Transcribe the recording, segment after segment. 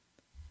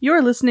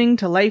You're listening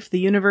to Life, the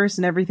Universe,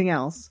 and Everything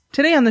Else.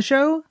 Today on the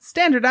show,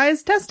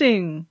 standardized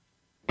testing.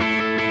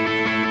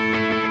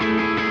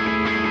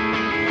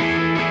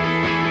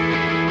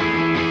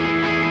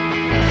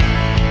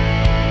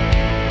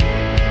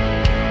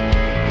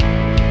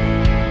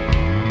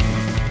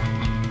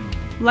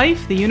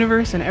 Life, the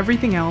Universe, and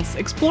Everything Else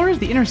explores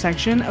the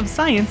intersection of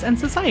science and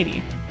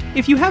society.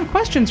 If you have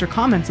questions or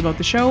comments about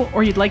the show,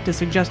 or you'd like to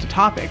suggest a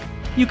topic,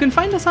 you can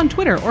find us on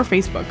Twitter or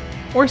Facebook,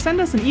 or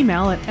send us an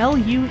email at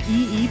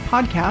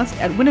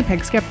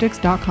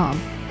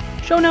lueepodcast@winnipegskeptics.com.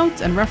 Show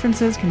notes and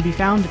references can be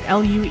found at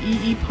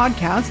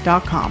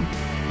lueepodcast.com.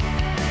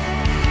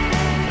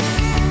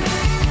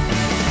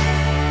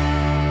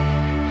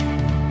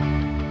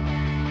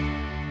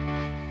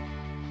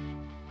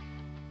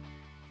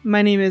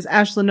 My name is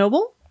Ashlyn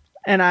Noble,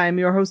 and I'm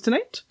your host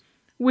tonight.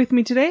 With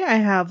me today, I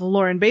have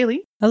Lauren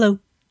Bailey. Hello.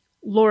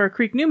 Laura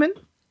Creek Newman.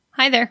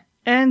 Hi there.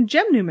 And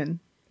Jem Newman.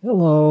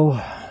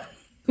 Hello.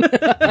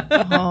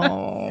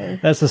 Oh.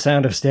 That's the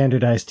sound of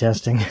standardized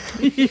testing.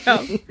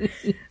 Yeah.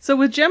 So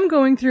with Jem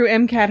going through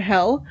MCAT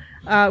hell,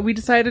 we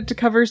decided to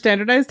cover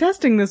standardized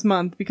testing this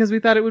month because we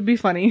thought it would be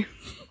funny.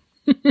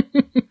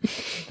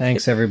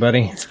 Thanks,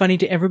 everybody. It's funny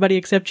to everybody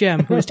except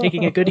Jem, who is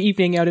taking a good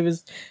evening out of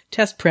his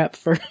test prep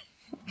for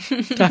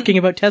talking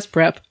about test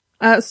prep.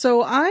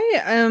 So I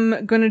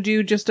am going to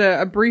do just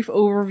a brief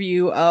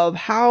overview of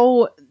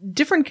how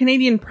different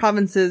Canadian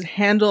provinces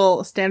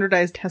handle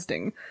standardized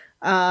testing.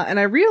 And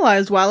I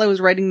realized while I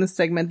was writing this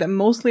segment that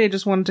mostly I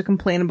just wanted to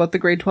complain about the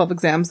grade 12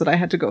 exams that I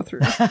had to go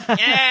through. It's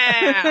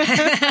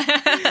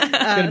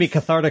going to be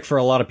cathartic for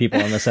a lot of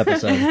people in this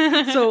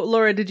episode. So,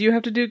 Laura, did you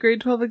have to do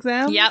grade 12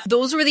 exams? Yeah,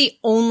 those were the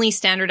only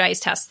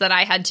standardized tests that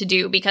I had to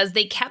do because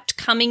they kept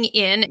coming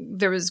in.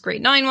 There was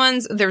grade 9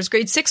 ones, there was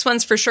grade 6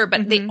 ones for sure,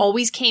 but they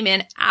always came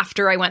in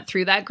after I went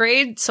through that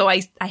grade. So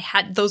I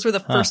had, those were the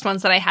first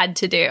ones that I had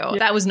to do. Yeah.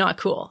 That was not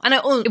cool. And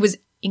it was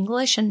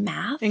English and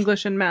math?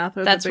 English and math.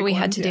 That's what we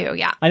had to do,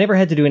 yeah. I never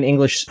had to do an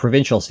English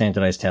provincial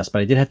standardized test,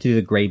 but I did have to do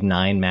the grade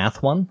 9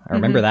 math one. I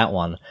remember that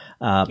one.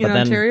 In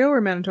Ontario or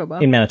Manitoba?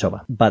 In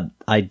Manitoba. But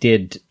I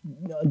did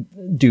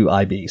do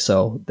IB,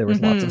 so there was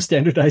lots of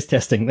standardized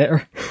testing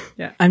there.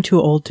 Yeah. I'm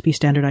too old to be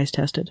standardized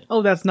tested.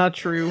 Oh, that's not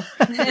true.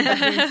 I've been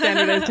doing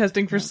standardized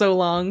testing for so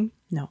long.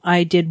 No,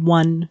 I did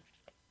one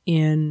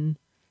it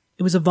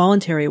was a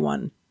voluntary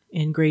one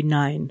in grade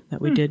 9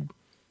 that we did.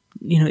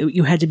 You know,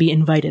 you had to be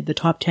invited, the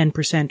top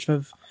 10%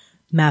 of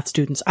math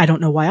students. I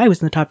don't know why I was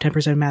in the top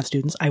 10% of math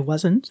students. I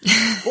wasn't.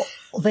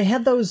 Well, they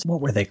had those,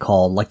 what were they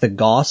called? Like the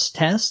Gauss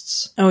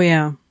tests? Oh,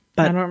 yeah.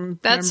 I But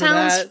don't That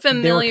sounds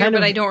familiar,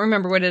 but I don't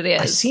remember what it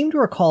is. I seem to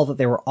recall that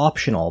they were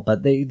optional,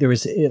 but there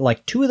was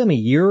like 2 of them a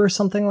year or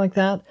something like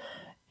that.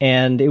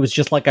 And it was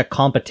just like a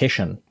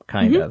competition,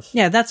 kind of.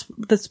 yeah, that's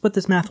what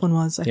this math one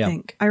was, I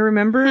think. I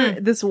remember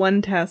this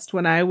one test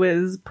when I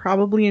was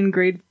probably in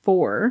grade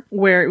 4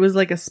 where it was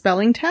like a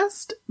spelling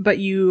test, but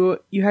you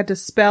had to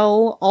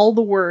spell all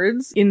the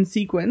words in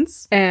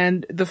sequence.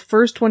 And the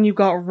first one you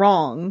got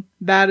wrong,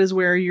 that is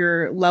where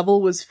your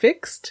level was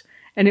fixed.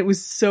 And it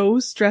was so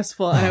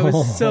stressful. And I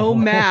was so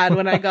mad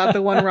when I got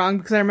the one wrong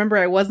because I remember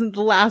I wasn't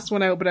the last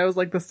one out, but I was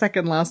like the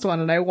second last one.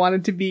 And I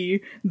wanted to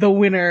be the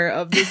winner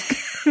of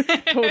this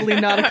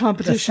totally not a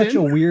competition. That's such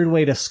a weird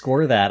way to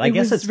score that. I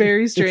guess was it's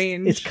very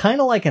strange. It's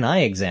kind of like an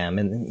eye exam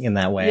in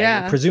that way.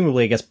 Yeah.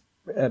 Presumably it gets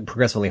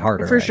progressively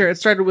harder. For right? sure. It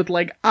started with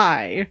like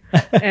I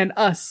and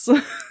us.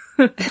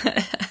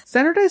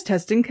 Standardized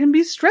testing can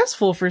be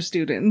stressful for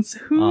students.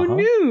 Who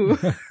knew?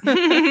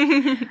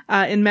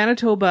 In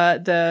Manitoba,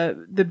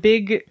 the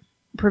big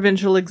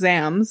provincial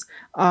exams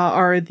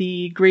are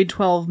the grade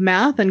 12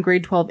 math and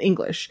grade 12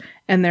 English.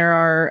 And there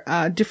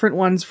are different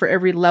ones for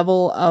every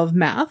level of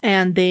math.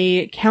 And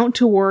they count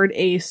toward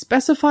a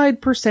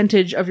specified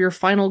percentage of your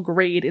final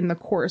grade in the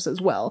course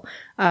as well.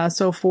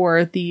 So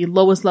for the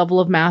lowest level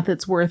of math,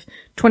 it's worth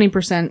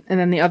 20%. And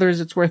then the others,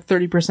 it's worth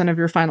 30% of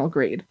your final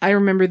grade. I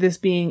remember this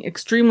being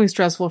extremely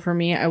stressful for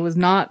me. I was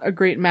not a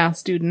great math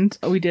student.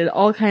 We did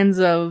all kinds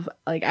of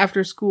like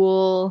after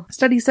school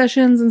study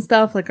sessions and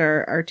stuff. Like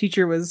our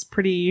teacher was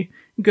pretty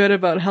good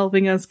about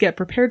helping us get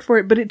prepared for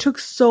it, but it took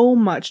so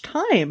much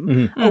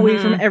time away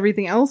from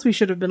everything else we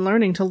should have been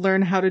learning to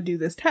learn how to do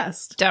this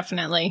test.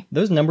 Definitely.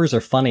 Those numbers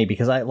are funny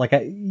because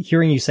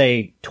hearing you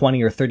say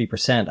 20 or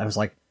 30%, I was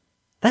like,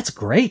 that's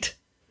great.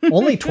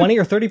 Only 20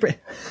 or 30%.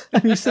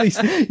 I'm used to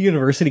these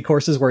university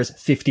courses where it's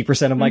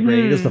 50% of my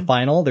grade is the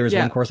final. There was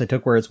one course I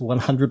took where it's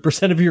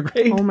 100% of your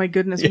grade. Oh my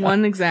goodness.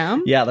 One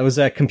exam? Yeah, that was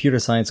a computer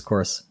science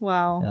course.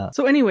 Wow. Yeah.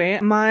 So anyway,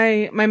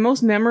 my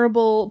most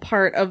memorable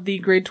part of the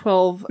grade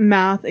 12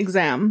 math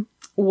exam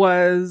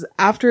was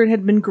after it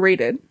had been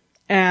graded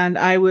and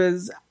I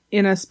was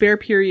in a spare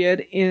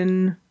period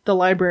in the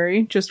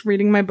library, just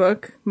reading my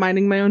book,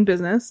 minding my own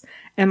business.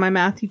 And my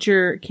math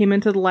teacher came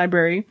into the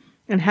library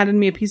and handed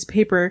me a piece of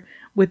paper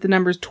with the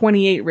numbers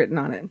 28 written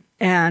on it.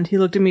 And he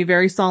looked at me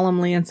very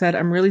solemnly and said,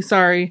 "I'm really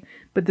sorry,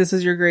 but this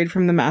is your grade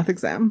from the math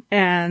exam."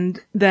 And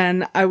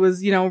then I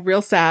was,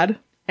 real sad.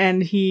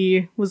 And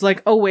he was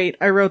like, "Oh, wait,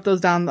 I wrote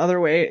those down the other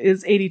way.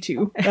 It's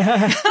 82.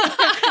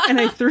 and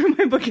I threw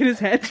my book at his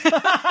head.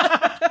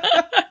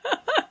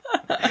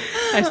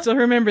 I still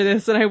remember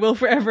this, and I will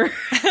forever.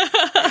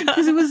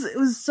 Because it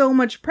was so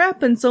much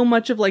prep and so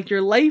much of like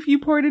your life you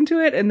poured into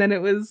it, and then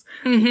it was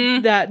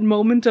that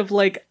moment of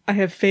like, I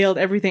have failed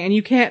everything, and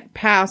you can't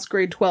pass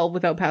grade 12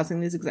 without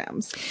passing these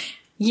exams.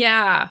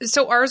 Yeah.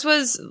 So ours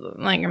was,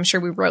 like, I'm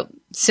sure we wrote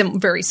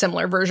very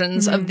similar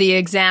versions of the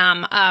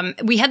exam.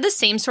 We had the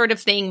same sort of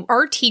thing.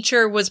 Our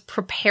teacher was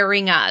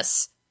preparing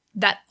us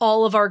that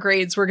all of our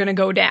grades were going to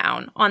go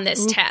down on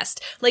this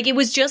test. Like, it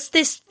was just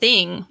this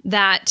thing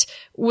that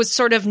was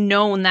sort of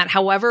known that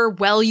however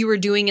well you were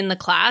doing in the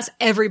class,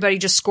 everybody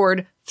just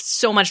scored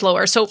so much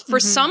lower. So for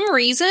some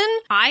reason,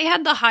 I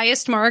had the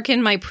highest mark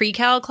in my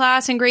pre-cal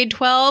class in grade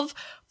 12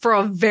 for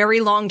a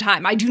very long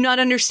time. I do not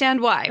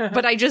understand why,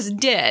 but I just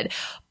did.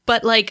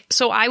 But like,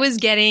 so I was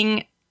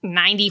getting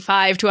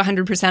 95 to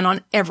 100%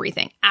 on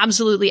everything,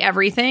 absolutely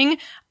everything.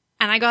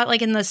 And I got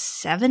like in the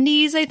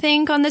 70s, I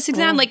think, on this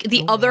exam. Like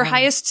the other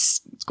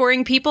highest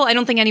scoring people, I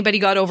don't think anybody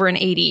got over an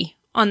 80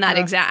 on that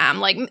exam.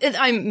 Like,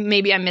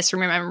 maybe I'm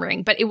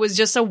misremembering, but it was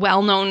just a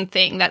well-known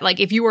thing that, like,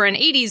 if you were an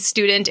 80s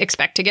student,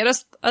 expect to get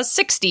a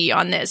 60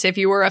 on this. If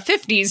you were a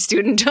 50s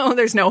student, oh,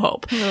 there's no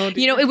hope. Oh,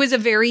 you know, it was a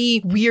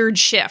very weird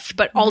shift,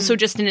 but also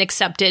just an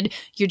accepted,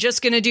 you're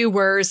just going to do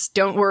worse.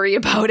 Don't worry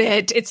about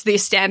it. It's the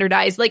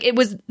standardized, like, it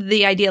was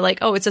the idea, like,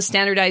 oh, it's a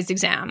standardized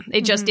exam.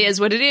 It just is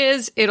what it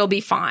is. It'll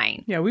be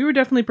fine. Yeah, we were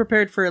definitely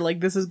prepared for, like,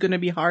 this is going to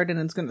be hard and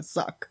it's going to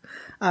suck.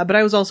 But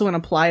I was also in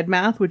applied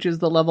math, which is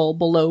the level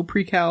below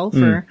pre-cal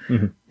for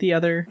the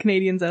other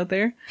Canadians out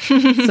there.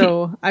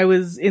 So I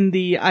was in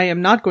the I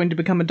am not going to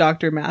become a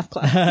doctor math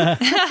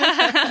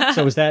class.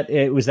 So was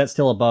that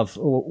still above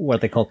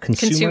what they call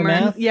consumer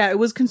math? Yeah, it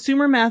was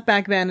consumer math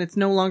back then. It's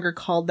no longer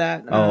called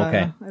that. Oh,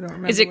 okay. I don't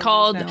remember. Is it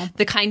called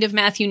the kind of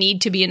math you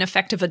need to be an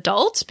effective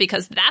adult?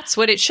 Because that's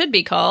what it should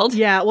be called.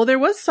 Yeah, well, there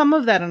was some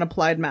of that in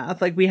applied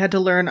math. Like, we had to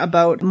learn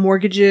about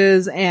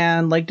mortgages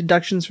and, like,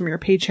 deductions from your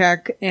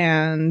paycheck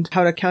and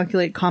how to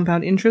calculate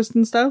compound interest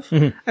and stuff.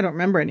 I don't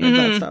remember any of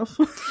that stuff.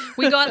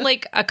 We got,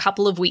 like, a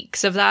couple of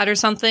weeks of that or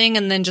something,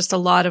 and then just a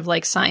lot of,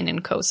 like, sine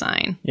and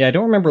cosine. Yeah, I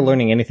don't remember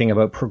learning anything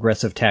about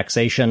progressive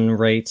taxation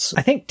rates.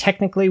 I think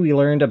technically we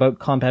learned about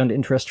compound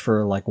interest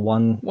for, like,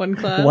 one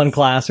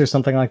class or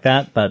something like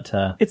that, but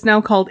it's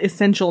now called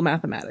essential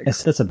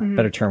mathematics. That's a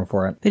better term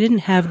for it. They didn't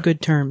have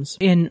good terms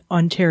in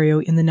Ontario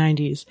in the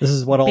 90s. This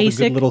is what all the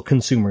good little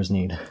consumers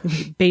need.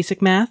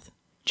 Basic math,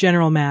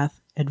 general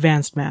math,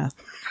 advanced math.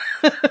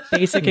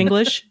 Basic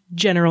English,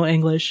 general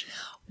English,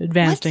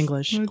 advanced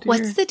English.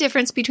 What's the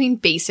difference between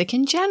basic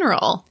and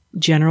general?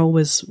 General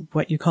was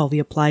what you call the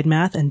applied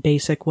math, and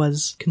basic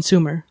was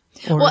consumer.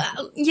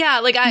 Well, yeah,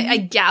 like I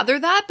gather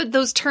that, but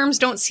those terms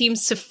don't seem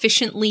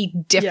sufficiently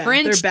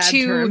different they're bad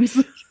terms.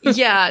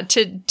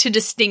 to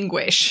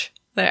distinguish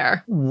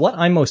there. What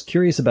I'm most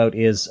curious about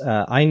is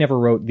I never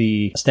wrote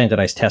the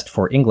standardized test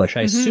for English.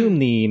 I assume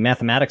the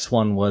mathematics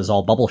one was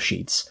all bubble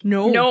sheets.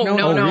 No.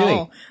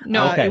 Really?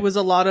 No. Okay. It was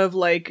a lot of,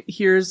 like,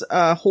 here's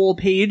a whole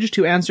page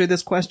to answer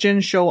this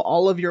question, show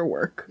all of your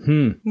work.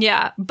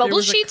 Yeah, bubble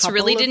was a sheets couple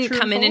really of didn't true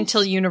come in false.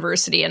 until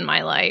university in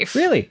my life.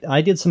 Really?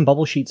 I did some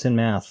bubble sheets in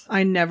math.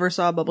 I never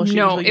saw a bubble sheet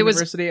No, until it was-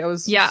 university. I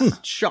was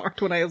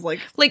shocked when I was like,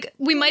 Like,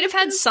 we might have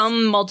had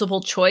some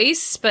multiple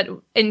choice, but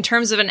in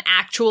terms of an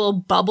actual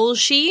bubble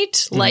sheet,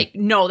 like,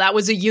 no, that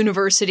was a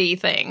university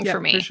thing for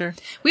me. for sure.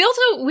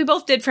 We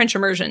both did French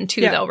immersion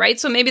too, Yeah. though, right?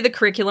 So maybe the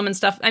curriculum and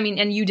stuff, I mean,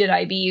 and you did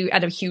IB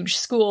at a huge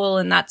school,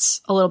 and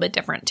that's a little bit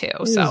different too,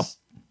 so.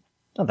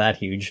 Not that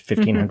huge,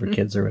 1,500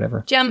 kids or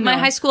whatever. Jem, my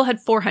high school had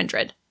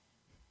 400.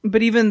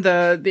 But even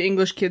the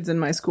English kids in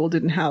my school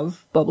didn't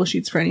have bubble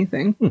sheets for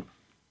anything.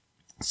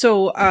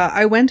 So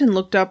I went and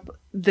looked up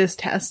this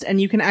test, and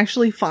you can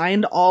actually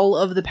find all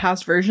of the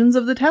past versions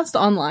of the test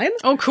online.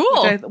 Oh,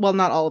 cool. Well,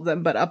 not all of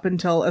them, but up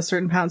until a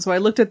certain pound. So I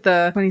looked at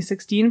the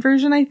 2016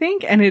 version, I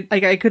think, and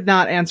I could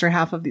not answer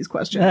half of these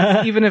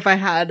questions, even if I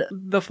had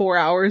the 4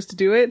 hours to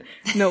do it.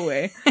 No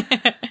way.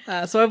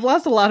 So I've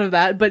lost a lot of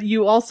that, but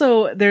you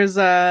also, there's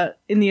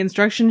in the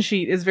instruction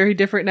sheet is very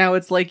different now.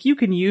 It's like, you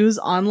can use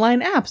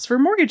online apps for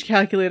mortgage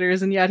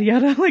calculators and yada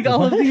yada, like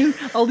all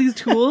these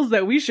tools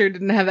that we sure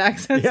didn't have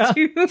access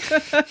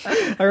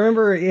to. I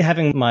remember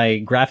having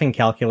my graphing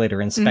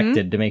calculator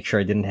inspected to make sure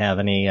I didn't have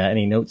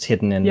any notes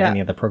hidden in any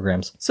of the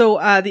programs. So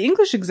the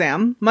English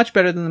exam, much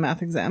better than the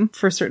math exam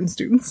for certain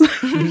students.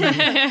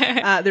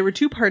 There were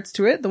two parts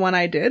to it. The one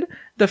I did,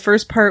 the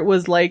first part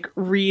was like,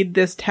 read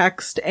this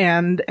text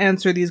and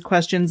answer these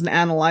questions and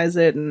analyze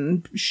it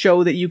and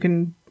show that you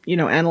can,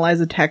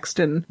 analyze a text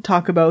and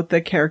talk about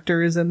the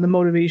characters and the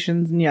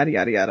motivations and yada,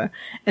 yada, yada.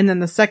 And then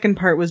the second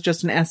part was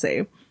just an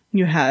essay.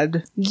 You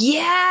had...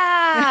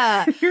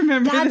 Yeah! You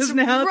remember That's this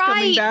now? Coming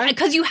right. back?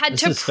 Because you had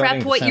This to is starting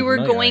prep to what sound you were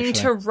familiar, going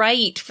actually. to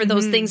write for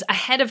those things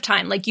ahead of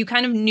time. Like, you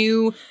kind of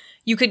knew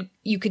you could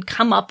you could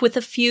come up with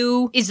a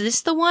few. Is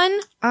this the one?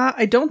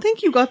 I don't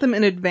think you got them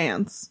in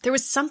advance. There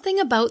was something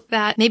about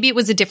that. Maybe it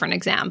was a different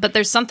exam, but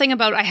there's something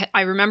about,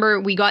 I remember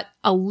we got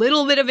a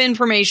little bit of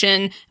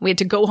information. We had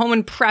to go home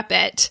and prep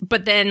it,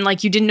 but then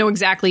like you didn't know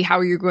exactly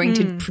how you're going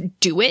to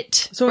do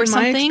it. So or in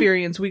something. my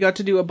experience, we got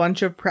to do a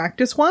bunch of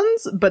practice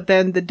ones, but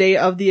then the day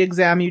of the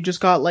exam, you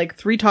just got like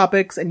 3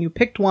 topics and you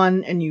picked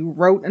one and you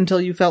wrote until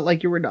you felt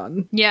like you were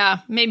done. Yeah,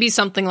 maybe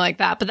something like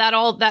that. But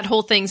that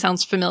whole thing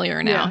sounds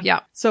familiar now.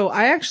 Yeah. So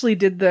I actually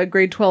did the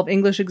grade 12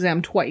 English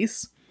exam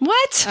twice.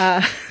 What?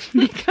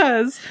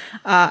 Because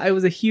I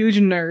was a huge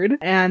nerd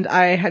and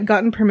I had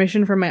gotten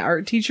permission from my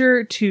art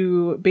teacher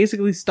to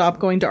basically stop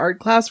going to art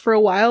class for a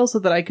while so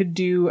that I could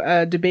do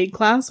a debate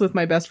class with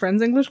my best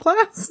friend's English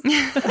class.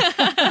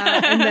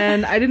 And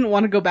then I didn't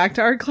want to go back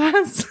to art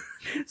class.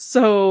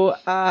 So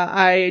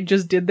I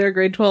just did their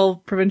grade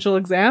 12 provincial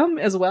exam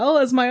as well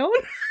as my own.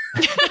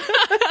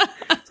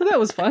 So that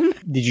was fun.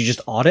 Did you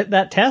just audit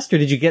that test or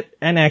did you get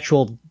an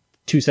actual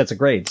 2 sets of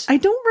grades? I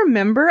don't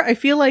remember. I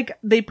feel like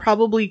they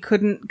probably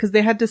couldn't because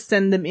they had to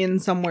send them in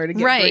somewhere to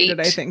get graded,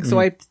 I think. So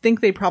I think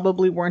they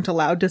probably weren't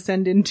allowed to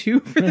send in 2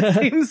 for the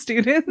same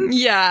student.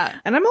 Yeah.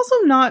 And I'm also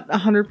not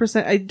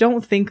 100%. I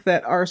don't think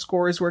that our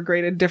scores were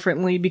graded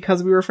differently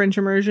because we were French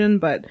immersion,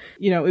 but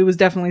you know, it was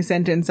definitely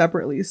sent in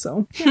separately.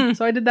 So, yeah.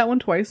 So I did that one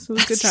twice. It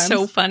was good times.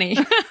 So funny.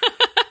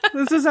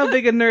 This is how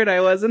big a nerd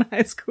I was in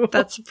high school.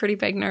 That's a pretty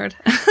big nerd.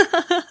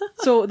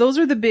 So those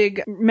are the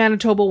big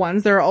Manitoba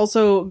ones. There are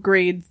also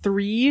grade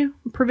 3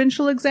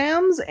 provincial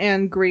exams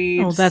and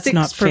grade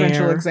 6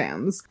 provincial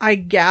exams. I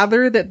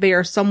gather that they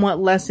are somewhat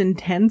less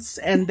intense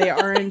and they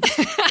aren't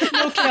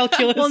No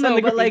calculus. well,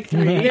 no, but like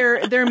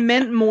they're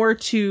meant more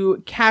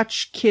to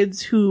catch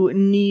kids who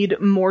need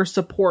more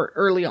support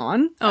early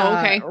on. Oh,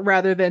 okay.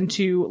 Rather than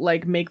to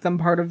like make them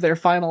part of their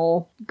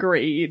final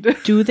grade.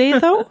 Do they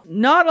though?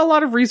 Not a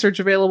lot of research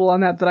available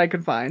on that I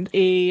could find.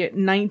 A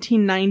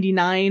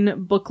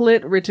 1999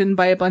 booklet written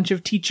by a bunch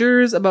of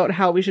teachers about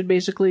how we should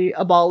basically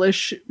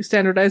abolish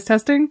standardized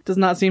testing does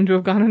not seem to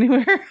have gone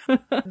anywhere.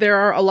 There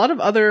are a lot of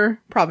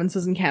other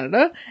provinces in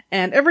Canada,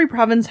 and every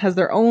province has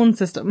their own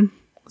system.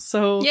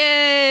 So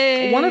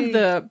Yay! one of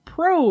the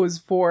pros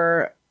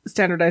for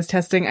standardized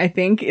testing, I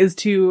think, is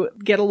to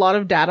get a lot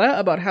of data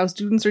about how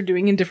students are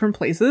doing in different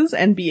places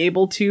and be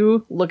able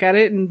to look at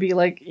it and be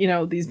like, you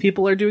know, these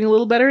people are doing a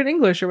little better in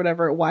English or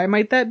whatever. Why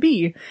might that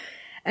be?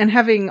 And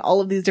having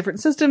all of these different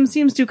systems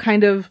seems to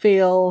kind of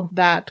fail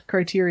that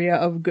criteria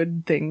of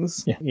good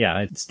things.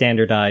 Yeah, it's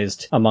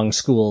standardized among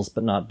schools,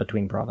 but not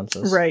between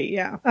provinces. Right,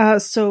 yeah.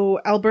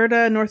 So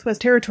Alberta, Northwest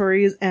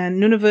Territories,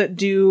 and Nunavut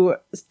do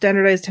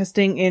standardized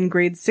testing in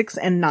grades 6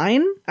 and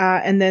 9.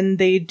 And then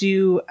they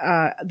do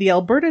the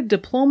Alberta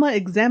diploma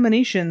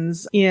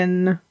examinations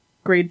in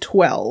grade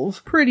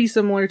 12, pretty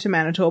similar to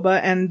Manitoba,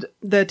 and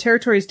the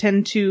territories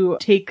tend to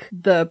take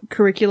the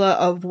curricula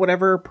of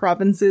whatever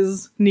province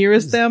is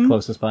nearest them.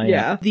 Closest by,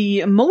 yeah.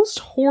 The most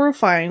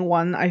horrifying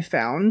one I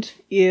found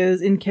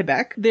is in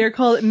Quebec. They're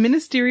called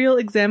ministerial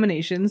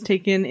examinations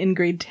taken in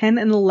grade 10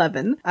 and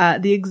 11.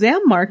 The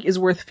exam mark is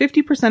worth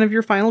 50% of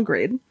your final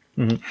grade.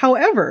 Mm-hmm.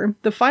 However,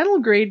 the final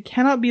grade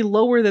cannot be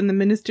lower than the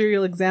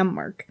ministerial exam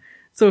mark.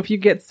 So if you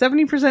get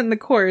 70% in the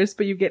course,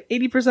 but you get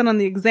 80% on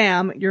the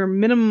exam, your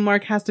minimum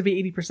mark has to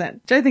be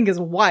 80%, which I think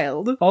is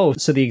wild. Oh,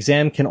 so the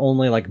exam can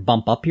only like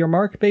bump up your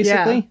mark,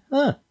 basically?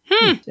 Yeah.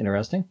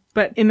 Interesting.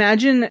 But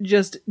imagine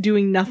just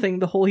doing nothing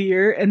the whole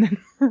year and then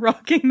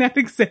rocking that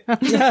exam.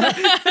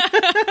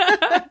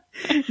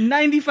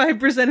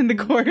 95% in the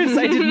course.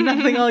 I did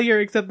nothing all year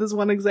except this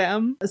one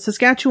exam.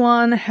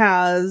 Saskatchewan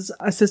has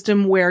a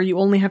system where you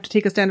only have to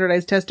take a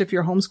standardized test if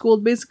you're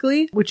homeschooled,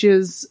 basically, which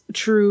is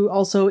true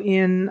also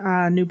in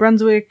New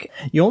Brunswick.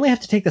 You only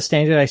have to take the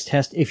standardized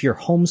test if you're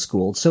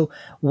homeschooled. So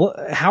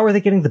how are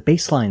they getting the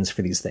baselines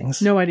for these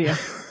things? No idea.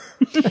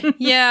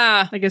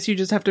 Yeah. I guess you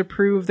just have to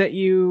prove that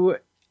you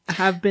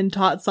have been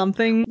taught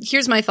something.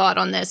 Here's my thought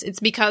on this.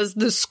 It's because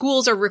the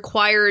schools are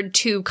required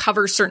to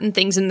cover certain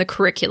things in the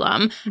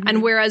curriculum. Mm-hmm.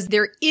 And whereas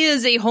there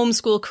is a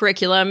homeschool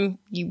curriculum,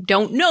 you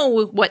don't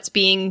know what's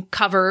being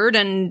covered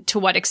and to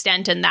what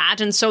extent and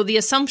that. And so the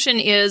assumption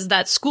is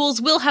that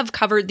schools will have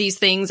covered these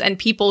things and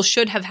people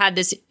should have had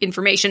this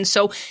information.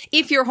 So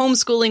if your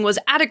homeschooling was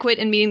adequate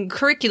in meeting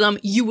curriculum,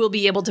 you will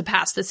be able to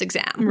pass this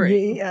exam.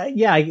 Right.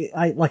 Yeah,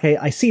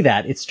 I see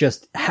that. It's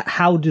just,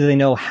 how do they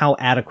know how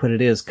adequate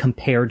it is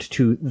compared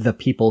to the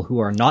people who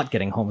are not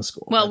getting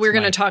homeschooled? Well, we're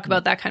going to talk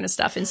about that kind of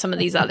stuff in some of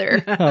these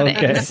other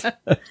things.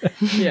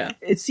 Yeah.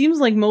 It seems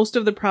like most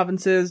of the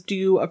provinces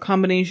do a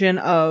combination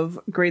of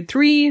grade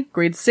 3,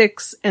 grade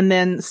 6, and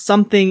then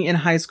something in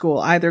high school,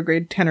 either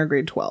grade 10 or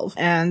grade 12.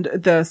 And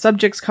the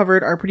subjects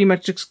covered are pretty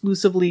much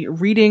exclusively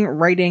reading,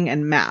 writing,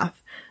 and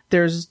math.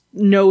 There's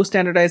no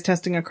standardized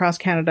testing across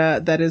Canada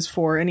that is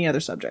for any other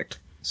subject.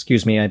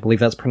 Excuse me, I believe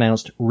that's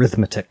pronounced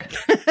arithmetic.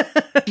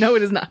 No,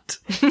 it is not.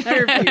 I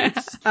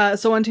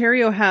refuse. So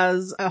Ontario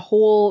has a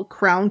whole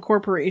Crown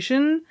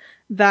corporation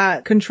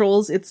that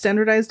controls its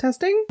standardized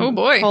testing. Oh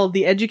boy. Called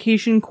the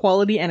Education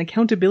Quality and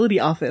Accountability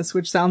Office,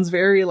 which sounds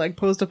very like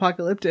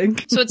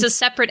post-apocalyptic. So it's a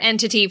separate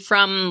entity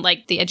from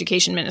like the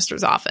education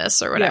minister's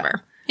office or whatever.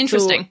 Yeah.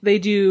 Interesting. So they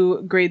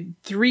do grade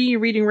 3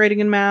 reading,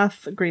 writing, and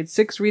math, grade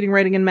 6 reading,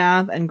 writing, and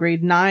math, and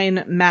grade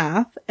 9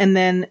 math. And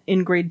then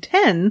in grade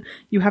 10,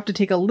 you have to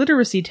take a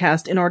literacy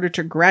test in order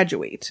to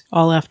graduate.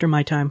 All after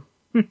my time.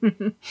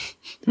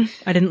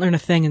 I didn't learn a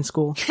thing in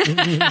school.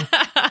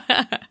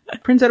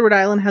 Prince Edward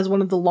Island has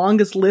one of the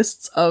longest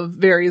lists of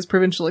various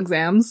provincial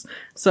exams.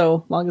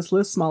 So, longest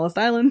list, smallest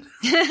island.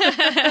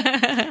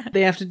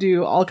 They have to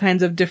do all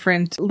kinds of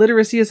different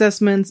literacy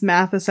assessments,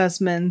 math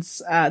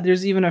assessments.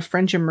 There's even a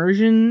French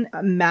immersion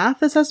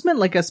math assessment,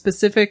 like a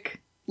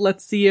specific,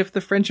 let's see if the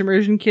French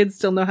immersion kids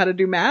still know how to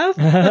do math.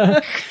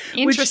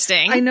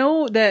 Interesting. Which I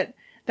know that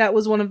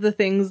was one of the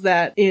things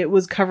that it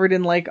was covered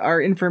in like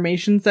our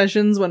information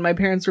sessions when my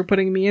parents were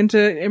putting me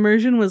into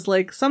immersion, was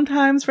like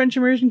sometimes French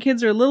immersion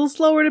kids are a little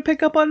slower to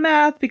pick up on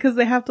math because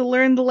they have to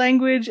learn the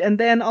language and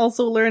then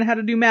also learn how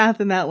to do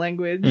math in that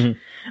language. Mm-hmm.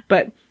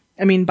 But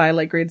I mean, by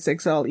like grade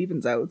 6, it all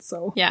evens out.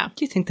 So yeah.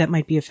 Do you think that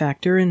might be a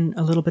factor in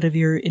a little bit of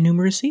your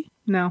innumeracy?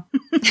 No.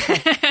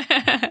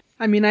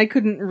 I mean, I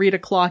couldn't read a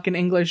clock in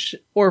English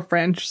or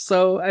French,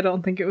 so I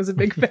don't think it was a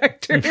big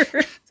factor.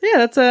 So yeah,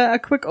 that's a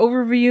quick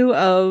overview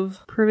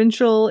of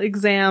provincial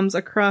exams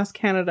across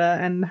Canada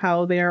and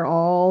how they are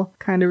all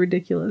kind of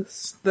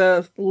ridiculous.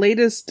 The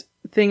latest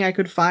thing I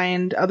could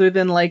find, other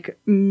than like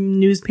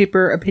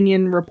newspaper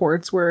opinion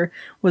reports,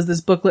 was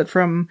this booklet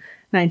from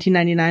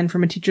 1999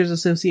 from a teachers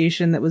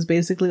association that was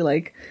basically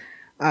like,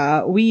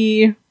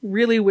 we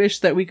really wish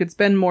that we could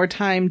spend more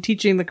time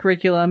teaching the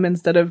curriculum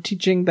instead of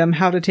teaching them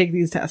how to take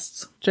these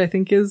tests, which I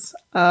think is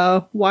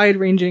a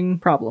wide-ranging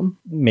problem.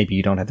 Maybe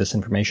you don't have this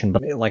information,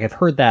 but like I've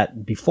heard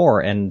that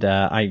before, and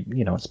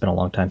it's been a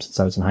long time since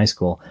I was in high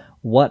school.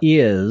 What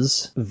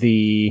is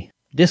the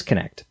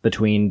disconnect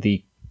between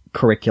the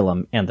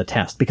curriculum and the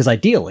test? Because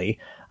ideally,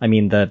 I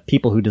mean, the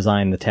people who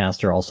design the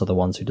test are also the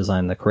ones who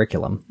design the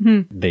curriculum.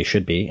 Mm-hmm. They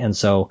should be. And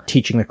so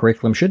teaching the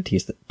curriculum should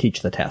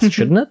teach the test,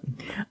 shouldn't it?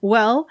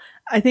 Well,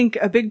 I think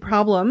a big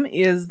problem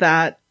is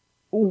that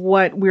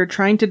what we're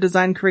trying to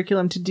design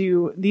curriculum to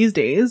do these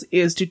days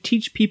is to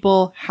teach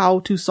people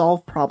how to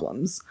solve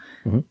problems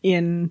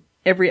in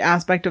every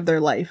aspect of their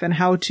life and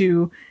how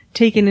to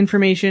take in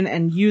information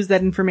and use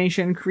that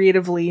information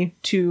creatively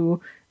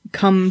to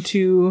come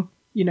to,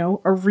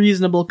 a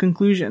reasonable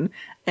conclusion.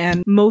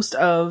 And most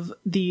of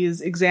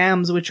these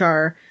exams, which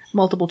are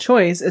multiple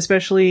choice,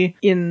 especially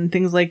in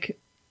things like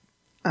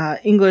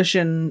English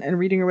and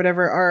reading or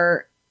whatever,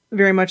 are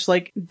very much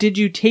like, did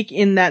you take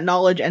in that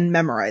knowledge and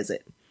memorize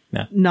it?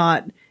 Yeah.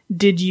 Not,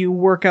 did you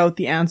work out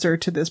the answer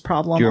to this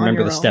problem on your own? Do you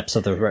remember the steps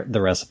of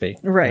the recipe?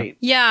 Right.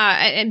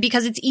 Yeah, and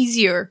because it's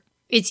easier.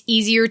 It's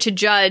easier to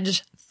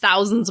judge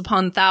thousands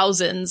upon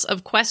thousands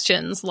of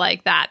questions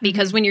like that,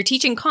 because when you're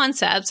teaching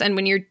concepts and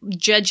when you're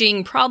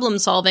judging problem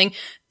solving,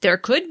 there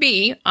could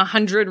be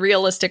 100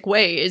 realistic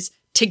ways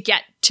to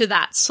get to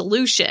that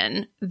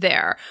solution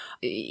there.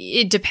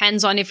 It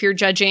depends on if you're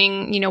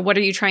judging, what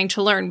are you trying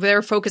to learn?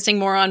 They're focusing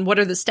more on what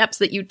are the steps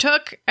that you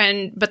took,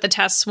 but the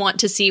tests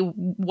want to see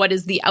what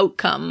is the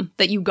outcome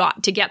that you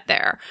got to get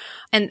there.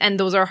 And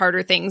those are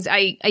harder things.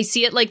 I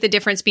see it like the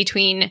difference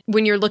between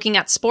when you're looking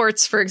at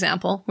sports, for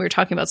example. We were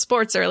talking about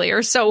sports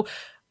earlier. So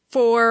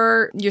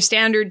for your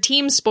standard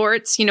team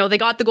sports, they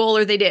got the goal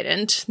or they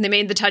didn't. They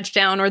made the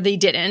touchdown or they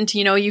didn't.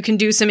 You can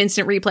do some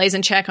instant replays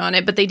and check on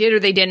it, but they did or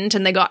they didn't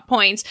and they got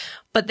points.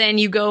 But then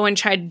you go and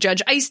try to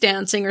judge ice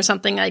dancing or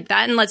something like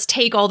that. And let's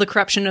take all the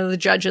corruption of the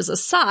judges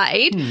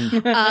aside.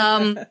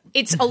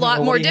 It's a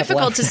lot more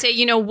difficult to say,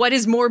 what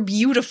is more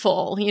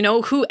beautiful?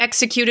 Who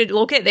executed,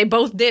 okay, they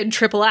both did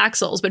triple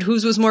axels, but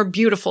whose was more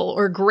beautiful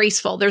or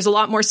graceful? There's a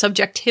lot more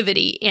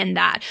subjectivity in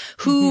that.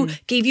 Who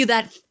gave you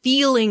that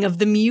feeling of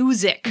the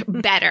music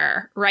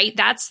better, right?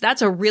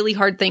 That's a really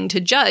hard thing to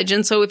judge.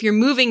 And so if you're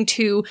moving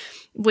to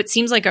what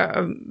seems like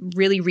a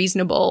really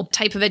reasonable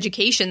type of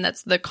education,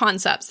 that's the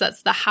concepts,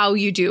 that's the how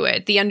you do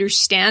it, the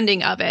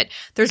understanding of it,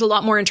 there's a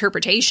lot more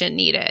interpretation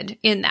needed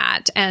in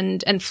that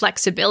and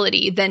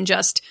flexibility than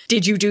just,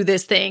 did you do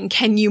this thing?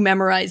 Can you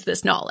memorize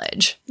this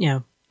knowledge? Yeah.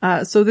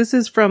 So this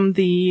is from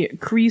the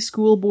Cree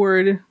School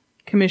Board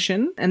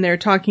Commission, and they're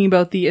talking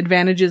about the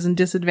advantages and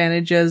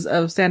disadvantages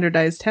of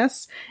standardized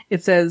tests.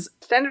 It says,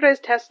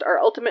 standardized tests are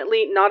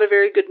ultimately not a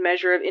very good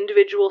measure of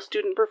individual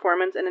student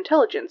performance and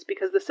intelligence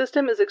because the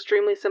system is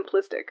extremely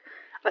simplistic.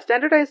 A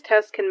standardized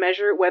test can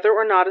measure whether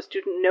or not a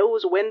student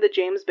knows when the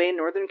James Bay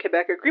Northern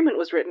Quebec Agreement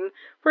was written,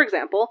 for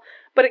example,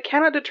 but it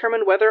cannot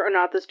determine whether or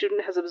not the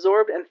student has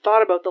absorbed and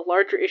thought about the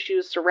larger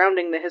issues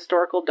surrounding the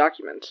historical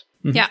document.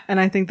 Yeah. And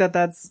I think that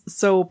that's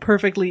so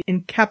perfectly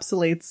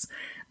encapsulates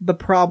the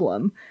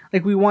problem.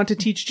 Like, we want to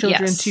teach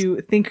children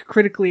to think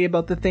critically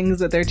about the things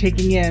that they're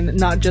taking in,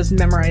 not just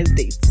memorize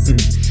dates.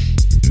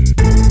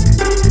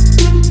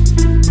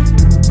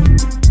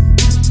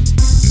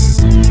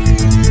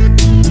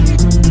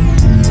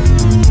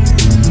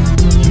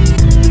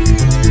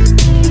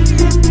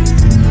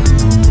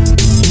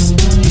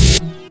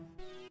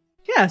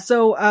 Yeah,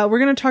 so we're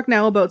going to talk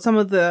now about some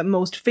of the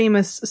most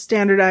famous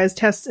standardized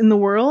tests in the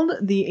world,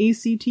 the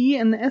ACT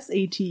and the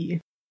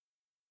SAT.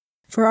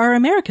 For our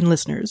American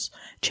listeners,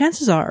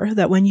 chances are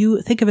that when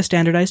you think of a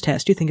standardized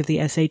test, you think of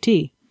the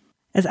SAT.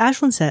 As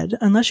Ashlyn said,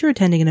 unless you're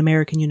attending an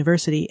American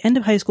university, end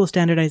of high school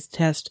standardized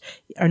tests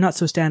are not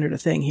so standard a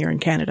thing here in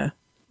Canada.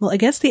 Well, I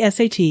guess the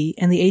SAT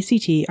and the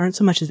ACT aren't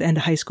so much as end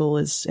of high school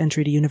as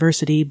entry to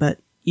university, but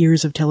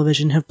years of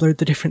television have blurred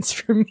the difference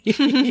for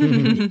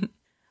me.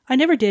 I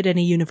never did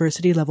any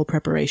university level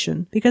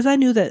preparation because I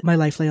knew that my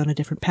life lay on a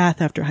different path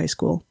after high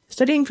school.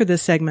 Studying for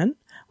this segment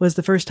was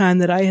the first time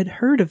that I had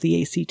heard of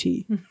the ACT.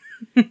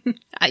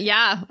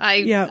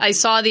 I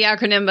saw the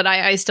acronym, but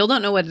I still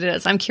don't know what it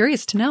is. I'm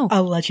curious to know.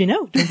 I'll let you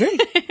know. Don't worry.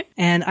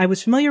 And I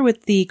was familiar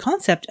with the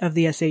concept of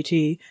the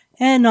SAT,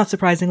 and not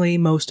surprisingly,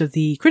 most of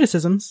the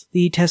criticisms.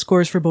 The test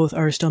scores for both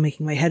are still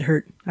making my head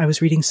hurt. I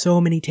was reading so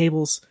many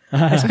tables.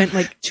 I spent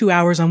like 2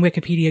 hours on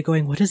Wikipedia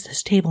going, what does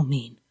this table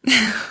mean?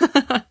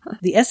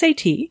 The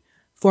SAT,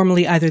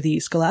 formerly either the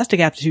Scholastic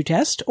Aptitude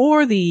Test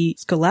or the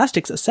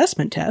Scholastics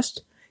Assessment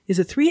Test, is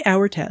a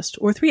 3-hour test,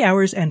 or 3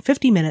 hours and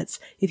 50 minutes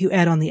if you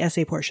add on the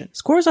essay portion.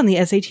 Scores on the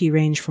SAT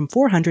range from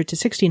 400 to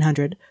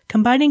 1600,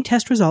 combining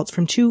test results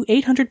from 2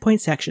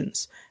 800-point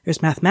sections.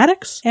 There's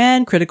mathematics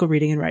and critical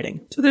reading and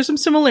writing. So there's some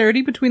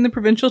similarity between the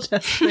provincial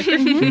tests there.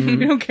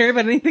 We don't care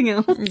about anything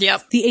else.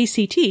 Yep. The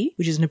ACT,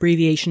 which is an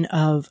abbreviation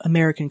of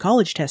American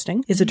College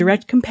Testing, is a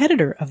direct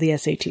competitor of the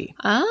SAT.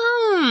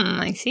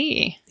 I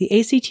see. The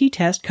ACT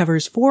test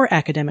covers 4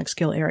 academic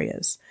skill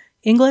areas: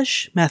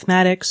 English,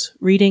 mathematics,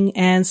 reading,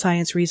 and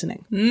science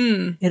reasoning.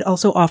 It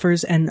also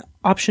offers an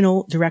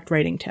optional direct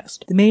writing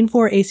test. The main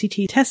 4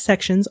 ACT test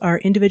sections are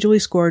individually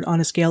scored on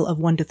a scale of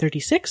 1 to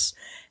 36,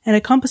 and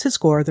a composite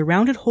score, the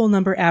rounded whole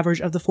number average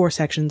of the 4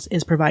 sections,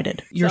 is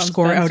provided. Your Sounds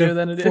score out fancier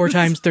than of it 4 is.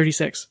 times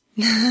 36.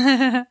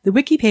 The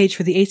wiki page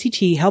for the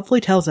ACT helpfully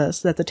tells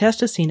us that the test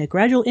has seen a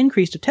gradual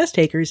increase of test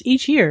takers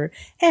each year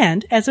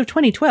and, as of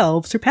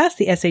 2012, surpassed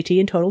the SAT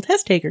in total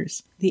test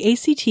takers. The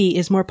ACT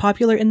is more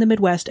popular in the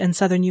Midwest and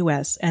southern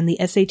U.S., and the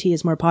SAT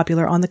is more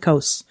popular on the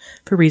coasts,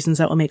 for reasons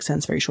that will make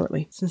sense very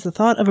shortly. Since the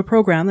thought of a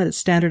program that is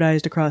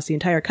standardized across the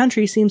entire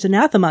country seems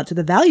anathema to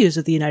the values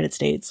of the United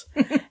States,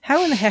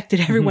 how in the heck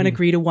did everyone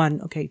agree to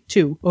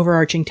 2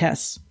 overarching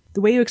tests?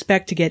 The way you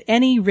expect to get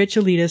any rich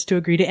elitist to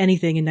agree to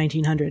anything in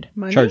 1900.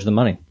 Money? Charge the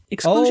money.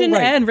 Exclusion Oh,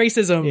 right. and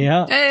racism.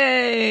 Yeah.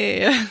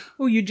 Hey.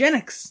 Oh,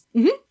 eugenics.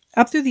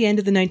 Up through the end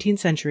of the 19th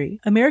century,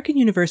 American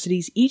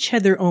universities each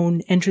had their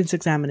own entrance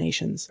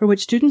examinations, for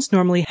which students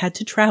normally had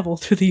to travel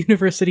through the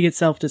university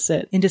itself to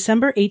sit. In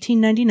December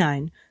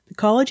 1899, the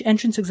College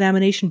Entrance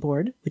Examination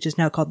Board, which is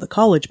now called the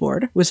College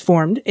Board, was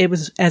formed. It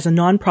was as a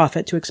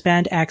non-profit to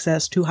expand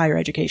access to higher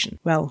education.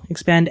 Well,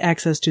 expand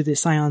access to the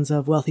scions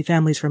of wealthy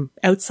families from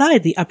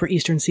outside the upper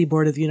eastern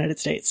seaboard of the United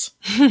States.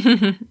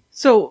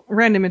 So,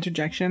 random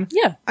interjection.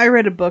 Yeah. I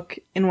read a book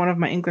in one of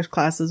my English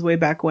classes way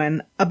back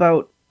when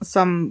about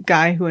some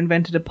guy who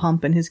invented a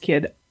pump and his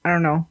kid. I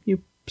don't know.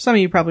 Some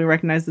of you probably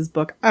recognize this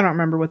book. I don't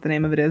remember what the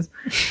name of it is.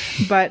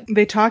 But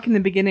they talk in the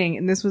beginning,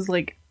 and this was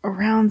like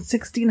around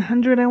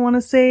 1600, I want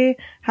to say,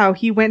 how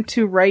he went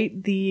to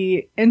write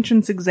the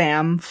entrance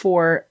exam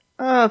for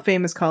a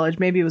famous college.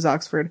 Maybe it was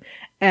Oxford.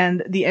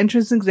 And the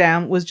entrance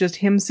exam was just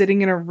him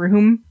sitting in a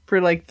room for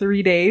like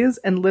 3 days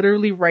and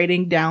literally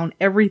writing down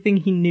everything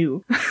he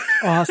knew.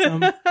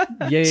 Awesome. Yeah.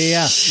 And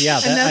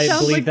that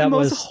sounds like the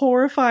most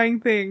horrifying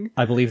thing.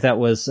 I believe that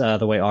was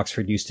the way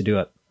Oxford used to do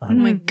it. Oh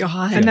my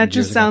God. And that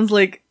just years ago. sounds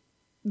like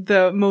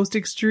the most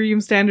extreme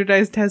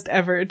standardized test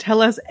ever.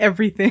 Tell us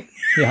everything.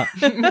 Yeah.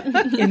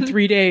 In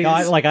 3 days.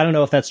 I don't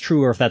know if that's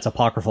true or if that's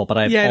apocryphal, but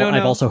I've Yeah, I don't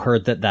I've know. also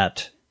heard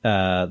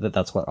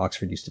that's what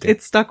Oxford used to do.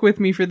 It stuck with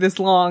me for this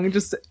long,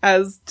 just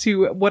as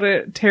to what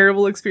a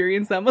terrible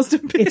experience that must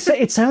have been.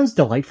 It sounds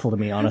delightful to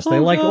me, honestly.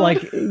 Oh, like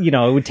God.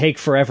 it would take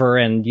forever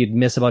and you'd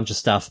miss a bunch of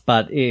stuff,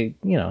 but it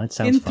sounds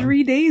In fun.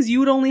 3 days, you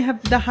would only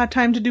have the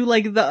time to do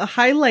like the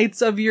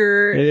highlights of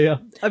your Yeah.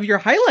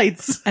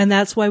 highlights. And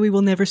that's why we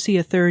will never see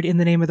a third In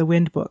the Name of the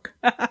Wind book.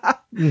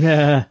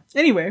 Yeah.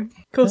 Anyway,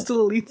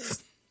 coastal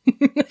elites.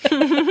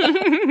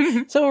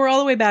 So we're all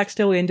the way back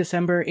still in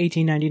December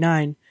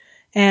 1899.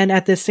 And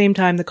at this same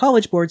time, the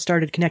College Board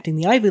started connecting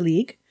the Ivy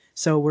League.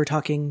 So we're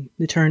talking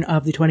the turn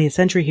of the 20th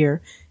century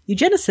here.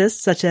 Eugenicists,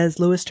 such as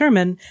Louis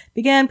Terman,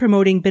 began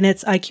promoting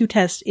Binet's IQ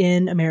test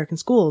in American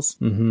schools.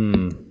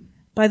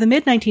 By the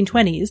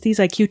mid-1920s, these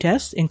IQ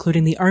tests,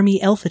 including the Army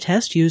Alpha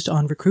test used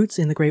on recruits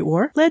in the Great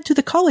War, led to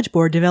the College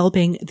Board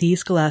developing the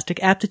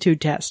Scholastic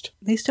Aptitude Test.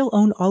 They still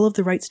own all of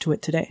the rights to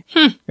it today.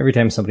 Every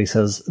time somebody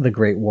says the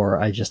Great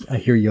War, I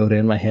hear Yoda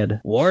in my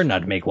head. War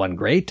not make one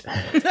great.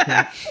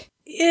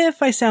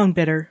 If I sound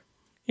bitter,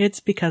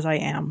 it's because I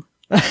am.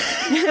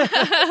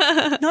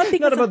 Not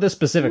Not about this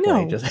specifically.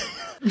 No. Just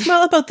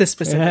Well, about this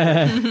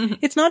specifically.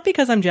 It's not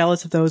because I'm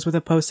jealous of those with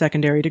a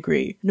post-secondary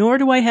degree, nor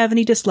do I have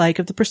any dislike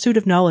of the pursuit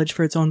of knowledge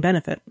for its own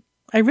benefit.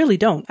 I really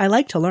don't. I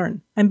like to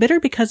learn. I'm bitter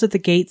because of the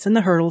gates and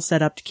the hurdles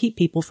set up to keep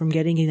people from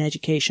getting an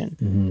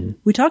education.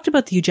 We talked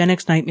about the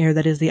eugenics nightmare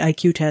that is the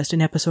IQ test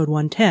in episode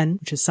 110,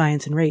 which is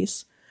Science and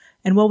Race.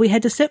 And while we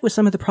had to sit with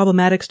some of the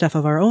problematic stuff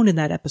of our own in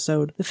that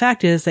episode, the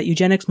fact is that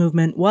eugenics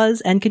movement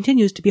was and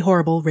continues to be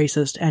horrible,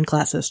 racist, and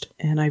classist.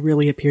 And I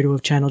really appear to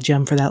have channeled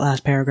Jem for that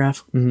last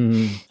paragraph.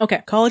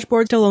 Okay, College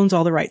Board still owns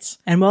all the rights.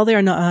 And while they are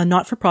a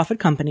not-for-profit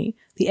company,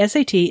 the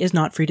SAT is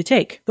not free to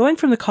take. Going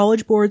from the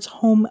College Board's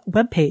home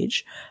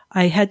webpage,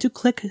 I had to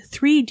click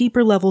 3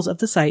 deeper levels of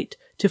the site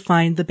to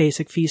find the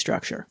basic fee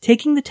structure.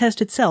 Taking the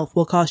test itself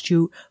will cost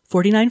you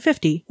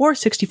 $49.50 or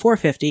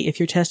 $64.50 if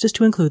your test is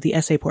to include the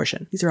essay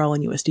portion. These are all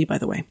in USD, by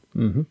the way.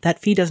 That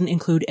fee doesn't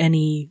include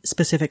any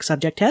specific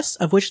subject tests,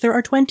 of which there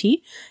are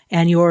 20,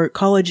 and your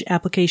college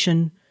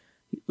application,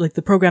 like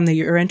the program that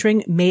you're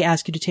entering, may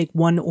ask you to take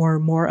 1 or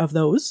more of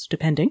those,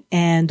 depending.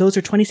 And those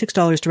are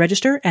 $26 to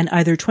register and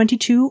either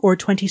 $22 or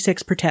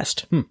 $26 per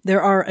test.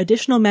 There are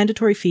additional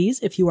mandatory fees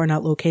if you are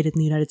not located in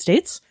the United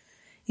States.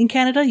 In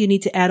Canada, you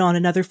need to add on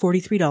another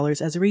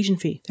 $43 as a region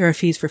fee. There are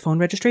fees for phone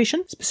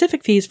registration,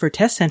 specific fees for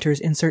test centers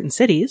in certain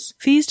cities,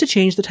 fees to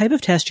change the type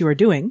of test you are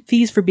doing,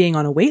 fees for being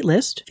on a wait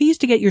list, fees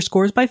to get your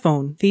scores by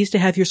phone, fees to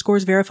have your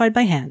scores verified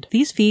by hand.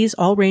 These fees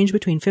all range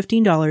between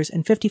 $15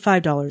 and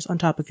 $55 on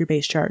top of your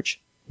base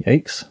charge.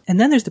 Yikes. And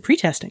then there's the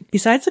pre-testing.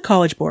 Besides the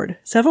College Board,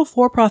 several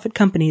for-profit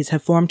companies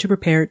have formed to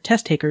prepare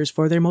test takers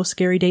for their most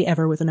scary day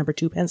ever with a number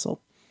 2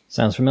 pencil.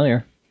 Sounds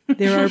familiar.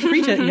 There are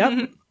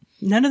yep.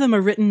 None of them are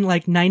written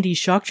like 90s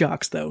shock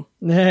jocks, though.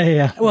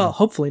 Yeah. Well,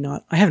 hopefully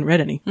not. I haven't read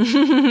any.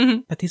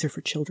 But these are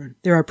for children.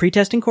 There are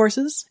pre-testing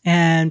courses,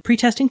 and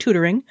pre-testing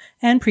tutoring,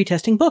 and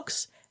pre-testing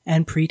books,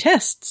 and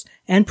pre-tests,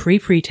 and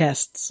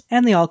pre-pre-tests.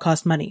 And they all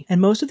cost money. And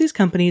most of these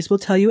companies will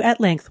tell you at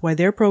length why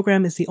their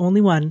program is the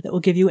only one that will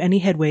give you any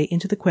headway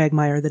into the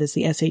quagmire that is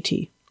the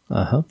SAT.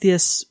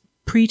 This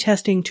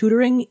pre-testing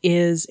tutoring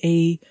is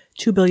a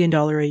 $2 billion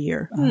a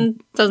year.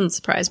 Doesn't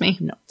surprise me.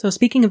 No. So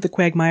speaking of the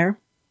quagmire,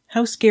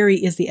 how scary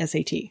is the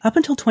SAT? Up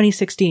until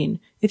 2016,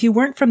 if you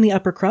weren't from the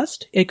upper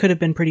crust, it could have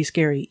been pretty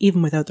scary,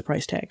 even without the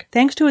price tag.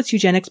 Thanks to its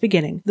eugenics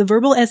beginning, the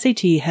verbal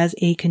SAT has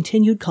a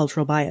continued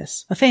cultural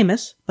bias. A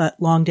famous,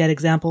 but long-dead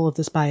example of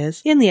this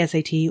bias in the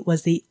SAT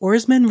was the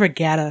Oarsman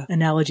Regatta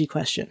analogy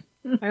question.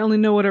 I only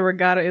know what a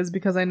regatta is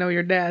because I know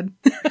your dad.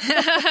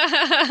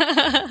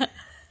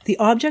 The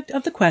object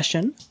of the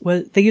question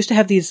was, they used to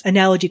have these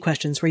analogy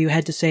questions where you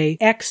had to say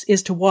X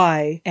is to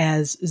Y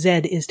as Z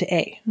is to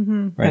A.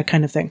 That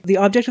kind of thing. The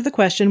object of the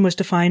question was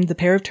to find the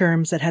pair of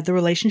terms that had the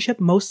relationship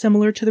most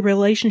similar to the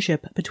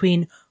relationship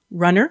between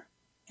runner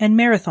and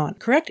marathon.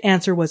 Correct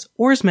answer was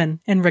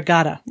oarsman and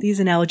regatta. These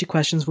analogy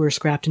questions were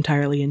scrapped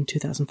entirely in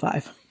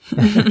 2005.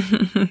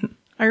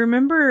 I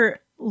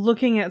remember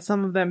looking at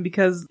some of them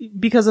because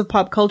of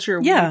pop culture.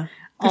 Yeah.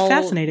 They're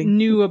fascinating.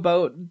 Knew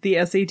about the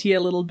SAT a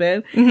little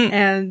bit,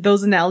 and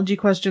those analogy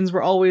questions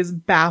were always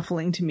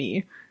baffling to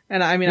me.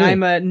 And I mean, really?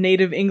 I'm a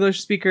native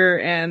English speaker,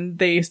 and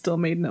they still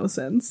made no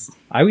sense.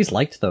 I always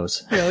liked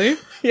those. Really?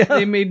 Yeah.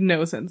 They made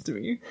no sense to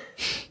me.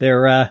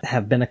 There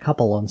have been a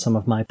couple on some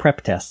of my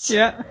prep tests.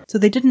 Yeah. So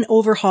they did an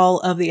overhaul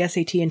of the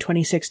SAT in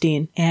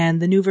 2016,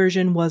 and the new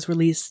version was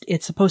released.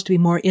 It's supposed to be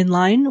more in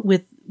line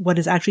with what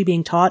is actually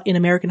being taught in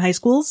American high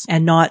schools,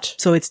 and not,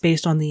 so it's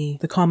based on the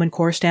Common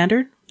Core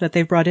standard that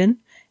they've brought in.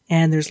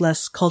 And there's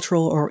less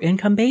cultural or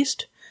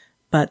income-based,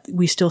 but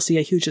we still see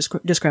a huge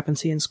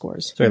discrepancy in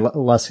scores. So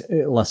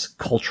less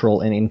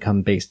cultural and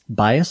income-based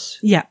bias?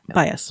 Yeah,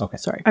 bias. Okay.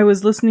 Sorry. I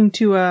was listening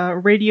to a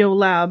Radio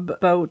Lab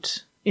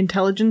about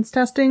intelligence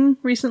testing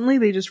recently.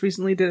 They just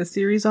recently did a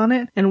series on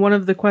it. And one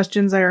of the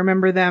questions I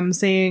remember them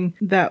saying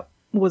that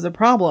was a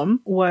problem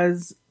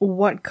was,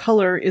 what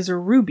color is a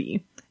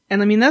ruby?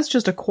 And I mean, that's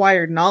just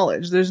acquired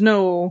knowledge. There's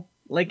no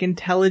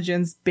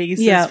intelligence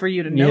basis for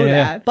you to know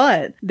that.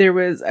 But there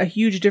was a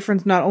huge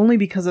difference not only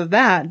because of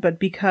that, but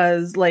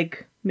because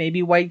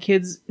maybe white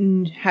kids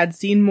had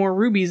seen more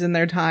rubies in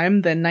their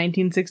time than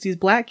 1960s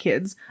black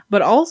kids,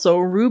 but also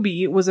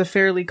ruby was a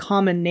fairly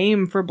common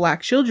name for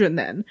black children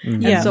then.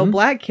 And so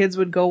black kids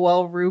would go,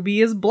 well,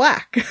 ruby is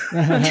black.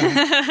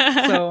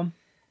 So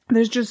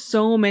there's just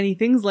so many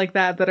things like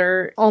that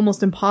are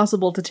almost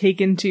impossible to take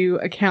into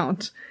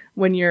account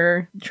when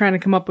you're trying to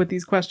come up with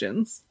these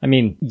questions. I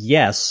mean,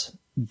 yes,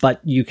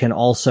 but you can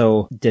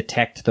also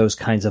detect those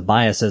kinds of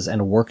biases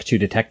and work to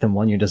detect them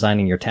when you're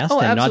designing your test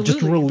and not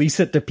just release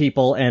it to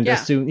people and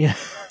assume. Yeah.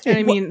 And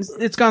I mean,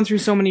 it's gone through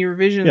so many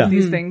revisions,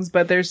 these things,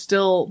 but there's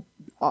still,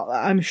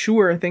 I'm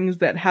sure, things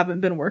that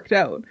haven't been worked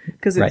out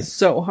because it's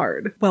so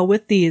hard. Well,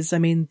 with these, I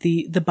mean,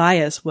 the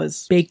bias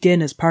was baked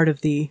in as part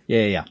of the...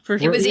 Yeah. For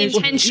sure. It was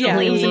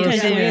intentionally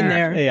in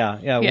there.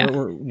 Yeah.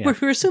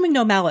 We're assuming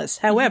no malice.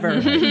 However,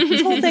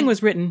 this whole thing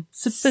was written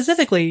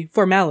specifically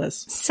for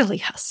malice.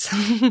 Silly us.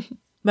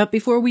 But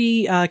before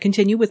we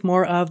continue with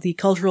more of the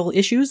cultural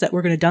issues that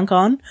we're going to dunk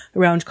on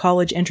around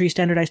college entry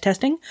standardized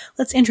testing,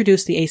 let's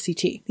introduce the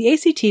ACT. The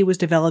ACT was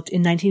developed in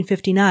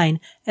 1959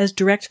 as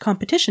direct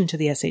competition to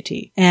the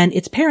SAT, and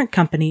its parent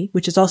company,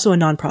 which is also a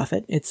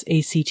nonprofit, it's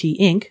ACT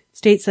Inc.,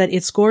 states that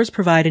its scores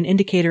provide an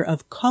indicator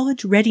of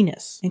college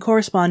readiness and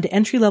correspond to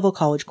entry-level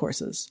college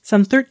courses.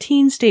 Some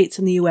 13 states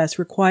in the U.S.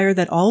 require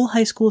that all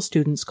high school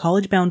students,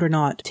 college-bound or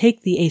not,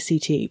 take the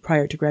ACT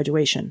prior to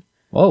graduation.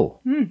 Whoa.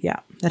 Yeah.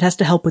 That has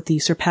to help with the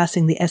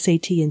surpassing the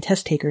SAT and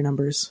test taker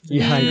numbers.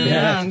 Yeah, I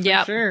bet.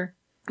 Yeah. Sure.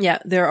 Yeah.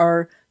 There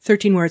are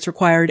 13 where it's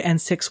required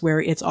and 6 where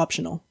it's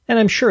optional. And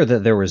I'm sure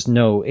that there was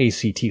no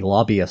ACT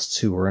lobbyists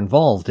who were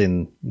involved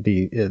in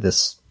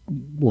this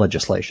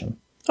legislation.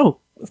 Oh,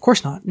 of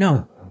course not.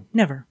 No,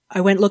 never.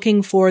 I went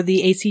looking for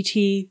the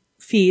ACT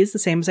fees, the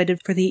same as I did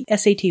for the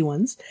SAT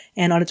ones,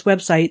 and on its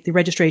website, the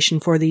registration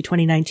for the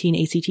 2019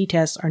 ACT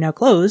tests are now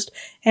closed,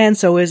 and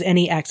so is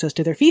any access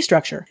to their fee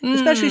structure,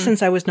 especially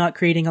since I was not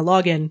creating a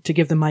login to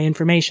give them my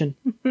information.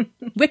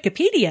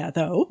 Wikipedia,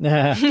 though,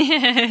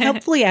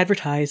 helpfully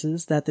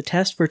advertises that the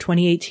test for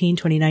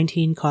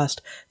 2018-2019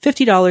 cost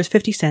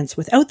 $50.50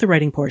 without the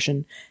writing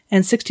portion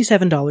and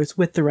 $67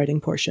 with the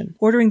writing portion.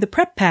 Ordering the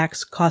prep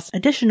packs costs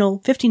additional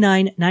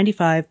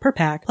 $59.95 per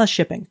pack plus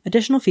shipping.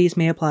 Additional fees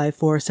may apply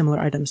for similar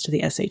items to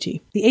the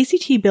SAT. The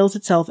ACT bills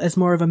itself as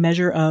more of a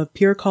measure of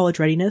pure college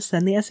readiness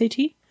than the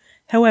SAT.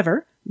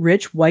 However,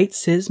 rich, white,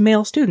 cis,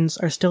 male students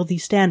are still the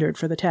standard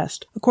for the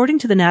test. According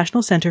to the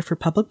National Center for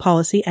Public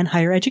Policy and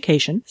Higher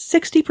Education,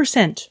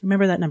 60%,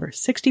 remember that number,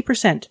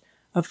 60%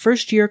 of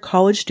first-year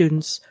college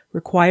students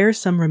require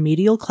some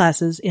remedial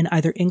classes in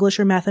either English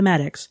or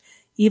mathematics,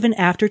 even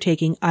after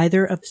taking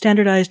either of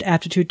standardized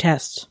aptitude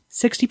tests.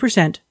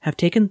 60%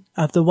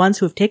 of the ones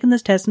who have taken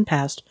this test and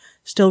passed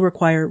still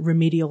require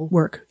remedial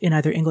work in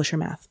either English or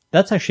math.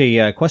 That's actually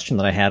a question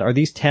that I had. Are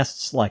these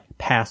tests like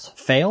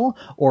pass-fail,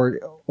 or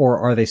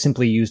are they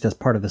simply used as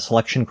part of the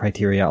selection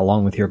criteria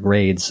along with your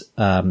grades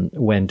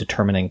when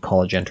determining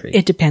college entry?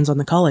 It depends on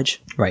the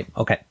college. Right.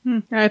 Okay.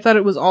 I thought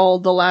it was all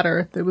the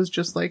latter. It was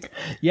just like,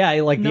 Yeah, I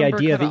like the Number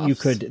idea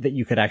that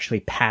you could actually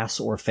pass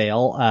or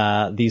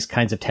fail these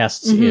kinds of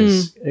tests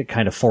is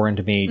kind of foreign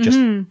to me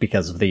just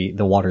because of the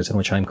waters in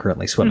which I'm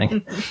currently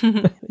swimming.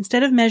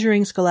 Instead of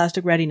measuring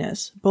scholastic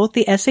readiness, both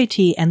the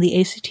SAT and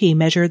the ACT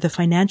measure the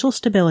financial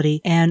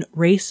stability and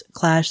race,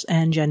 class,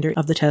 and gender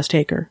of the test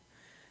taker.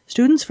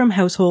 Students from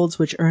households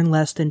which earn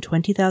less than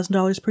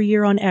 $20,000 per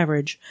year on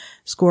average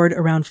scored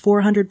around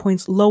 400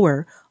 points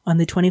lower on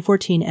the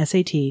 2014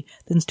 SAT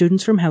than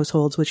students from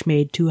households which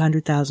made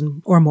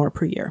 $200,000 or more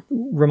per year.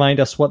 Remind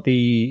us what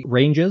the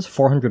range is.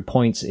 400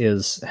 points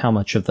is how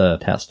much of the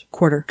test?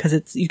 Quarter,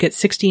 because you get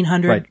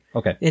 1,600. Right.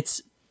 Okay.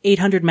 It's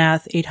 800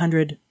 math,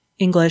 800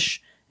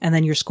 English, and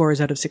then your score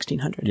is out of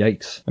 1,600.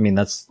 Yikes. I mean,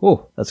 that's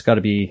got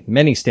to be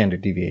many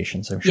standard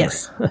deviations, I'm sure.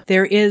 Yes.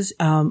 There is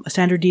a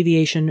standard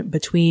deviation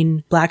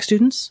between black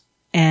students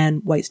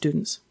and white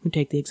students who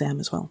take the exam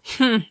as well.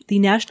 The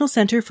National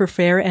Center for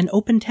Fair and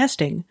Open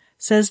Testing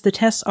says the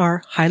tests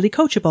are highly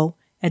coachable,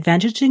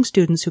 advantaging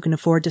students who can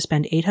afford to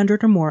spend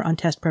 $800 or more on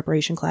test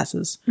preparation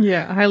classes.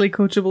 yeah, highly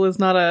coachable is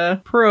not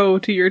a pro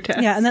to your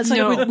test. Yeah, and that's like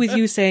No. with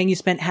you saying you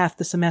spent half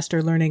the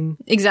semester learning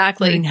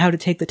Exactly. how to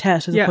take the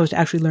test as Yeah. opposed to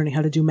actually learning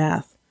how to do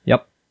math.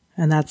 Yep.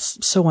 And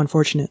that's so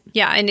unfortunate.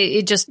 Yeah, and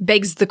it just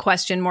begs the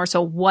question more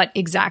so, what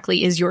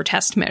exactly is your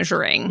test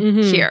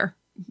measuring here?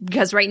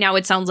 Because right now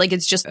it sounds like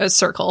it's just a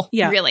circle.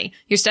 Yeah. Really.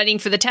 You're studying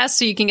for the test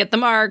so you can get the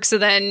marks, so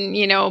then,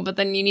 but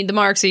then you need the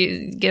marks so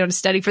you get to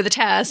study for the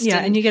test. Yeah,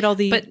 and you get all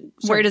the... But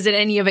where does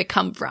any of it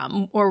come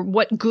from? Or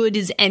what good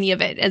is any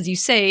of it? As you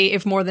say,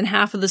 if more than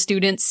half of the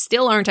students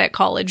still aren't at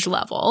college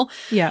level.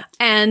 Yeah.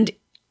 And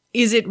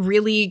is it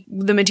really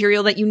the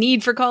material that you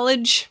need for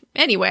college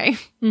anyway?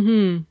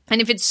 Mm-hmm.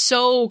 And if it's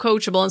so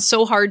coachable and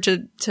so hard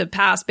to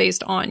pass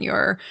based on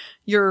your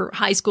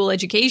high school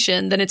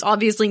education, then it's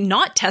obviously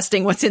not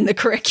testing what's in the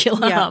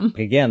curriculum.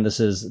 Yeah. Again, this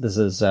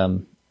is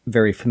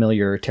very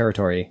familiar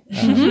territory.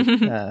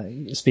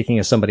 Speaking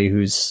as somebody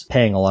who's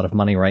paying a lot of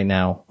money right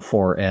now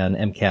for an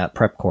MCAT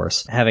prep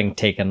course, having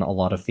taken a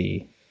lot of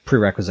the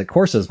prerequisite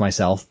courses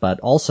myself, but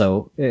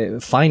also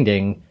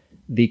finding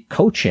the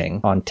coaching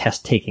on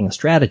test-taking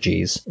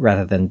strategies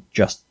rather than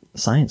just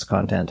science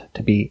content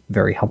to be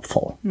very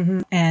helpful.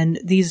 And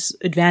these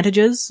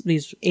advantages,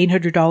 these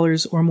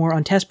 $800 or more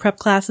on test prep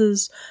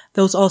classes,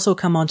 those also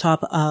come on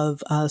top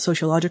of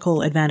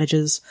sociological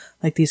advantages,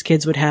 like these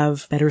kids would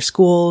have better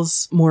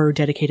schools, more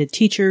dedicated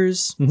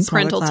teachers, smaller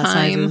Parental class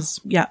time. sizes,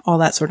 yeah, all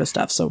that sort of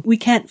stuff. So we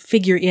can't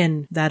figure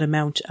in that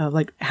amount of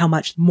like how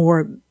much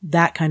more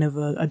that kind of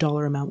a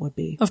dollar amount would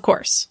be. Of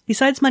course.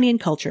 Besides money and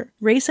culture,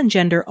 race and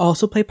gender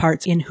also play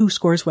parts in who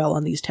scores well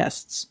on these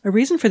tests. A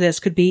reason for this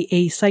could be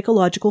a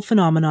psychological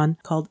phenomenon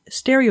called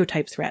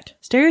stereotype threat.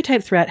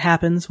 Stereotype threat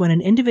happens when an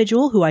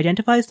individual who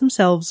identifies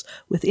themselves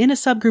within a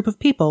subgroup of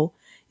people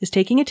is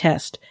taking a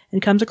test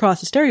and comes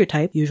across a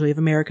stereotype, usually of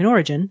American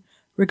origin,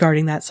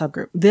 regarding that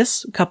subgroup.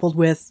 This, coupled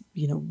with,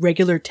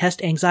 regular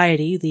test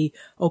anxiety,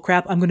 oh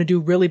crap, I'm going to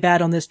do really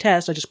bad on this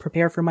test, I just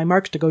prepare for my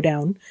marks to go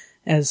down,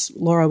 as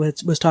Laura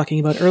was talking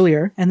about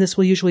earlier, and this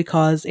will usually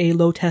cause a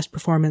low test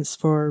performance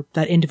for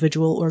that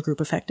individual or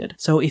group affected.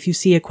 So if you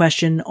see a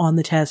question on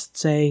the test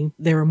saying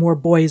there are more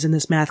boys in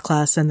this math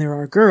class than there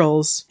are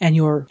girls, and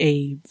you're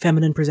a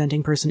feminine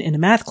presenting person in a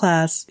math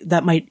class,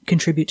 that might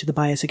contribute to the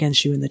bias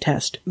against you in the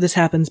test. This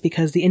happens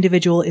because the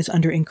individual is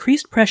under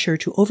increased pressure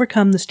to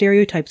overcome the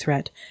stereotype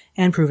threat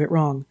and prove it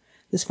wrong.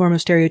 This form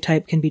of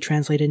stereotype can be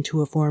translated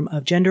into a form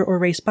of gender or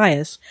race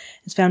bias.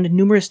 It's found in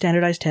numerous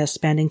standardized tests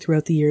spanning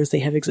throughout the years they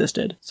have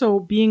existed. So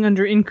being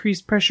under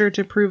increased pressure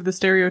to prove the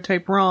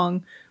stereotype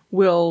wrong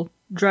will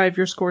drive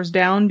your scores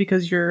down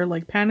because you're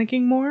like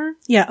panicking more?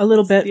 Yeah, a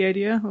little bit. The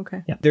idea?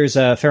 Okay. Yeah. There's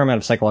a fair amount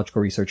of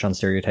psychological research on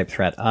stereotype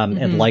threat.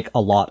 And like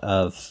a lot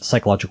of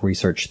psychological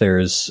research,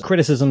 there's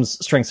criticisms,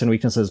 strengths, and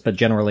weaknesses, but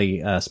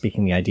generally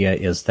speaking, the idea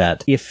is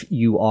that if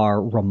you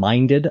are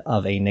reminded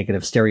of a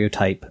negative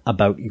stereotype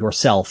about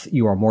yourself,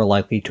 you are more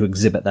likely to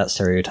exhibit that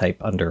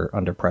stereotype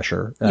under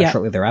pressure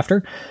shortly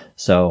thereafter.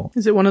 So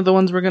is it one of the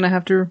ones we're going to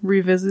have to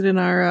revisit in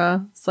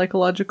our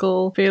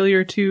psychological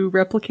failure to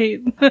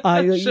replicate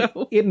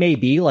show? It may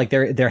be. Like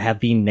there have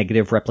been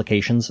negative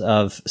replications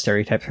of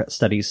stereotype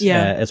studies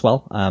as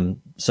well.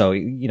 So,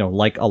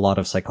 like a lot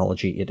of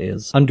psychology, it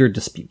is under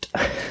dispute.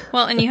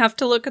 Well, and you have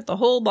to look at the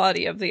whole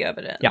body of the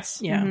evidence.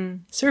 Yes. Yeah.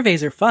 Mm-hmm.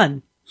 Surveys are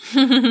fun.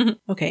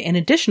 Okay, and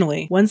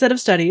additionally, one set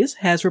of studies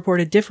has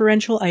reported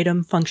differential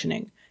item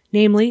functioning.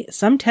 Namely,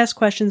 some test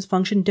questions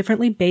function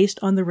differently based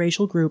on the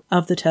racial group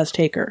of the test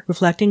taker,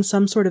 reflecting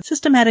some sort of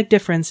systematic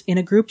difference in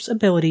a group's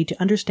ability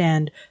to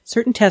understand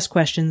certain test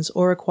questions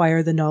or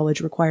acquire the knowledge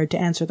required to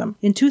answer them.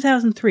 In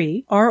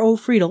 2003, R.O.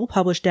 Friedel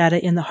published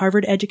data in the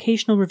Harvard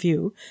Educational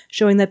Review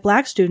showing that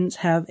black students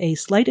have a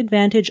slight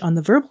advantage on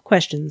the verbal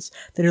questions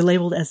that are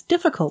labeled as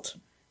difficult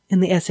in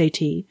the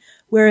SAT,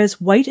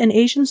 whereas white and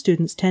Asian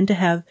students tend to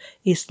have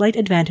a slight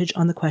advantage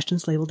on the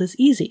questions labeled as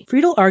easy.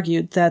 Friedel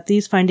argued that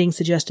these findings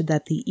suggested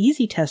that the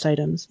easy test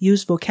items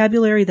use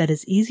vocabulary that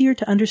is easier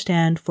to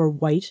understand for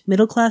white,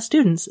 middle-class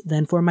students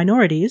than for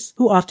minorities,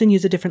 who often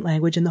use a different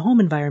language in the home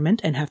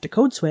environment and have to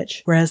code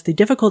switch, whereas the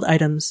difficult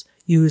items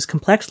use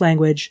complex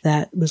language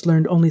that was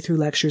learned only through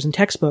lectures and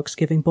textbooks,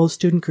 giving both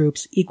student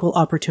groups equal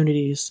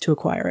opportunities to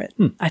acquire it.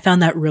 I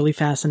found that really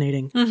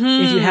fascinating. Mm-hmm.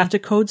 If you have to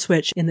code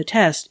switch in the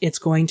test, it's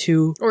going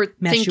to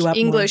mess you up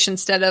English more.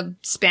 Instead of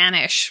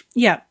Spanish.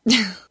 Yeah.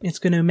 It's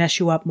going to mess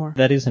you up more.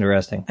 That is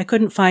interesting. I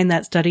couldn't find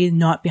that study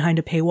not behind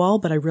a paywall,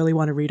 but I really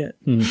want to read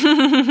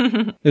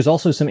it. There's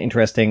also some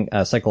interesting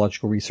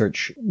psychological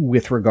research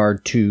with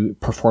regard to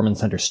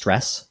performance under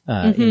stress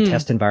in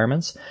test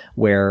environments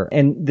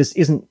and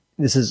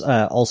this is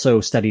also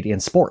studied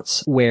in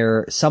sports,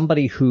 where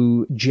somebody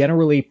who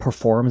generally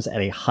performs at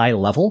a high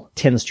level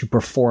tends to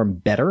perform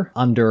better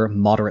under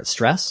moderate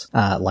stress,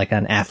 like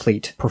an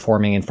athlete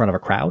performing in front of a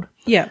crowd.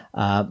 Yeah.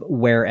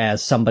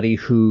 Whereas somebody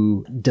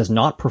who does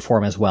not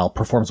perform as well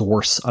performs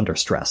worse under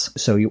stress.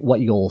 So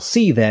what you'll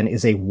see then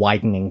is a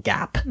widening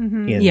gap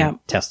in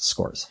test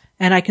scores.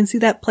 And I can see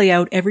that play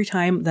out every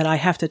time that I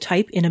have to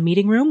type in a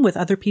meeting room with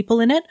other people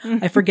in it.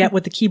 I forget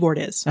what the keyboard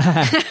is.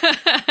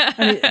 I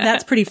mean,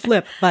 that's pretty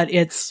flip, but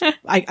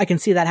I can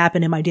see that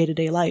happen in my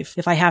day-to-day life.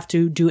 If I have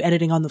to do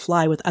editing on the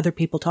fly with other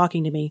people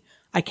talking to me,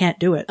 I can't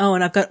do it. Oh,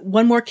 and I've got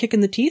one more kick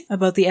in the teeth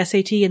about the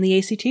SAT and the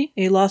ACT.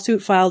 A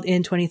lawsuit filed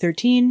in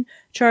 2013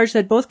 charged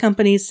that both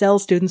companies sell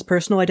students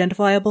personal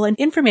identifiable and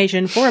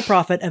information for a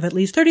profit of at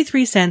least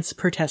 33 cents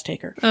per test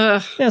taker.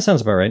 Yeah,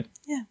 sounds about right.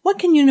 Yeah. What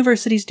can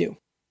universities do?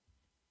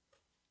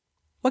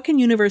 What can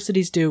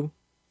universities do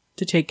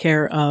to take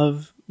care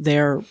of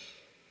their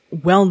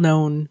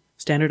well-known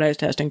standardized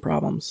testing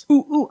problems?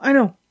 Ooh, I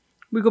know.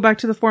 We go back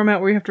to the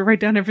format where you have to write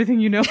down everything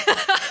you know.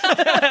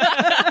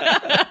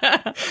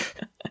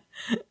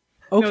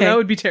 Okay. No, that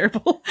would be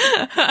terrible.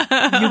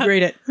 You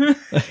grade it.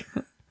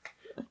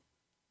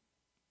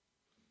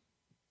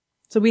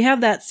 So we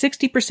have that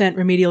 60%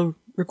 remedial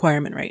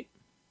requirement rate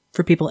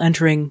for people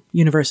entering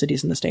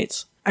universities in the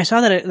States. I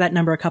saw that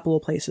number a couple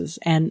of places,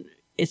 and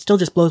it still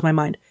just blows my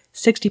mind.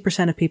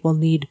 60% of people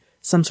need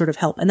some sort of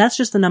help. And that's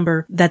just the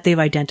number that they've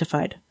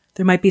identified.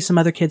 There might be some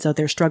other kids out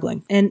there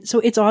struggling. And so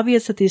it's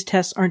obvious that these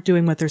tests aren't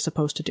doing what they're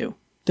supposed to do.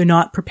 They're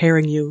not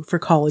preparing you for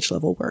college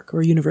level work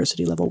or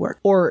university level work.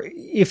 Or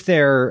if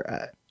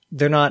they're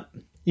not,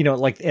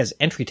 like as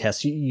entry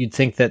tests, you'd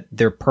think that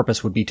their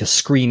purpose would be to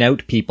screen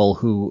out people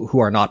who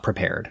are not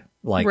prepared.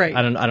 Like, right.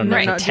 I don't know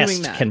if a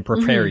test can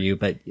prepare you,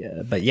 but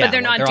yeah, but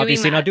they're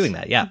obviously not doing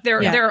that. Yeah.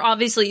 They're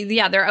obviously,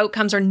 their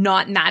outcomes are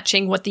not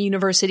matching what the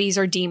universities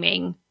are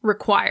deeming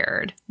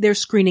required. They're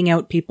screening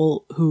out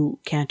people who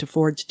can't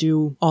afford to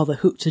do all the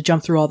hoops, to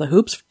jump through all the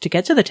hoops to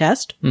get to the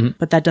test. Mm-hmm.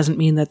 But that doesn't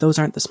mean that those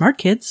aren't the smart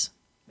kids.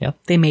 Yeah.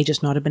 They may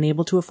just not have been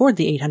able to afford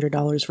the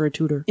 $800 for a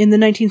tutor. In the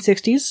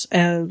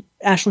 1960s,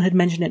 Ashlyn had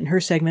mentioned it in her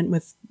segment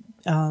with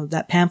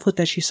that pamphlet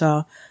that she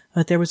saw,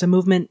 that there was a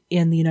movement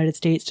in the United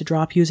States to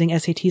drop using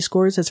SAT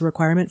scores as a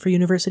requirement for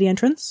university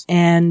entrance.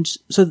 And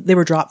so they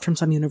were dropped from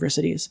some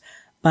universities.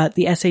 But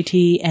the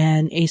SAT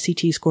and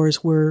ACT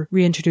scores were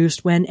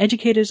reintroduced when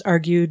educators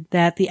argued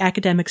that the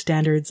academic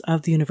standards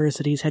of the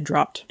universities had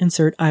dropped.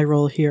 Insert eye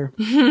roll here.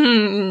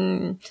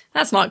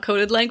 That's not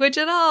coded language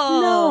at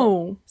all.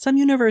 No. Some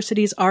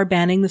universities are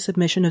banning the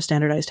submission of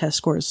standardized test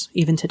scores,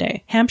 even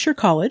today. Hampshire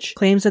College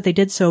claims that they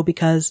did so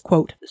because,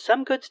 quote,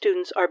 some good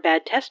students are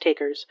bad test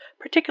takers,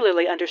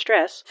 particularly under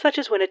stress, such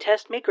as when a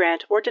test may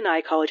grant or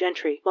deny college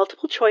entry.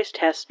 Multiple choice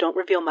tests don't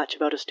reveal much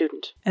about a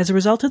student. As a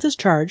result of this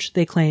charge,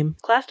 they claim,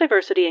 class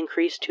diversity diversity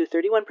increased to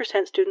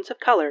 31% students of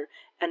color,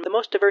 and the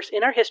most diverse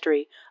in our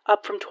history,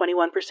 up from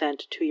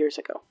 21% 2 years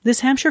ago. This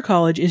Hampshire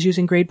college is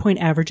using grade point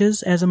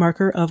averages as a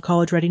marker of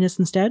college readiness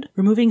instead.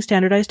 Removing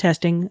standardized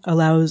testing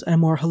allows a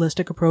more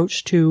holistic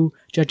approach to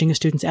judging a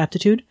student's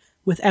aptitude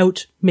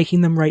without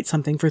making them write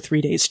something for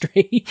 3 days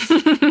straight.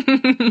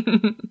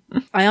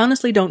 I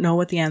honestly don't know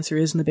what the answer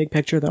is in the big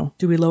picture, though.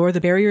 Do we lower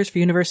the barriers for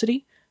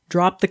university,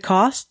 drop the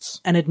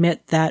costs, and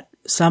admit that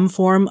some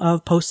form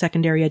of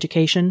post-secondary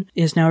education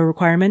is now a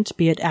requirement,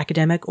 be it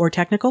academic or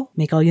technical?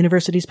 Make all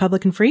universities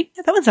public and free?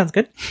 Yeah, that one sounds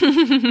good.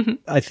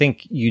 I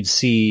think you'd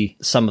see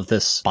some of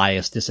this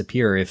bias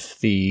disappear if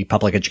the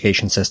public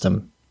education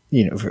system,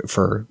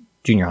 for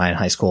junior high and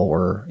high school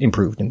were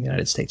improved in the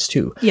United States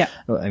too. Yeah.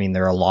 I mean,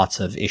 there are lots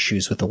of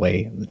issues with the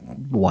way,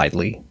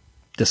 widely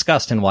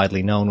discussed and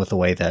widely known, with the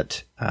way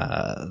that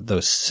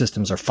those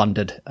systems are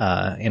funded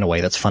in a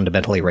way that's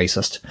fundamentally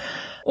racist.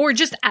 Or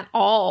just at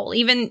all.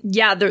 Even,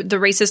 the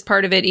racist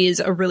part of it is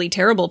a really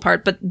terrible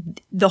part, but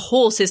the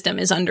whole system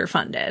is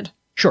underfunded.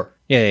 Sure.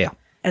 Yeah.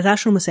 As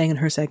Ashlyn was saying in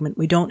her segment,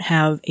 we don't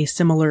have a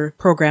similar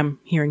program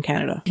here in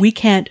Canada. We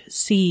can't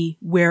see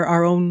where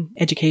our own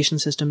education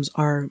systems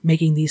are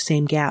making these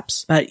same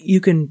gaps, but you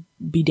can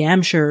be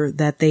damn sure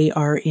that they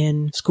are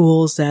in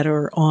schools that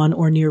are on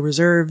or near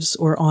reserves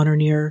or on or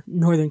near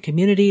northern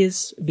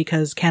communities,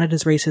 because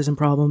Canada's racism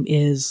problem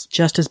is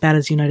just as bad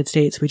as the United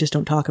States. We just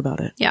don't talk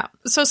about it. Yeah.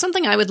 So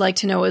something I would like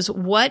to know is,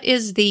 what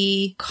is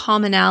the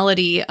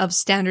commonality of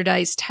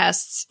standardized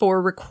tests for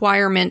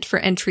requirement for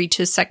entry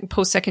to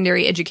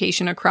post-secondary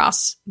education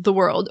across the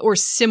world, or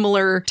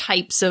similar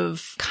types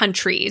of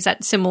countries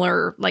at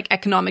similar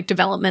economic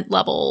development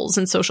levels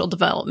and social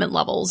development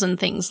levels and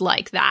things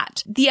like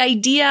that? The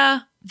idea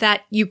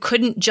that you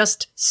couldn't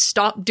just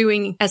stop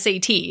doing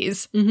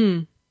SATs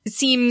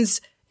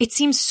it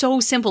seems so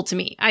simple to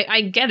me.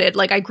 I get it.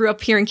 I grew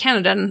up here in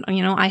Canada and,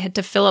 I had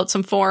to fill out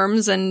some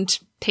forms and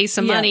pay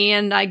some money,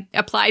 and I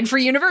applied for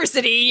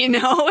university, and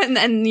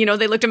then,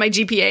 they looked at my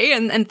GPA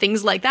and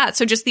things like that.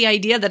 So just the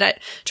idea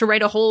that to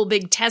write a whole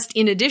big test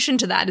in addition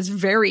to that is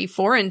very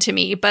foreign to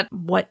me. But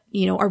what,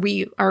 are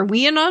we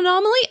an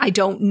anomaly? I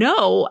don't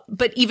know.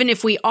 But even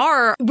if we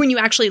are, when you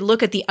actually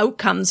look at the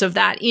outcomes of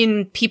that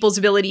in people's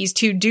abilities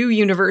to do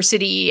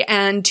university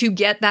and to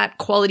get that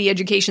quality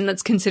education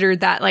that's considered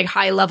that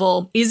high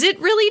level, is it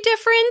really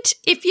different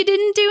if you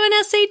didn't do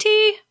an SAT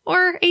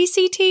or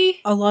ACT?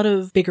 A lot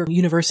of bigger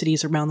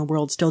universities around the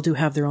world still do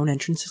have their own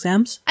entrance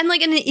exams. And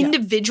an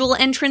individual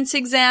entrance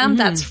exam,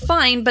 that's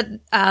fine. But,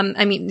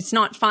 it's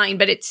not fine,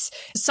 but it's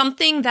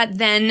something that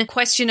then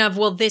question of,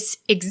 well, this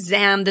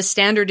exam, the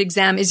standard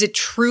exam, is it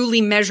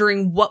truly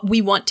measuring what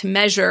we want to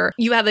measure?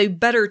 You have a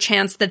better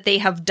chance that they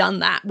have done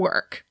that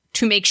work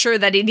to make sure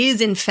that it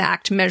is in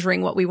fact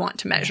measuring what we want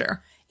to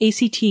measure.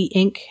 ACT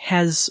Inc.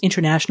 has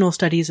international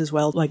studies as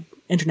well,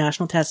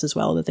 international tests as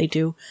well that they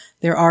do.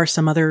 There are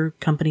some other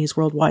companies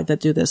worldwide that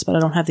do this, but I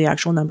don't have the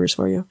actual numbers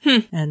for you.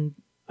 And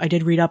I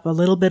did read up a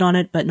little bit on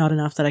it, but not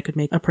enough that I could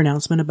make a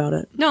pronouncement about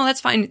it. No, that's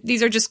fine.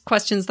 These are just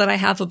questions that I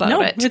have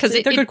about it. Because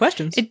they're good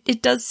questions.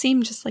 It does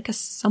seem just like a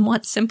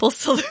somewhat simple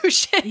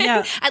solution.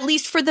 Yeah. At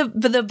least for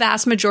the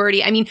vast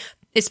majority.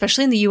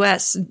 Especially in the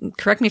US,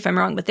 correct me if I'm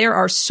wrong, but there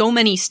are so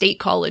many state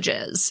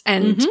colleges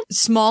and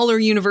smaller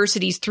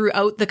universities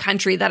throughout the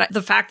country that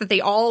the fact that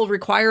they all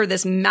require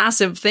this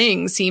massive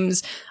thing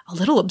seems a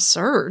little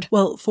absurd.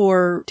 Well,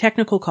 for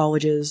technical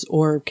colleges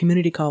or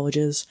community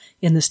colleges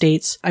in the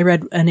States, I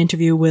read an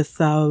interview with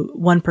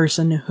one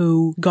person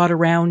who got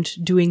around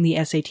doing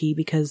the SAT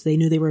because they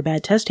knew they were a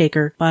bad test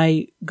taker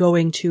by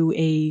going to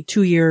a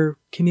 2-year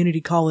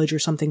community college or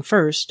something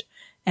first,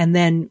 and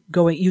then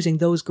using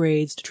those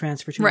grades to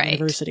transfer to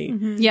university.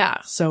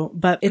 Yeah. So,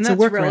 but it's a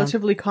workaround.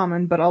 Relatively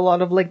common, but a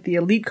lot of the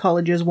elite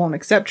colleges won't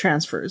accept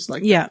transfers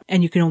that.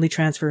 And you can only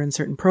transfer in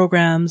certain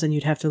programs, and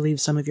you'd have to leave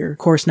some of your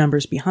course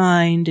numbers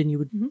behind, and you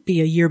would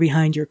be a year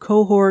behind your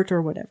cohort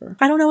or whatever.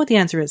 I don't know what the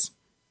answer is.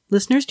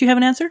 Listeners, do you have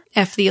an answer?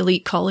 F the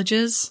elite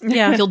colleges.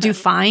 Yeah. You'll do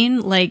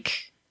fine.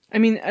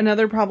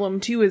 Another problem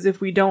too is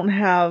if we don't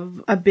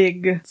have a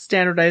big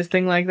standardized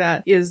thing like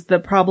that, is the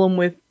problem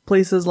with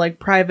places like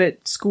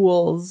private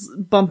schools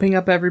bumping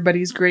up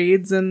everybody's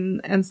grades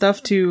and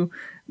stuff to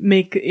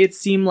make it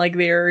seem like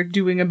they're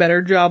doing a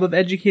better job of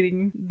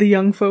educating the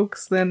young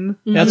folks than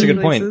That's a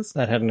good places.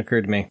 point. That hadn't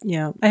occurred to me.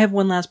 Yeah. I have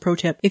one last pro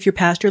tip. If you're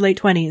past your late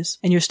 20s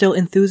and you're still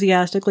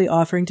enthusiastically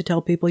offering to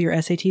tell people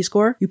your SAT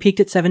score, you peaked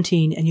at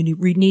 17 and you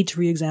need to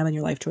re-examine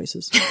your life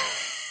choices.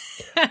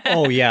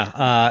 Oh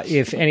yeah.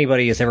 If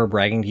anybody is ever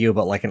bragging to you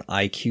about an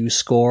IQ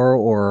score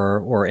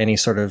or any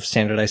sort of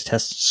standardized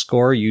test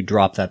score, you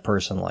drop that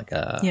person like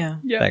a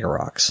bag of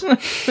rocks.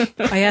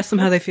 I asked them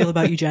how they feel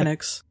about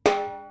eugenics.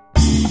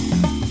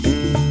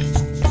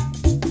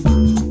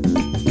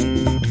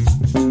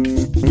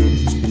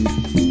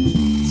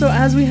 So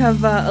as we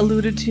have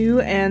alluded to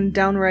and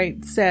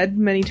downright said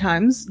many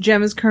times,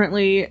 Jem is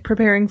currently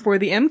preparing for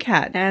the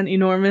MCAT, an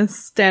enormous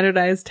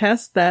standardized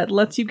test that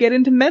lets you get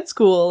into med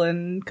school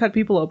and cut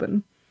people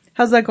open.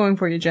 How's that going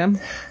for you, Jem?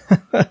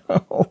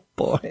 Oh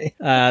boy.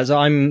 So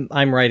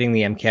I'm writing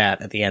the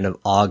MCAT at the end of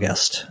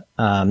August.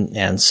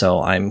 And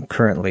so I'm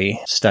currently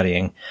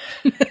studying.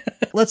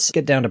 Let's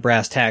get down to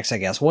brass tacks, I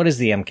guess. What is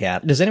the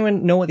MCAT? Does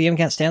anyone know what the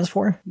MCAT stands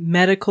for?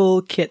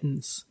 Medical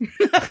kittens.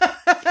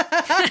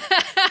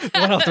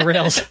 Went off the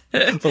rails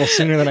a little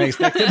sooner than I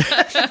expected.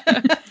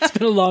 It's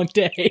been a long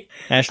day.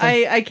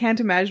 Ashley? I can't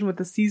imagine what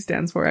the C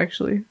stands for,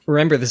 actually.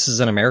 Remember, this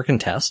is an American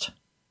test.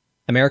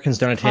 Americans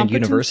don't attend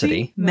Competency?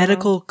 university. No.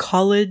 Medical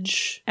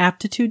college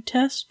aptitude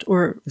test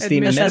or It's the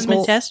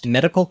assessment test?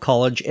 medical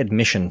college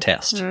admission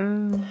test.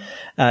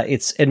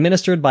 It's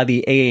administered by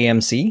the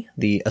AAMC,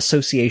 the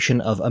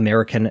Association of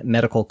American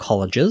Medical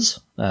Colleges,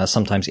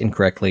 sometimes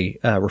incorrectly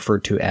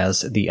referred to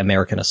as the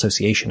American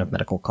Association of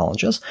Medical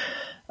Colleges.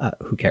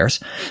 Who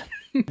cares?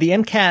 The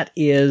MCAT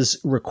is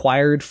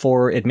required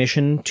for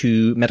admission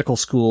to medical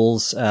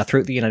schools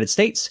throughout the United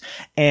States,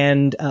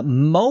 and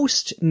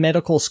most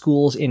medical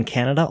schools in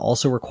Canada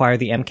also require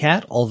the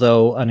MCAT,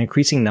 although an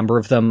increasing number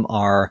of them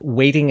are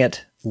weighting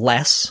it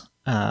less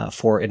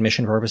for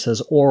admission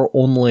purposes or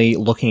only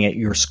looking at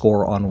your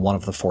score on one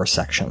of the 4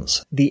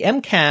 sections. The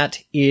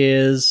MCAT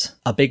is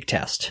a big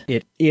test.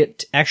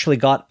 It actually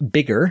got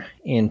bigger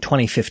in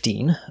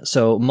 2015.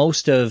 So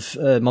most of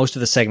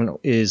the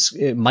segment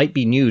it might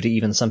be new to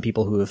even some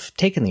people who have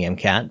taken the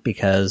MCAT,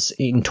 because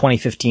in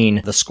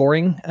 2015 the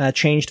scoring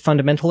changed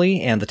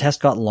fundamentally and the test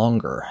got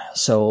longer.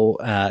 So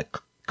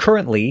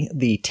currently,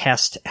 the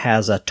test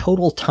has a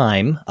total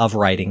time of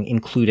writing,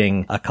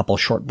 including a couple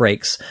short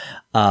breaks,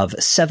 of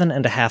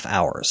 7.5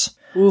 hours.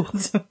 Ooh.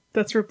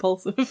 That's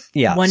repulsive.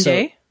 Yeah. One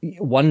day?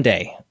 1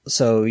 day.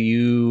 So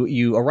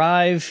you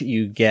arrive,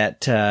 you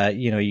get,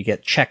 you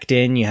get checked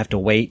in, you have to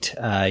wait,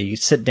 you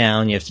sit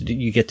down,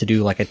 you get to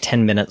do like a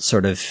 10-minute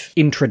sort of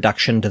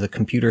introduction to the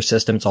computer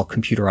system. It's all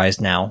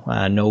computerized now.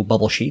 No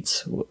bubble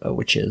sheets,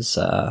 which is,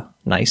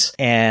 nice.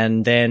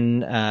 And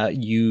then,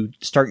 you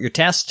start your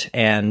test,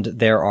 and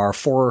there are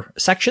 4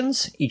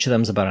 sections. Each of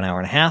them is about an hour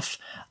and a half.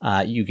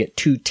 You get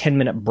 2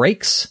 10-minute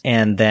breaks,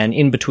 and then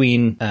in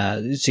between,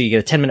 so you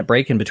get a 10-minute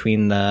break in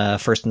between the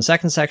first and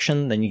second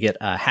section, then you get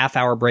a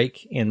half-hour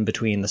break in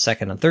between the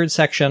second and third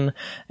section,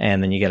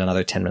 and then you get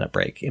another 10-minute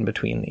break in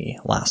between the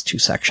last 2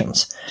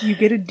 sections. Do you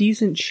get a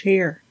decent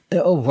chair?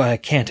 Oh, I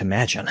can't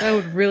imagine.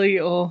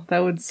 That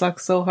would suck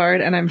so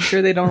hard, and I'm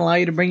sure they don't allow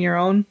you to bring your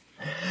own.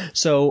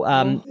 So,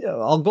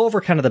 I'll go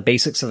over kind of the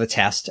basics of the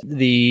test.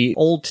 The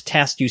old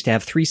test used to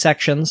have 3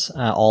 sections,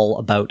 all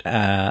about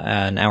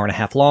an hour and a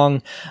half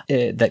long,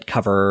 that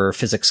cover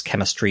physics,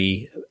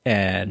 chemistry,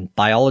 and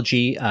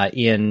biology.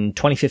 In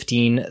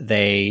 2015,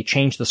 they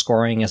changed the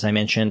scoring, as I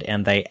mentioned,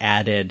 and they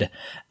added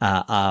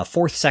a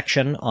 4th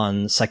section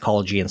on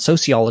psychology and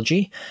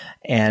sociology.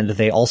 And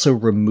they also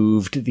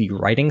removed the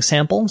writing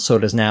sample, so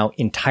it is now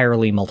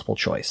entirely multiple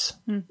choice.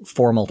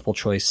 4 multiple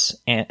choice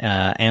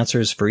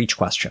answers for each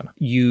question.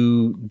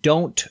 You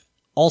don't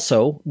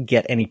also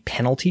get any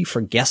penalty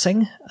for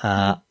guessing.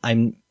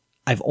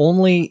 I've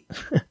only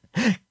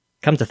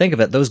come to think of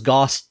it, those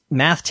Gauss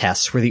math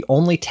tests were the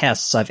only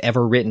tests I've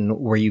ever written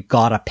where you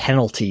got a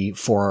penalty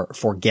for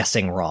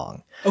guessing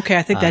wrong. Okay,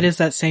 I think that is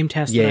that same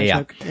test that I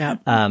took. Yeah.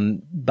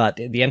 But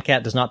the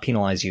MCAT does not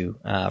penalize you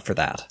for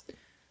that.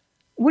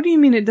 What do you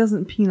mean it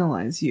doesn't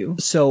penalize you?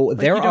 So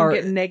there you are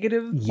don't get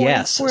negative points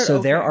yes. for it? So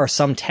Okay. there are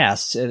some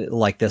tests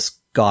like this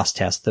Gauss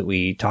test that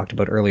we talked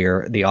about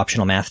earlier, the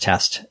optional math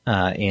test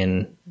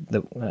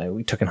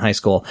we took in high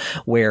school,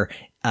 where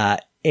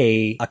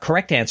a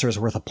correct answer is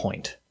worth a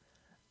point.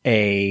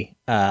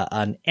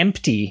 An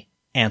empty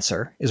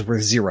answer is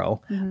worth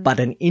 0,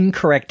 but an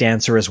incorrect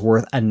answer is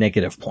worth a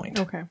negative point.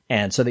 Okay.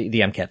 And so the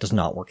MCAT does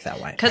not work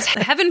that way. Because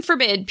heaven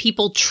forbid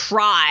people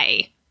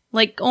try.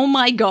 Like, oh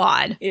my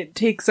God. It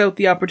takes out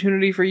the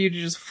opportunity for you to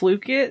just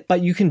fluke it.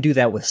 But you can do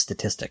that with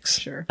statistics.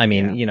 Sure. I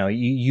mean, you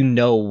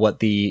know what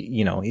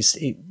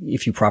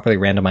if you properly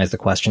randomize the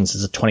questions,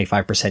 there's a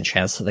 25%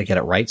 chance that they get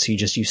it right. So you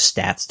just use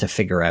stats to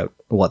figure out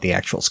what the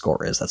actual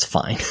score is. That's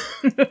fine.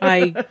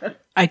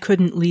 I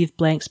couldn't leave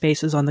blank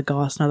spaces on the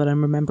Gauss now that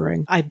I'm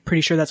remembering. I'm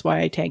pretty sure that's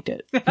why I tanked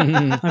it.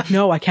 Like,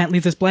 no, I can't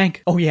leave this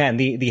blank. Oh yeah, and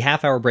the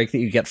half-hour break that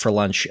you get for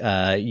lunch,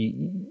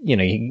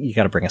 you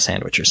got to bring a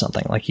sandwich or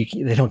something. Like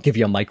they don't give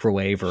you a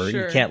microwave, or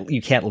Sure.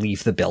 you can't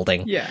leave the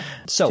building. Yeah.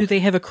 So Do they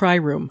have a cry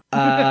room?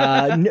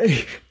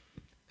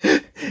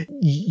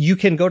 you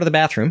can go to the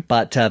bathroom,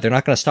 but they're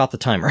not going to stop the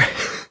timer.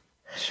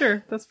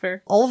 Sure, that's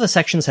fair. All of the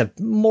sections have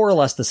more or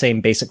less the same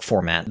basic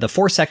format. The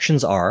 4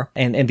 sections are,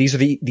 and these are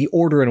the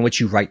order in which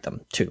you write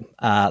them too.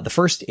 The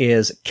first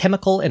is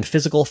Chemical and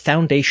Physical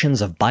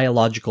Foundations of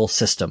Biological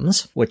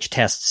Systems, which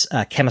tests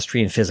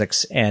chemistry and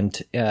physics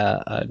and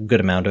a good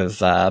amount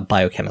of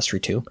biochemistry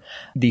too.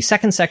 The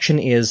second section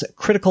is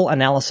Critical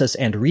Analysis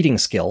and Reading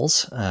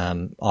Skills,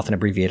 often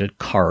abbreviated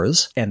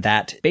CARS, and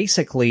that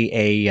basically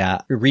a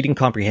reading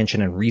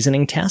comprehension and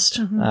reasoning test,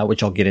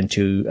 which I'll get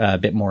into a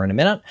bit more in a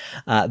minute.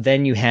 Then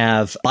Then you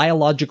have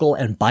biological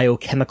and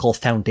biochemical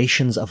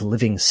foundations of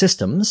living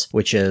systems,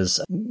 which is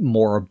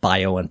more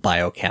bio and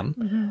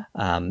biochem.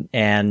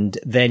 And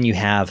then you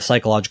have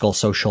psychological,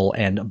 social,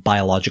 and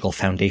biological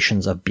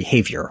foundations of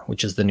behavior,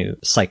 which is the new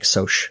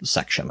psych-soc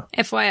section.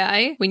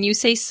 FYI, when you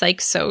say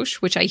psych-soc,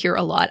 which I hear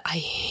a lot, I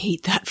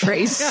hate that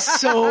phrase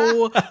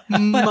so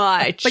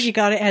much. But you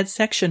got to add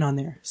section on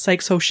there.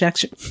 Psych-soc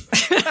section.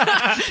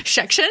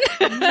 Section?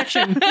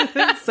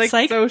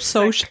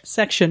 Psych-soc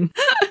section.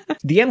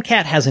 The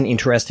MCAT has an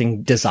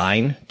interesting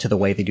design to the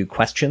way they do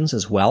questions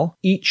as well.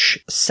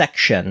 Each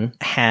section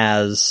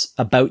has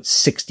about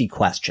 60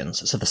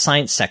 questions. So the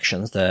science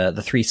sections,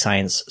 the 3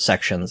 science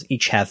sections,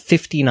 each have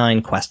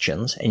 59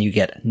 questions, and you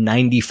get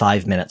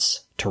 95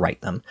 minutes to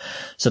write them.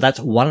 So that's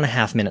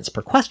 1.5 minutes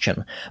per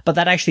question, but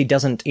that actually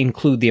doesn't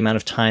include the amount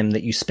of time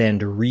that you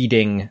spend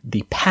reading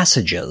the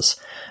passages,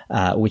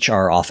 which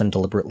are often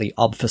deliberately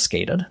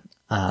obfuscated.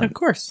 Of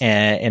course.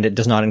 And it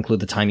does not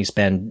include the time you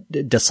spend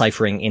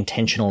deciphering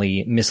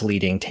intentionally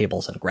misleading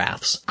tables and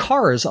graphs.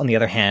 CARS, on the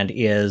other hand,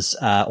 is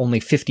only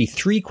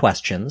 53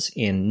 questions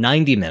in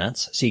 90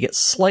 minutes, so you get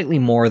slightly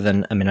more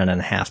than 1.5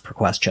 minutes per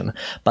question,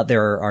 but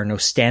there are no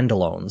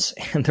standalones,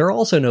 and there are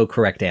also no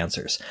correct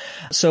answers.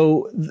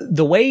 So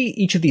the way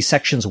each of these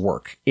sections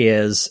work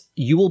is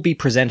you will be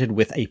presented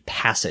with a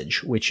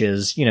passage, which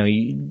is,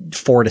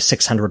 400 to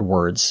 600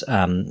 words.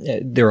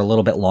 They're a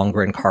little bit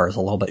longer in CARS,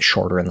 a little bit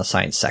shorter in the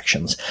science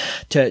sections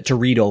to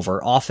read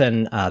over.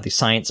 Often, the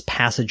science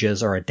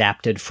passages are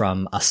adapted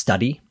from a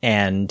study,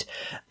 and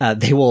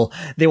they will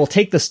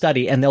take the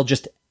study and they'll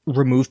just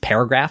remove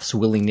paragraphs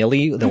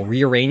willy-nilly. They'll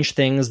rearrange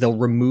things. They'll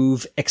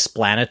remove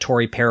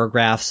explanatory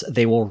paragraphs.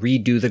 They will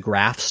redo the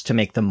graphs to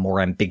make them more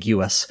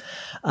ambiguous.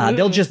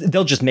 They'll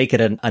just make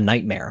it a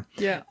nightmare.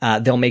 Yeah.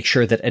 They'll make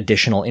sure that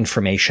additional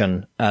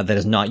information that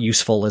is not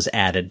useful is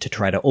added to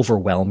try to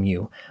overwhelm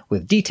you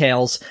with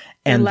details.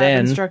 And lab then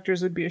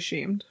instructors would be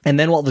ashamed. And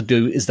then what they'll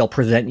do is they'll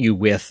present you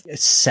with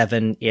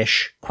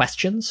 7-ish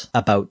questions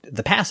about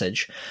the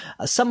passage,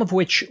 some of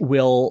which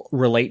will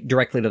relate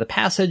directly to the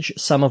passage,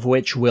 some of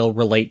which will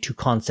relate to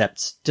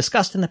concepts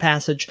discussed in the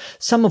passage,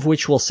 some of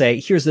which will say,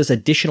 here's this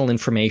additional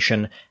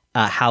information.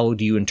 How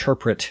do you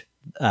interpret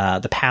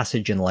the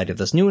passage in light of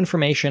this new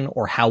information,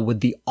 or how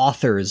would the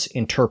authors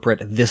interpret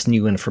this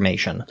new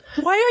information?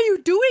 Why are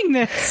you doing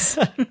this?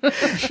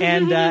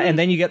 And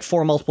then you get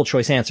 4 multiple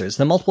choice answers.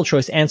 The multiple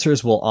choice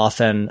answers will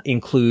often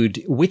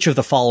include which of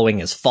the following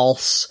is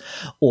false,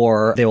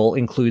 or they will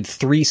include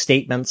 3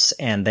 statements,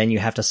 and then you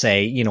have to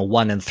say,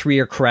 1 and 3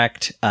 are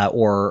correct,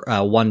 or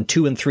 1,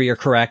 2, and 3 are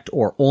correct,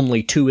 or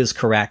only 2 is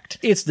correct.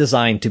 It's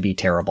designed to be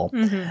terrible.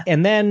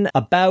 And then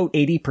about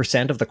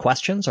 80% of the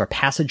questions are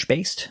passage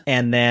based,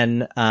 and then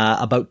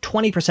about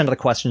 20% of the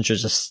questions are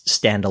just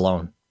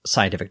standalone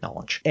scientific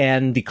knowledge.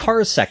 And the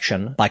CARS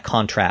section, by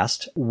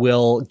contrast,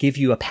 will give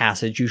you a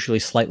passage, usually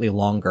slightly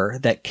longer,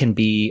 that can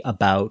be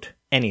about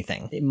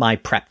anything. My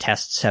prep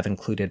tests have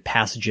included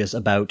passages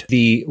about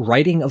the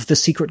writing of The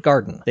Secret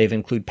Garden. They've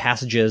included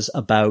passages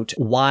about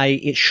why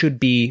it should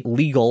be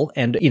legal,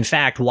 and in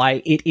fact,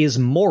 why it is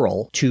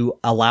moral to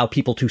allow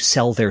people to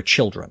sell their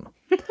children.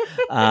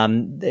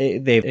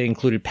 They've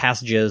included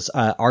passages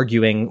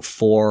arguing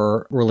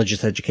for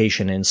religious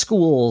education in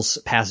schools,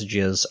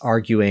 passages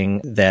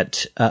arguing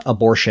that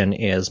abortion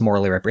is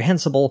morally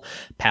reprehensible,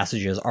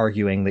 passages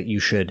arguing that you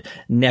should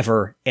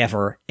never,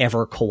 ever,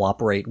 ever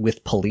cooperate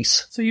with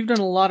police. So you've done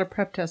a lot of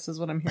prep tests is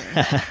what I'm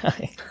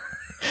hearing.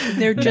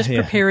 They're just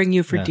preparing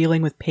you for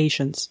dealing with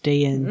patients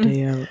day in,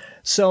 day out.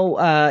 So,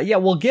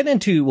 we'll get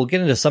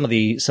into some of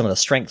the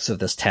strengths of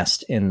this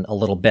test in a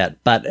little bit,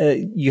 but,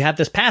 you have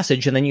this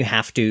passage and then you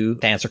have to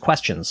answer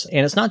questions.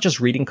 And it's not just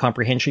reading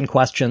comprehension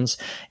questions.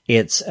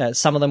 It's,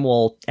 some of them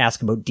will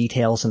ask about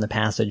details in the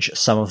passage.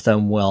 Some of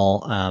them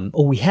will,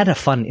 we had a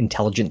fun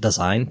intelligent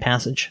design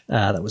passage.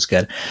 That was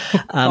good.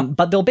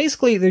 But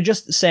they're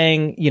just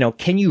saying,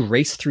 can you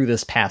race through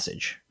this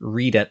passage,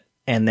 read it,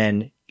 and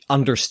then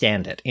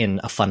understand it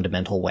in a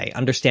fundamental way,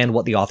 understand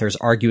what the author's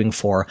arguing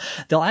for.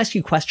 They'll ask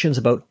you questions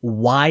about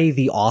why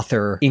the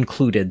author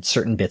included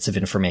certain bits of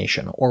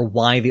information, or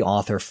why the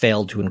author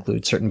failed to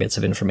include certain bits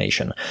of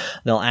information.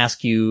 They'll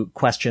ask you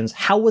questions,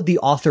 how would the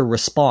author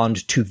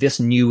respond to this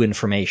new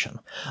information?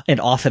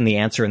 And often the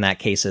answer in that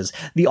case is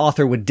the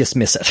author would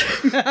dismiss it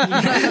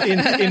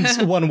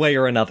in one way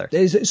or another.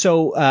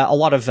 So a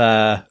lot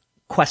of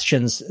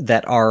questions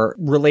that are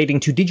relating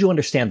to, did you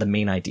understand the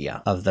main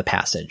idea of the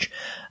passage?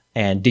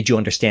 And did you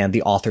understand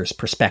the author's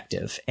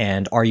perspective?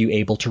 And are you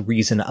able to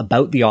reason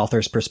about the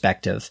author's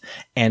perspective?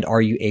 And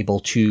are you able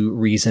to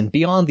reason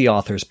beyond the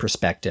author's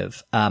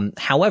perspective?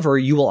 However,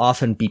 you will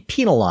often be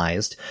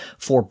penalized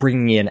for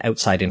bringing in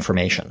outside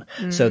information.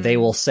 So they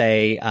will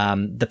say,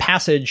 the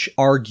passage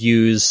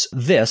argues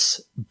this,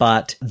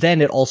 but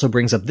then it also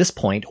brings up this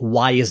point.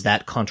 Why is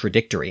that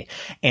contradictory?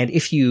 And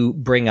if you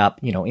bring up,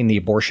 in the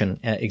abortion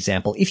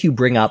example, if you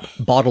bring up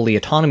bodily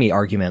autonomy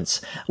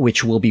arguments,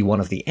 which will be one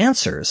of the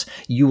answers,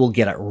 you will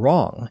get it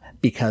wrong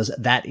because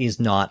that is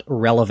not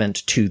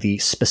relevant to the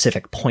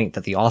specific point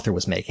that the author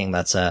was making.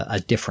 That's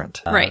a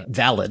different,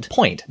 valid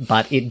point,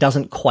 but it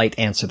doesn't quite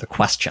answer the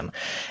question.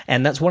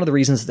 And that's one of the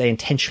reasons they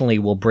intentionally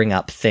will bring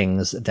up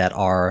things that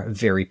are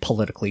very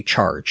politically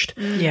charged.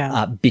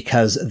 Yeah.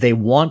 Because they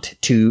want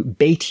to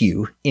bait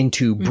you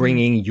into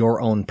bringing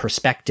your own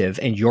perspective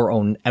and your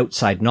own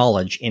outside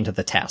knowledge into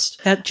the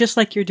test. That just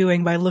like you're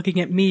doing by looking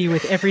at me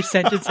with every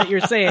sentence that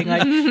you're saying,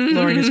 like,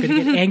 Lauren is going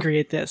to get angry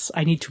at this.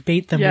 I need to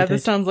bait them with it. Yeah,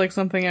 this sounds like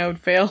something I would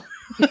fail.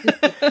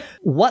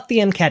 What the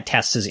MCAT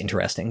tests is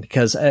interesting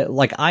because,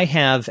 I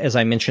have, as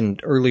I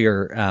mentioned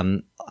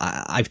earlier,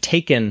 I've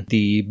taken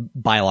the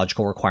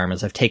biological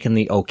requirements. I've taken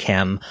the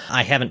OChem.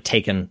 I haven't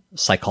taken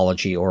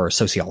psychology or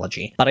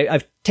sociology, but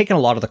I've taken a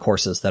lot of the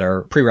courses that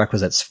are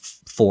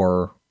prerequisites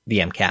for the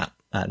MCAT.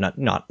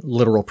 Not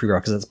literal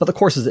prerequisites, but the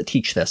courses that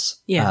teach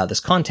this, this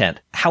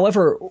content.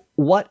 However,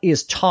 what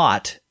is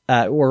taught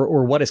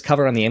or what is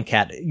covered on the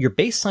MCAT, your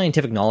base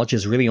scientific knowledge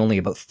is really only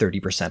about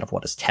 30% of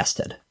what is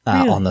tested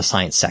on the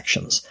science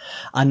sections.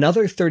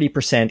 Another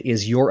 30%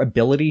 is your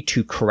ability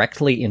to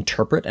correctly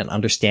interpret and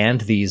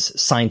understand these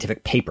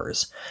scientific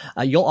papers.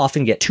 You'll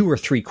often get 2 or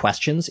 3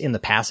 questions in the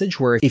passage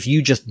where if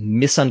you just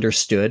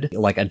misunderstood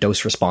like a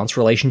dose-response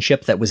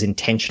relationship that was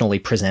intentionally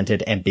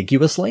presented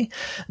ambiguously,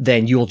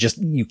 then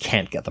you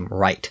can't get them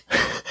right.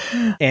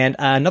 And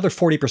another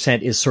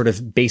 40% is sort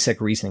of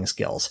basic reasoning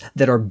skills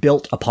that are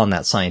built upon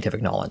that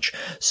scientific knowledge.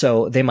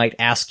 So they might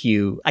ask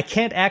you, I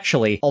can't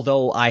actually,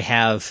 although I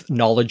have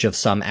knowledge of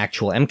some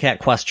actual MCAT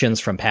questions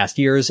from past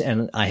years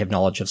and I have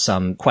knowledge of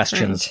some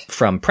questions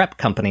from prep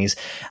companies,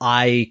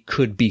 I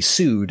could be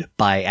sued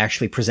by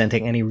actually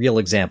presenting any real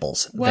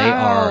examples. Wow. They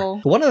are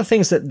one of the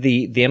things that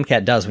the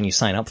MCAT does when you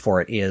sign up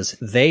for it is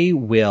they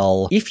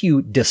will, if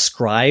you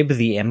describe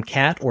the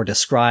MCAT or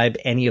describe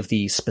any of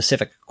the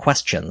specific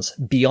questions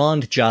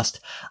beyond just,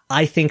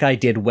 I think I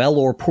did well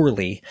or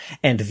poorly,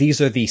 and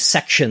these are the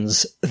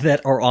sections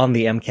that are on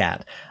the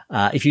MCAT.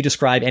 If you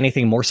describe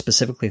anything more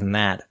specifically than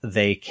that,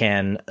 they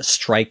can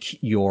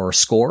strike your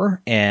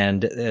score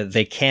and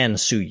they can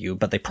sue you,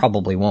 but they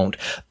probably won't.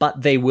 But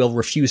they will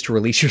refuse to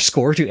release your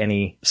score to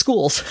any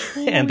schools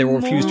and they will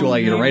refuse to allow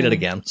you to write it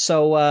again.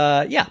 So,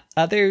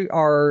 they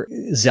are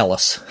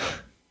zealous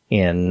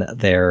in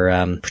their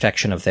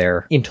protection of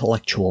their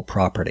intellectual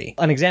property.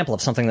 An example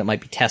of something that might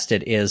be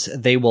tested is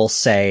they will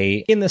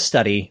say, in this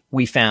study,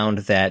 we found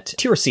that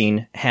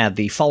tyrosine had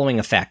the following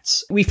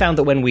effects. We found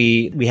that when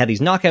we had these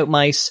knockout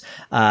mice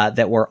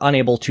that were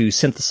unable to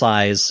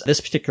synthesize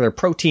this particular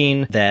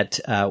protein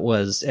that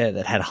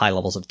that had high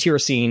levels of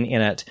tyrosine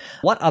in it,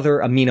 what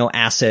other amino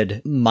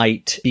acid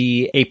might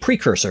be a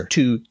precursor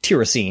to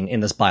tyrosine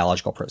in this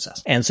biological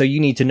process? And so you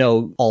need to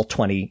know all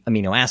 20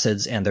 amino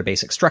acids and their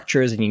basic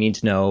structures, and you need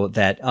to know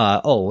that,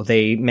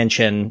 they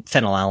mention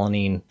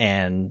phenylalanine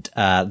and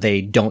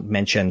they don't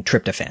mention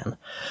tryptophan.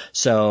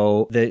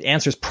 So the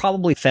answer is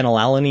probably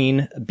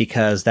phenylalanine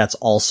because that's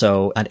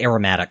also an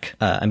aromatic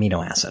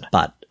amino acid.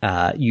 But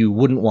you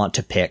wouldn't want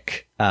to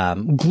pick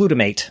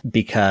glutamate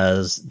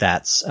because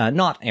that's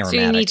not aromatic.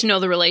 So you need to know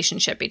the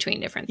relationship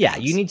between different things.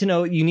 Yeah, you need to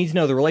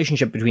know the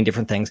relationship between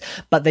different things.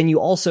 But then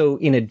you also,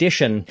 in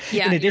addition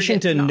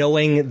to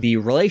knowing the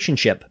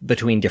relationship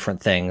between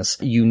different things,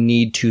 you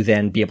need to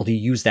then be able to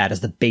use that as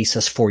the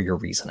basis for your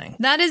reasoning.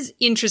 That is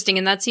interesting,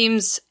 and that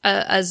seems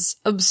as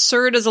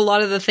absurd as a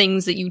lot of the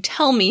things that you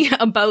tell me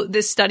about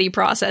this study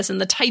process and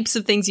the types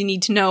of things you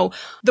need to know.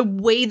 The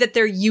way that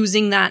they're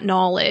using that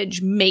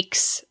knowledge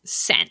makes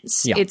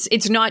sense. Yeah.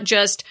 It's not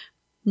just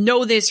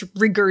know this,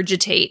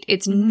 regurgitate.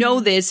 It's know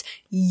this,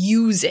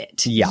 use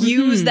it. Yeah.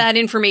 Use that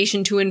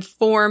information to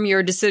inform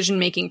your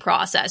decision-making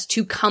process,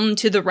 to come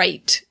to the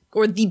right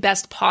or the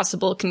best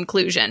possible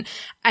conclusion.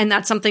 And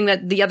that's something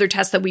that the other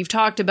tests that we've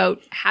talked about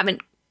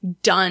haven't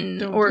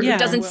done, it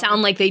doesn't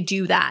sound like they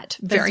do that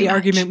very much. That's the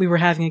argument we were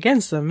having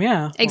against them,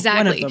 yeah.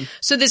 Exactly. One of them.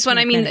 So this one,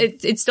 I mean,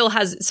 it still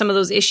has some of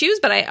those issues,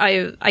 but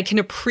I can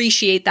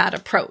appreciate that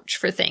approach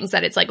for things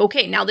that it's like,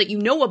 okay, now that you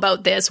know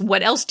about this,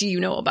 what else do you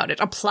know about it?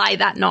 Apply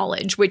that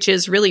knowledge, which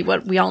is really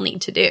what we all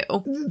need to do.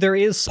 There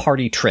is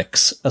party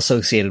tricks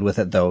associated with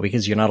it though,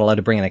 because you're not allowed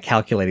to bring in a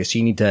calculator. So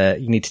you need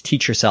to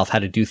teach yourself how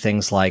to do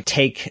things like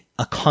take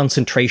a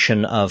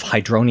concentration of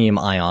hydronium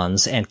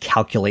ions and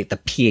calculate the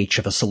pH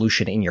of a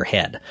solution in your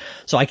head.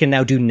 So I can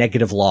now do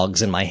negative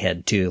logs in my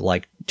head to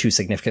like 2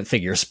 significant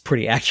figures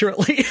pretty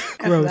accurately.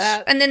 Gross.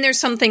 And then there's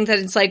something that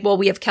it's like, well,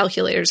 we have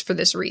calculators for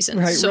this reason.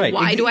 Right, so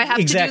why do I have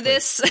to do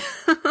this?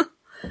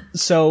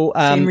 So,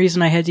 same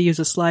reason I had to use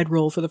a slide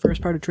rule for the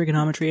first part of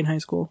trigonometry in high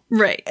school.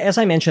 Right. As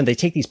I mentioned, they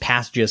take these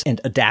passages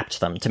and adapt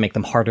them to make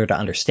them harder to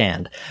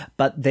understand,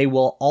 but they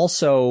will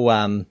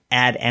also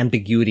add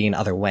ambiguity in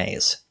other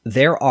ways.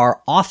 There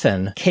are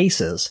often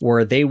cases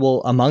where they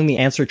will, among the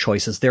answer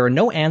choices, there are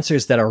no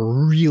answers that are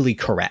really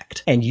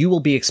correct, and you will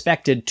be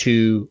expected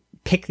to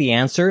pick the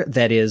answer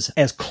that is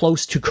as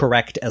close to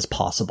correct as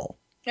possible.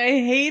 I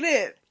hate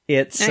it.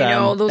 It's, I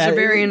know, those are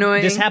very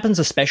annoying. This happens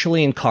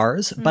especially in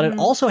cars, but it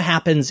also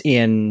happens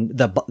in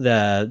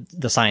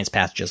the science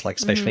passages, like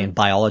especially in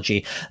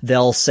biology.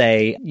 They'll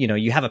say, you know,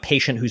 you have a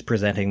patient who's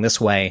presenting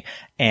this way,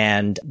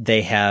 and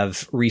they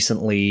have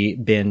recently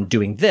been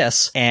doing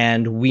this,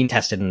 and we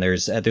tested, and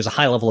there's a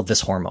high level of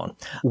this hormone.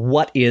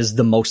 What is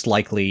the most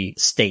likely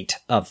state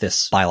of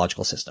this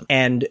biological system?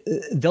 And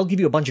they'll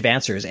give you a bunch of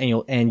answers,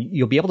 and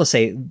you'll be able to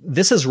say,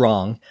 this is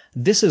wrong,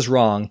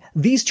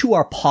 these two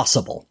are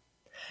possible.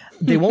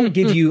 They won't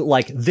give you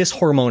like this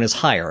hormone is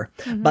higher,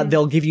 but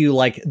they'll give you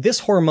like this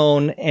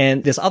hormone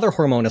and this other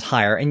hormone is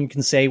higher. And you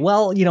can say,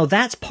 well, you know,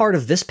 that's part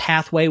of this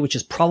pathway, which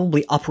is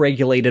probably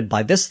upregulated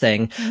by this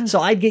thing.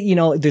 So I'd get, you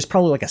know, there's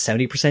probably like a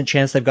 70%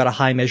 chance they've got a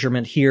high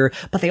measurement here,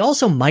 but they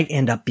also might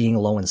end up being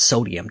low in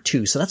sodium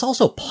too. So that's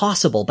also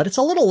possible, but it's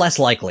a little less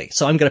likely.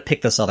 So I'm going to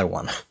pick this other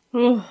one.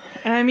 Ooh,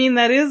 and I mean,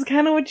 that is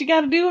kind of what you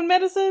got to do in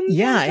medicine.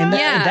 Yeah, and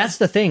Yeah. that's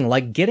the thing.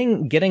 Like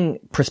getting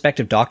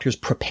prospective doctors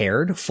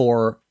prepared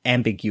for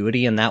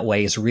ambiguity in that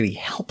way is really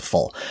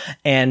helpful.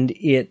 And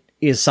it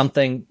is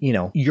something, you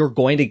know, you're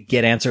going to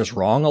get answers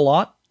wrong a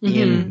lot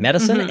in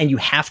medicine, and you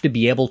have to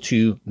be able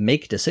to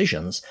make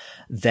decisions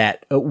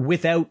that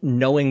without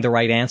knowing the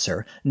right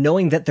answer,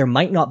 knowing that there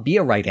might not be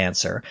a right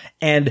answer,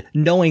 and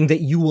knowing that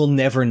you will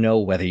never know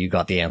whether you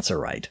got the answer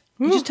right.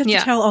 You just have to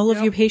tell all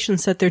of your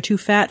patients that they're too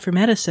fat for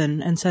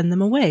medicine and send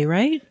them away,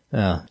 right?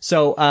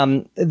 So,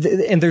 and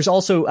there's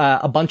also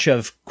a bunch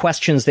of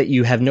questions that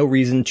you have no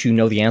reason to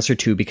know the answer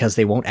to because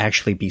they won't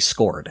actually be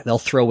scored. They'll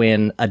throw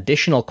in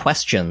additional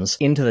questions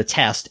into the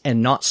test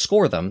and not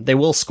score them. They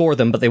will score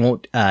them, but they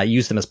won't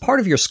use them as part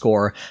of your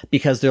score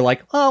because they're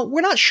like, oh,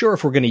 we're not sure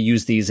if we're going to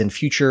use these in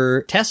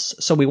future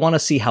tests, so we want to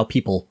see how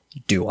people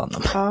do on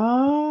them.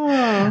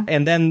 Oh.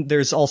 And then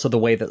there's also the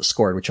way that's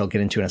scored, which I'll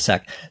get into in a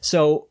sec.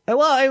 So,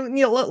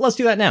 let's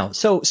do that now.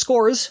 So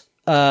scores,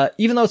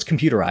 even though it's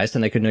computerized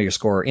and they could know your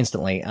score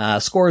instantly,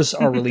 scores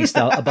are released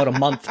about a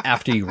month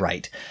after you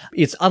write.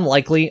 It's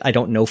unlikely, I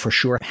don't know for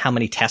sure how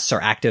many tests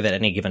are active at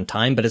any given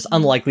time, but it's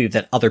unlikely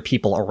that other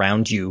people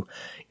around you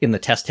in the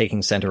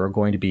test-taking center are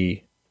going to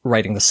be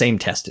writing the same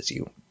test as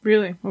you.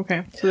 Really?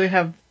 Okay. So they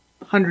have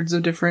hundreds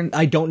of different...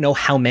 I don't know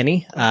how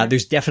many.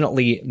 There's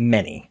definitely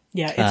many.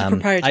 Yeah, it's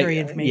proprietary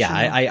information.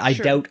 Yeah, I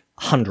doubt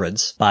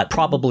hundreds, but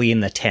probably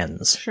in the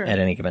tens at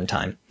any given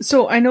time.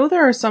 So I know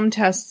there are some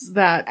tests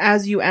that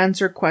as you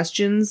answer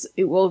questions,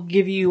 it will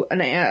give you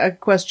a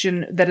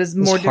question that is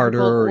more harder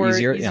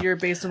difficult or easier,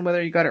 based on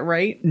whether you got it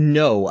right.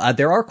 No,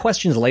 there are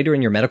questions later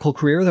in your medical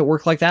career that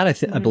work like that.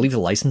 I believe the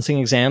licensing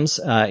exams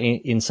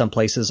in some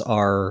places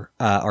are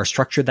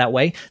structured that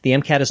way. The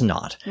MCAT is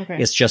not.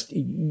 Okay. It's just,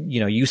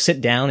 you know, you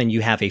sit down and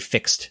you have a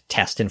fixed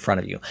test in front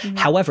of you.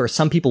 However,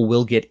 some people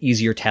will get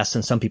easier tests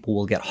and some people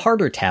will get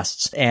harder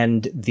tests,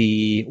 and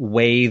the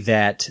way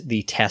that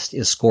the test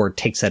is scored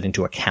takes that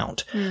into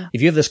account.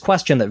 If you have this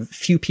question that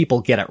few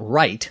people get it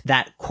right,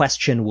 that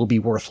question will be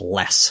worth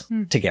less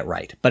to get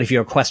right. But if you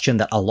have a question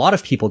that a lot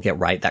of people get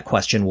right, that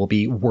question will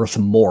be worth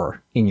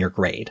more in your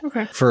grade.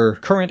 Okay. For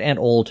current and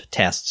old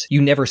tests,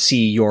 you never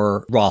see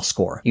your raw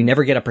score. You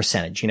never get a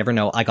percentage. You never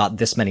know, I got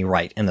this many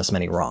right and this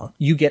many wrong.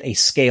 You get a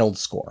scaled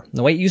score.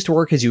 The way it used to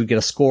work is you would get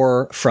a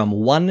score from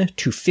 1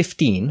 to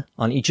 15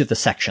 on each of the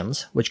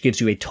sections, which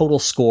gives you a total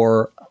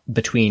score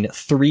between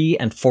 3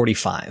 and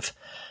 45.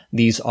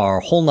 These are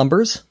whole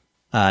numbers,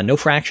 no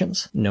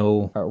fractions,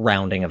 no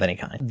rounding of any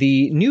kind.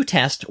 The new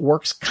test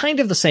works kind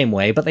of the same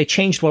way, but they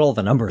changed what all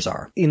the numbers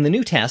are. In the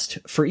new test,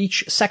 for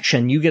each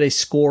section, you get a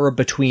score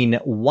between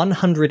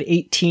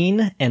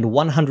 118 and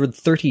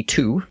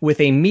 132 with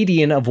a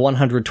median of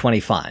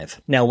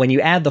 125. Now, when you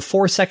add the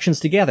 4 sections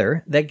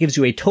together, that gives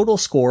you a total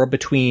score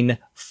between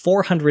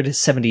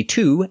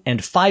 472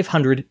 and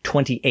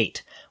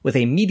 528. With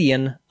a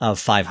median of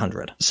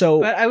 500.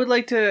 So, But I would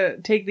like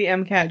to take the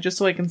MCAT just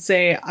so I can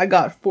say I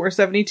got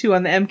 472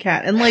 on the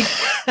MCAT, and like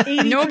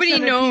 80% Nobody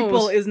of knows.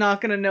 people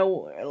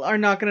are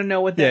not gonna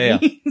know what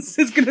that means.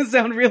 It's gonna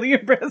sound really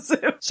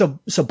impressive. So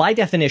by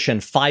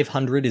definition,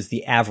 500 is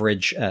the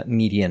average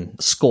median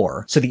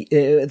score. So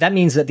that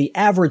means that the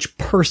average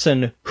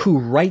person who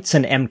writes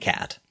an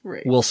MCAT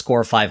will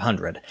score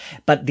 500.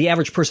 But the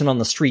average person on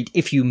the street,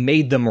 if you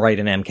made them write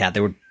an MCAT,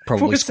 they would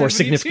probably score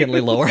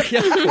significantly lower.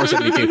 Yeah,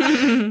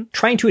 472.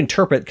 Trying to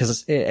interpret,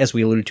 because as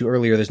we alluded to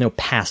earlier, there's no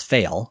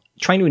pass-fail.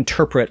 Trying to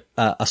interpret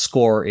a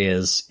score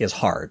is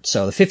hard.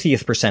 So the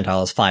 50th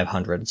percentile is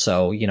 500.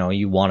 So, you know,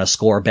 you want to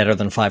score better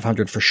than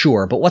 500 for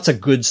sure. But what's a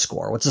good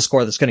score? What's a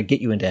score that's going to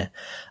get you into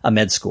a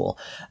med school?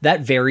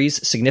 That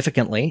varies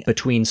significantly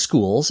between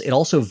schools. It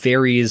also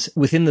varies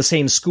within the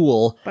same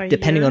school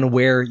depending on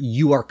where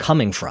you are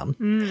coming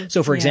from.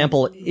 So, for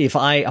example, if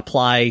I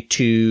apply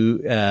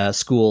to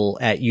school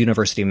at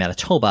University of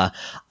Manitoba,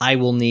 I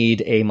will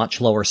need a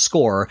much lower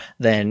score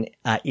than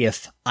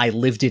if I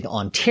lived in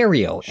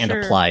Ontario and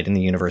applied in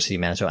the University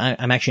of Manitoba.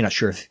 I'm actually not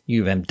sure if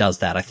U of M does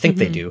that. I think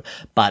they do,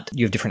 but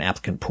you have different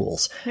applicant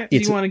pools. Yeah, do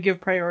you want to give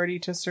priority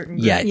to certain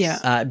groups?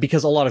 Yeah.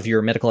 Because a lot of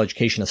your medical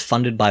education is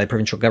funded by the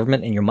provincial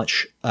government, and you're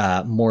much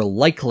more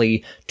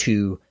likely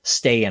to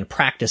stay and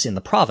practice in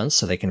the province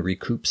so they can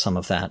recoup some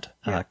of that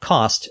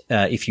cost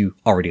if you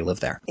already live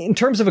there. In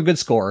terms of a good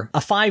score,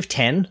 a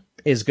 510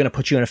 is going to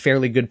put you in a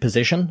fairly good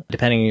position,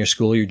 depending on your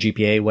school, your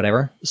GPA,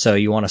 whatever. So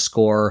you want to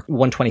score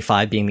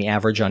 125 being the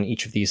average on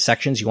each of these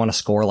sections. You want to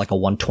score like a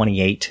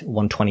 128,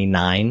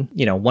 129,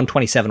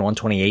 127,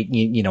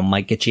 128,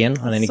 might get you in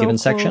on any given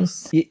section.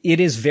 It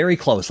is very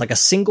close. Like a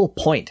single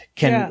point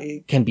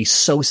can be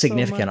so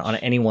significant on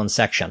any one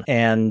section.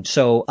 And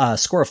so a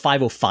score of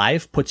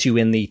 505 puts you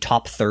in the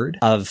top third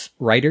of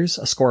writers.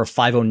 A score of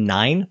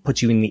 509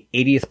 puts you in the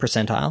 80th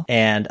percentile.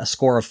 And a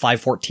score of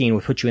 514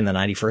 would put you in the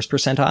 91st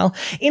percentile.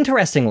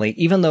 Interestingly,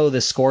 even though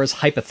the scores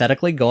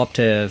hypothetically go up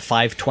to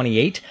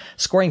 528,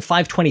 scoring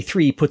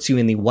 523 puts you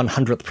in the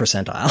 100th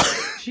percentile.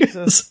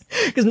 Jesus.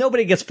 Because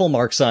nobody gets full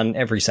marks on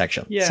every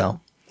section. Yeah, so.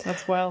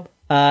 That's wild.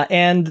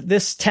 And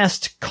this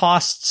test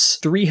costs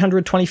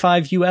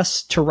 $325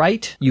 US to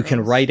write. You can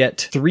write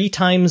it 3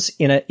 times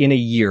in a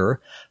year,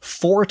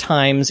 4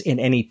 times in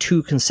any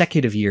 2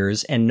 consecutive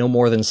years, and no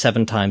more than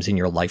 7 times in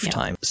your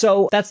lifetime. Yeah.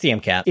 So that's the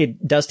MCAT.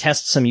 It does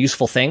test some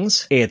useful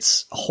things.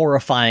 It's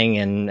horrifying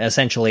in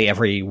essentially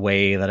every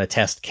way that a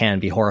test can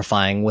be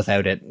horrifying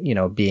without it,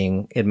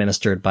 being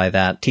administered by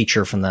that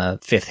teacher from the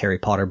 5th Harry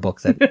Potter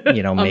book that,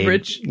 made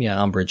Umbridge. Yeah,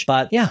 Umbridge.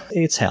 But yeah,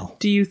 it's hell.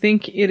 Do you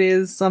think it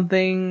is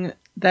something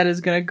that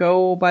is going to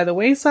go by the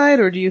wayside,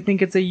 or do you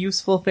think it's a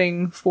useful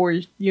thing for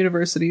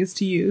universities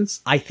to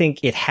use? I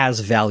think it has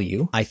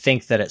value. I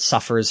think that it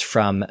suffers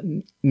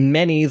from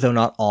many, though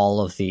not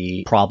all, of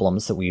the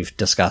problems that we've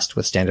discussed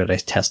with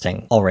standardized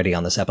testing already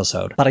on this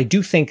episode. But I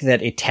do think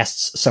that it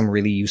tests some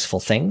really useful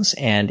things,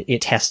 and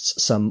it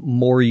tests some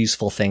more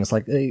useful things,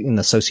 like in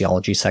the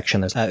sociology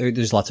section,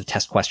 there's lots of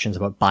test questions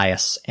about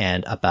bias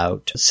and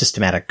about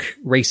systematic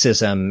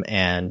racism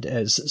and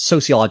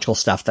sociological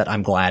stuff that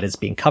I'm glad is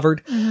being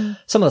covered. Mm-hmm.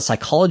 Some of the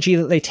psychology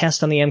that they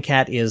test on the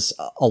MCAT is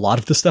a lot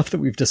of the stuff that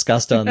we've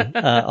discussed on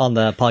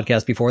the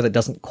podcast before that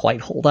doesn't quite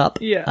hold up.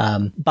 Yeah.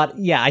 But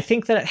yeah, I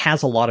think that it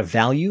has a lot of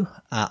value.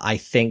 I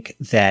think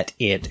that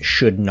it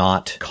should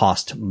not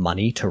cost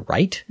money to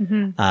write.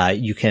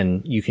 Mm-hmm.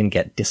 You can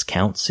get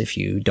discounts if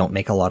you don't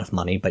make a lot of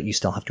money, but you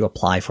still have to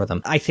apply for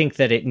them. I think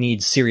that it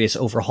needs serious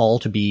overhaul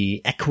to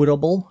be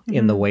equitable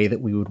in the way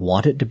that we would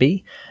want it to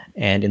be,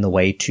 and in the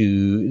way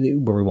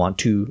where we want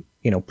to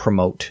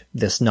promote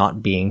this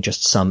not being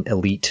just some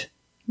elite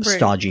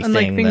stodgy and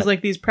thing. Things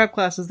like these prep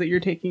classes that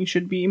you're taking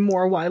should be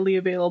more widely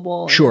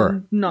available. Sure.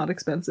 And not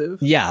expensive.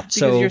 Yeah.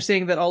 Because you're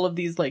saying that all of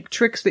these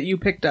tricks that you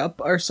picked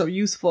up are so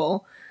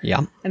useful.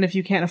 Yeah. And if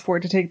you can't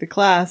afford to take the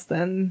class,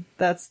 then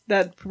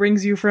that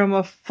brings you from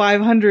a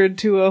 500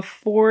 to a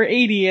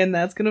 480, and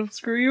that's going to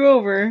screw you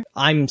over.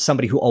 I'm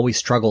somebody who always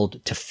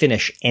struggled to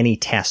finish any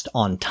test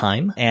on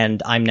time,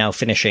 and I'm now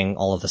finishing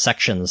all of the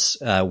sections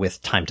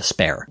with time to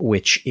spare,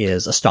 which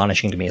is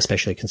astonishing to me,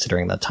 especially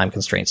considering the time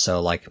constraints.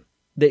 So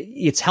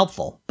it's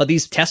helpful. But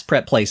these test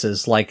prep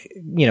places like,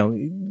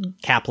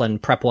 Kaplan,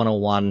 Prep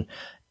 101,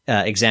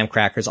 Exam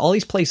Crackers, all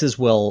these places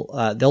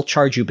they'll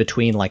charge you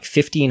between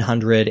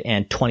 $1,500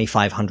 and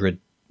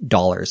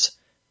 $2,500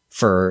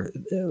 for,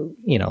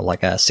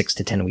 like a 6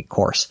 to 10 week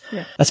course.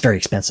 Yeah. That's very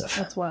expensive.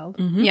 That's wild.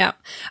 Mm-hmm. Yeah.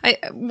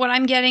 What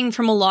I'm getting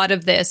from a lot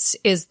of this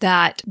is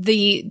that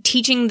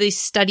teaching the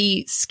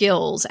study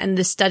skills and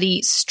the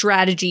study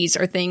strategies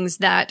are things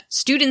that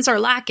students are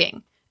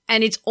lacking.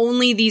 And it's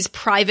only these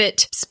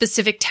private,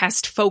 specific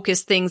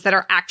test-focused things that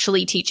are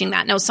actually teaching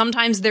that. Now,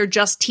 sometimes they're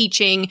just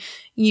teaching,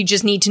 you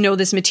just need to know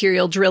this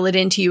material, drill it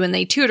into you, and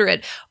they tutor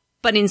it.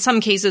 But in some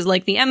cases,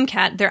 like the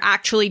MCAT, they're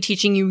actually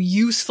teaching you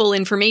useful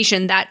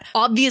information that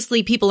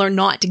obviously people are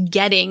not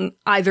getting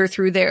either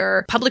through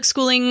their public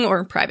schooling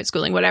or private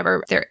schooling,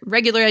 whatever, their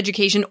regular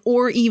education,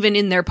 or even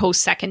in their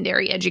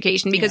post-secondary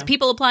education. Because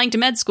people applying to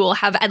med school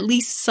have at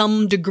least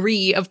some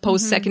degree of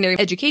post-secondary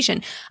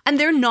education, and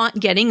they're not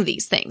getting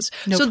these things.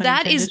 So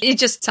that is, it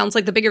just sounds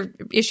like the bigger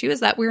issue is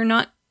that we're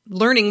not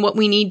learning what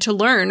we need to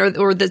learn,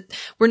 or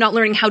we're not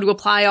learning how to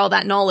apply all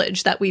that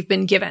knowledge that we've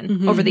been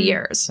given over the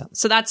years.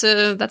 So that's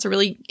a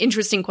really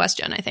interesting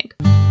question, I think.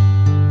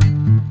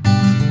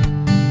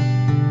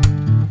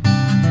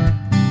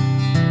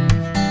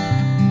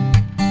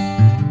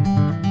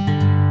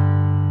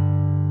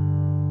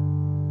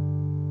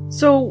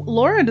 So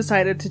Laura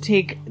decided to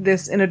take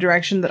this in a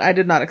direction that I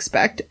did not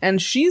expect,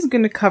 and she's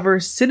going to cover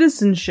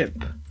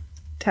citizenship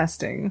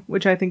testing,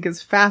 which I think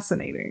is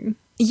fascinating.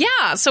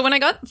 Yeah. So when I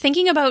got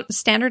thinking about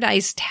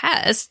standardized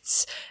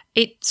tests,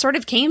 it sort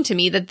of came to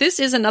me that this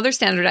is another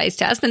standardized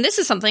test. And this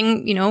is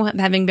something,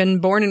 having been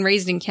born and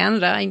raised in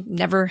Canada, I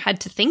never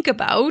had to think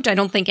about. I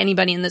don't think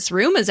anybody in this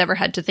room has ever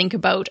had to think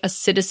about a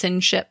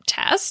citizenship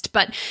test,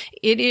 but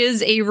it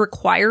is a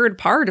required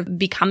part of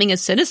becoming a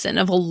citizen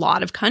of a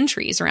lot of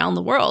countries around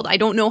the world. I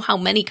don't know how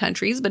many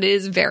countries, but it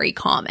is very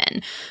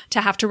common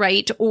to have to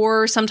write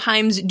or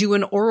sometimes do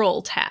an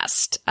oral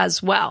test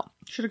as well.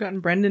 Should have gotten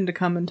Brendan to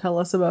come and tell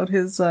us about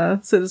his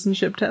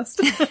citizenship test.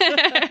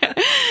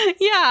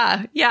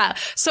 Yeah.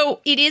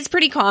 So it is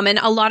pretty common.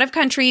 A lot of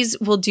countries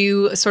will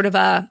do sort of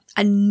a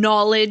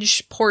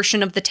knowledge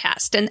portion of the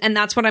test. And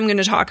that's what I'm going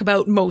to talk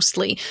about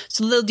mostly.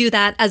 So they'll do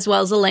that as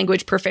well as a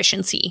language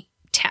proficiency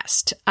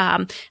test.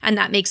 And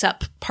that makes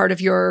up part of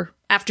your,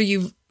 after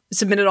you've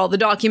submitted all the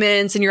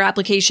documents and your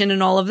application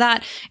and all of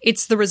that,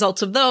 it's the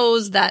results of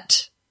those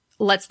that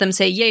lets them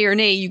say yay or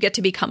nay, you get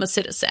to become a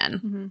citizen.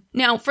 Mm-hmm.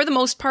 Now, for the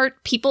most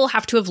part, people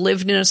have to have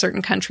lived in a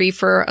certain country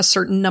for a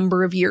certain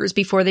number of years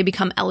before they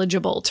become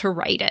eligible to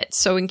write it.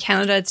 So in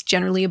Canada, it's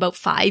generally about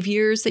 5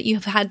 years that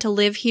you've had to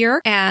live here.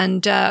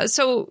 And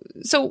so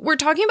we're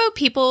talking about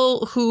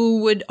people who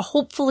would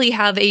hopefully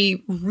have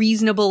a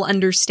reasonable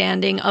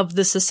understanding of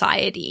the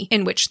society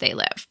in which they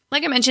live.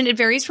 Like I mentioned, it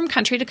varies from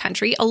country to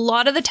country. A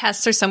lot of the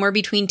tests are somewhere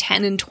between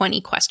 10 and 20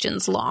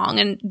 questions long,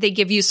 and they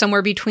give you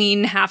somewhere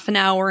between half an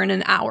hour and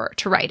an hour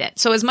to write it.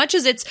 So as much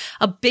as it's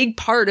a big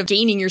part of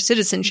gaining your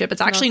citizenship,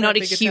 it's actually not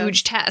a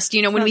huge test.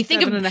 You know, when we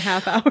think of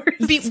 7.5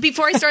 hours.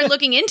 Before I started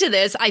looking into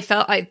this,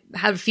 I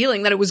had a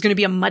feeling that it was going to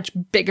be a much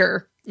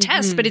bigger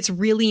test, but it's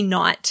really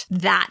not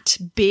that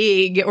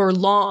big or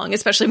long,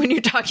 especially when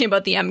you're talking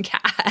about the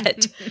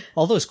MCAT.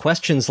 All those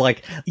questions,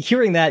 like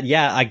hearing that,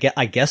 yeah,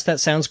 I guess that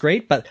sounds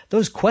great, but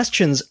those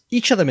questions,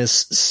 each of them is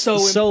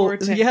so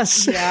important.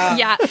 Yes.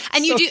 Yeah.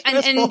 And you So do,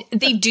 and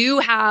they do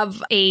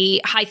have a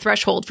high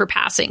threshold for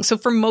passing. So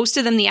for most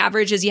of them, the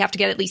average is you have to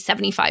get at least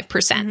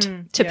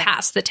 75% to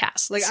pass the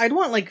test. Like, I'd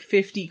want like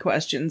 50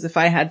 questions if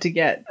I had to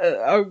get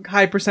a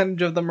high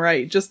percentage of them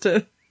right, just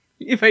to,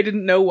 if I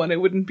didn't know one,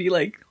 it wouldn't be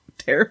like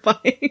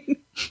terrifying.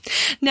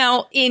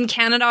 Now, in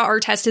Canada, our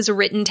test is a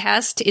written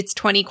test. It's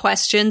 20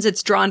 questions.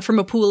 It's drawn from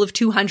a pool of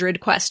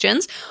 200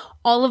 questions.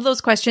 All of those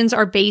questions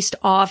are based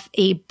off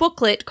a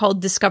booklet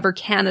called Discover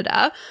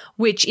Canada,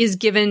 which is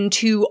given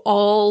to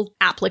all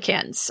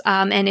applicants.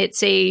 And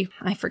it's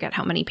I forget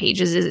how many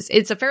pages it is.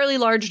 It's a fairly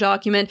large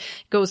document.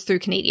 It goes through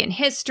Canadian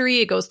history.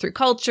 It goes through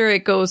culture.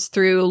 It goes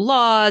through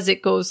laws.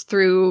 It goes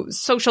through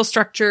social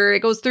structure.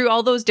 It goes through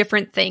all those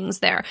different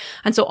things there.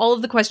 And so all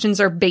of the questions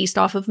are based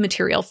off of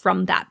material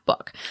from that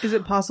book. Is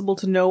it possible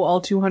to know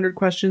all 200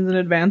 questions in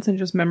advance and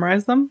just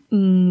memorize them?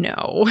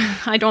 No,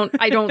 I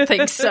don't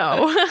think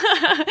so.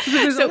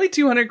 There's only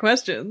 200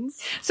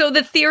 questions. So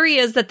the theory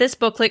is that this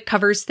booklet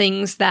covers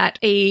things that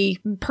a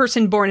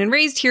person born and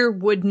raised here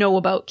would know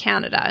about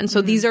Canada. And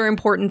so these are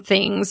important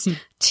things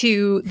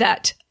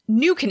that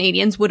new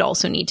Canadians would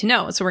also need to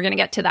know. So we're going to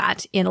get to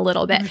that in a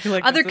little bit.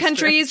 Like Other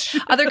countries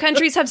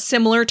have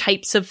similar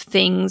types of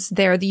things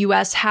there. The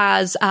US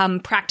has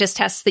practice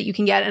tests that you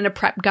can get and a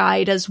prep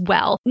guide as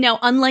well. Now,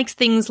 unlike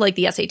things like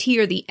the SAT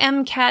or the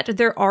MCAT,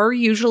 there are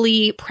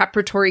usually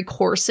preparatory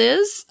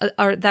courses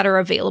that are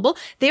available.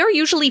 They are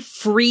usually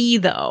free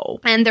though,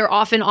 and they're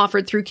often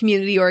offered through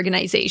community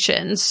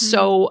organizations.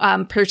 So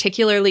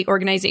particularly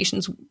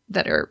organizations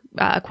that are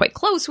quite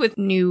close with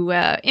new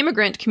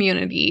immigrant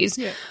communities,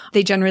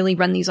 they generally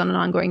run these on an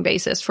ongoing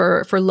basis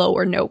for low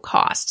or no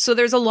cost. So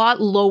there's a lot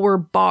lower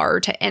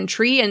bar to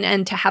entry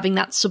and to having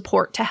that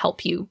support to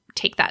help you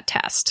take that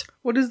test.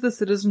 What is the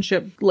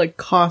citizenship like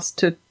cost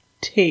to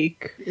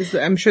take?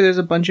 I'm sure there's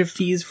a bunch of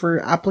fees for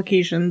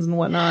applications and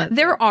whatnot.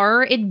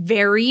 It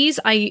varies.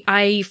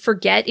 I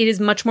forget. It is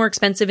much more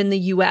expensive in the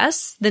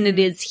US than it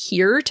is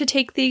here to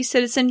take the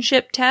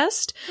citizenship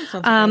test.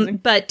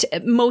 But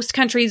most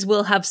countries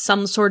will have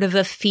some sort of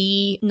a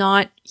fee,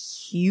 not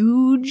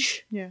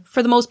huge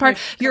for the most part.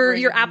 Like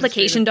your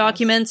application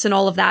documents and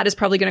all of that is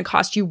probably going to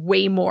cost you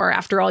way more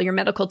after all your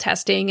medical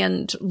testing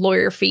and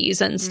lawyer fees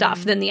and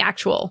stuff than the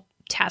actual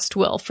test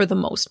will for the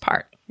most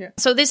part.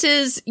 So this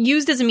is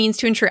used as a means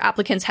to ensure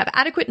applicants have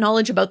adequate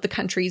knowledge about the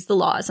countries, the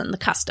laws, and the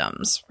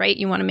customs, right?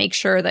 You want to make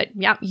sure that,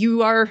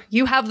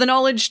 you have the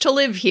knowledge to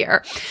live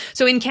here.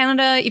 So in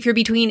Canada, if you're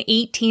between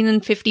 18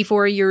 and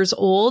 54 years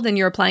old and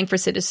you're applying for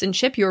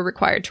citizenship, you're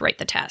required to write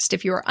the test.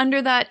 If you're under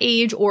that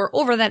age or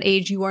over that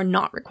age, you are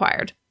not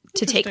required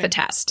to take the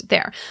test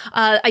there.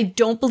 I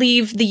don't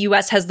believe the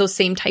US has those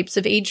same types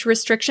of age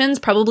restrictions.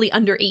 Probably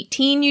under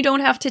 18, you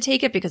don't have to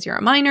take it because you're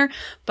a minor,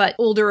 but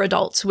older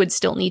adults would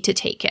still need to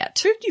take it.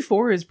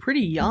 54 is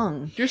pretty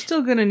young. You're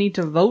still going to need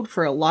to vote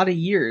for a lot of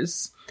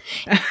years.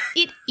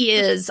 It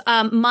is.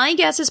 My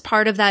guess is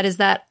part of that is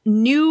that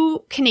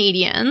new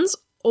Canadians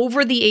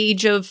over the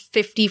age of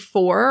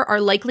 54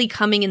 are likely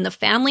coming in the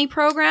family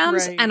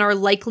programs and are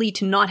likely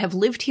to not have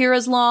lived here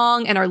as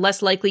long and are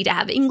less likely to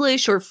have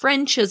English or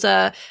French as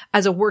a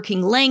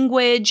working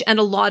language and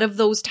a lot of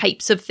those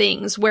types of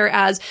things.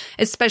 Whereas,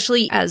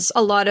 especially as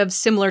a lot of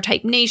similar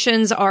type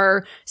nations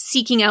are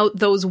seeking out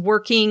those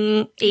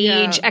working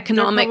age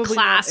economic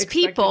class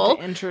people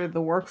to enter the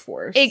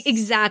workforce.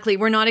 Exactly.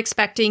 We're not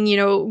expecting,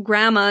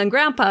 grandma and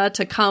grandpa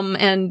to come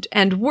and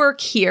work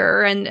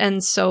here.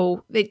 And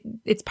so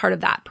it's part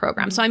of that. that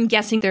program. So I'm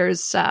guessing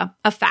there's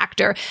a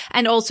factor.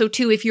 And also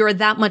too, if you're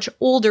that much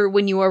older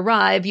when you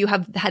arrive, you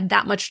have had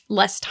that much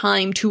less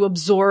time to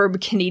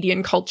absorb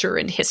Canadian culture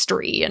and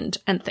history and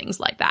things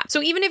like that.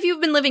 So even if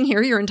you've been living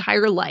here your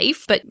entire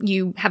life, but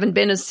you haven't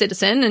been a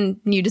citizen and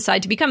you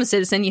decide to become a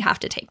citizen, you have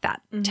to take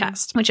that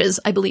test, which is,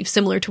 I believe,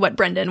 similar to what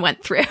Brendan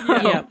went through.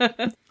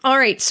 Yeah. All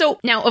right. So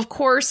now, of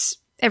course,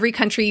 every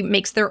country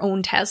makes their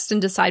own test and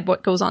decide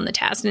what goes on the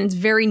test. And it's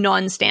very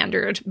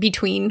non-standard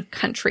between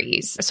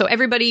countries. So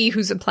everybody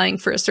who's applying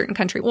for a certain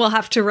country will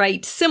have to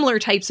write similar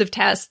types of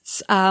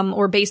tests,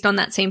 or based on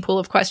that same pool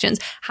of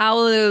questions.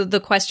 How the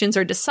questions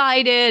are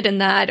decided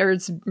and that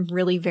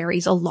really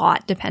varies a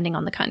lot depending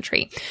on the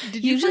country.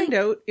 Did you find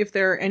out if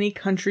there are any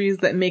countries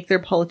that make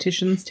their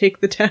politicians take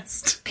the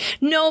test?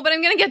 No, but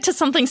I'm going to get to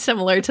something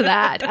similar to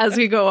that as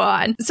we go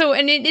on. So,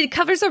 and it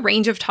covers a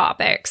range of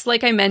topics.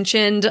 Like I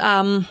mentioned,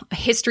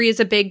 history is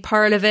a big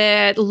part of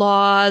it,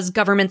 laws,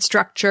 government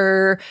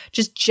structure,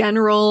 just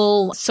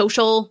general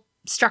social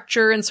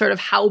structure and sort of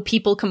how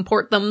people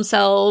comport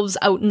themselves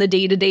out in the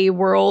day-to-day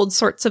world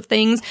sorts of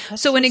things.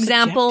 So an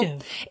example,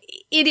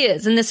 it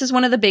is, and this is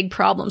one of the big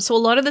problems. So a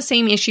lot of the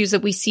same issues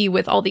that we see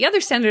with all the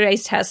other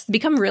standardized tests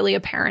become really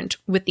apparent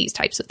with these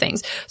types of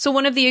things. So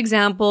one of the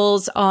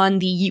examples on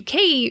the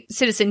UK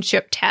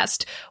citizenship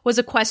test was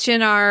a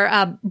question,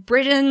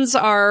 Britons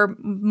are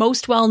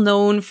most well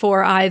known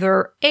for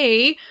either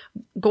A,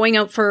 going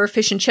out for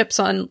fish and chips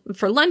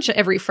for lunch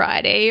every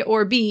Friday,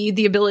 or B,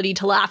 the ability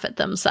to laugh at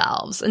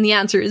themselves. And the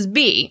answer is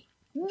B.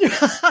 Really?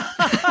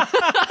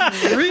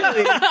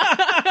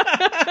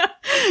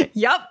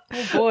 Yep.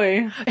 Oh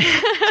boy.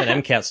 It's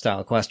an MCAT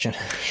style question.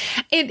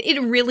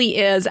 It really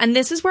is. And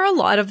this is where a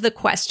lot of the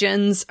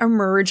questions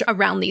emerge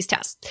around these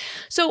tests.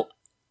 So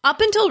up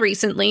until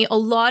recently, a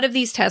lot of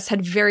these tests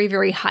had very,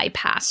 very high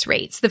pass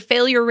rates. The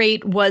failure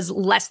rate was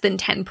less than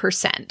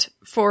 10%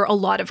 for a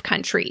lot of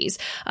countries.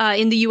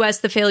 In the US,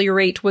 the failure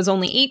rate was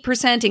only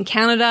 8%. In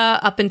Canada,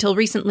 up until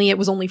recently, it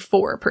was only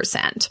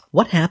 4%.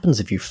 What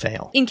happens if you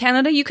fail? In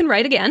Canada, you can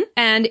write again.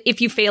 And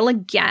if you fail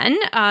again,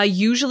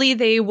 usually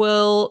they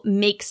will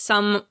make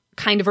some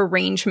kind of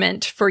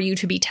arrangement for you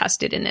to be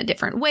tested in a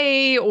different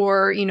way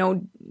or,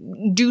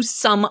 do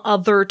some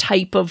other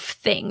type of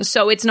thing.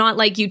 So it's not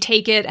like you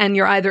take it and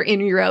you're either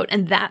in or you're out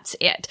and that's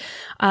it.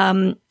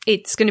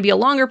 It's going to be a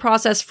longer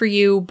process for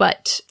you,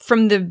 but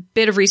from the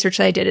bit of research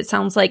that I did, it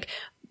sounds like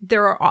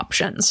there are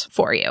options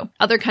for you.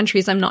 Other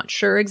countries, I'm not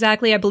sure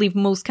exactly. I believe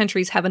most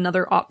countries have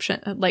another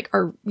option,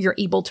 you're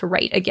able to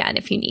write again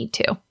if you need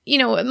to.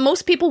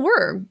 Most people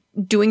were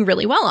doing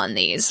really well on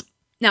these.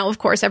 Now, of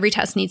course, every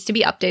test needs to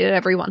be updated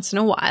every once in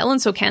a while.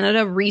 And so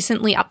Canada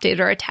recently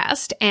updated our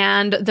test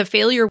and the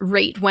failure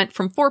rate went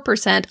from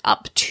 4%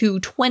 up to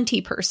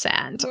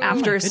 20%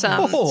 after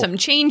some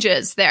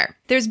changes there.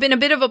 There's been a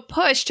bit of a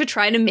push to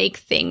try to make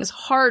things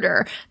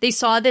harder. They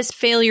saw this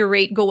failure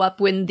rate go up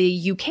when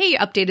the UK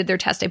updated their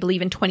test, I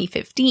believe in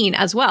 2015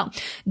 as well.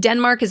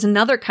 Denmark is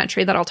another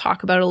country that I'll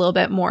talk about a little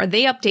bit more.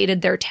 They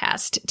updated their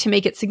test to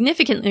make it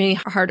significantly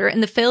harder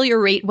and the failure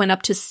rate went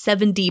up to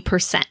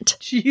 70%.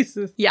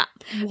 Jesus. Yeah.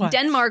 What?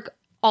 Denmark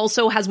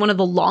also has one of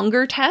the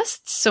longer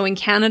tests. So in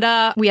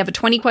Canada, we have a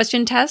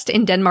 20-question test.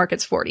 In Denmark,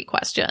 it's 40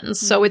 questions.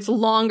 So it's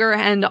longer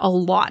and a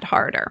lot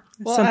harder.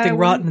 Well, Something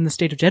rotten in the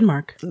state of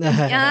Denmark.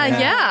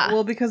 Yeah.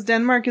 Well, because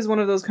Denmark is one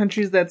of those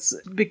countries that's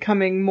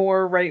becoming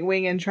more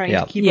right-wing and trying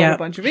to keep out a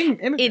bunch of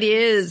immigrants. It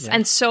is.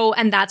 Yeah.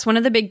 And that's one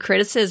of the big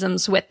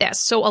criticisms with this.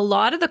 So a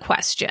lot of the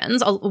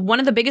questions, one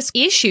of the biggest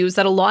issues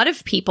that a lot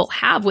of people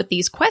have with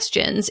these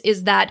questions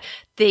is that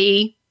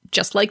they,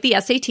 just like the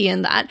SAT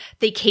in that,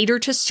 they cater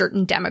to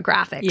certain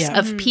demographics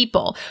of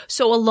people.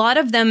 So a lot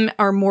of them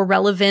are more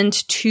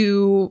relevant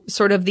to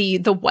sort of the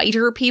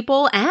whiter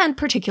people and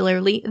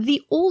particularly the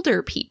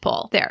older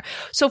people there.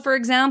 So for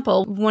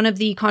example, one of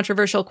the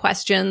controversial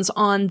questions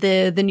on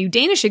the new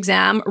Danish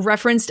exam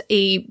referenced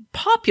a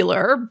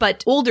popular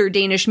but older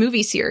Danish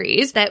movie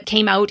series that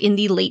came out in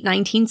the late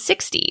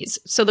 1960s.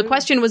 So the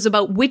question was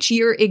about which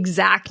year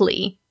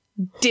exactly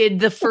did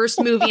the first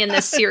movie in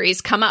this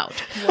series come out.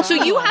 Wow. So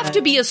you have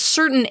to be a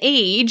certain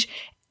age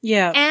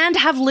and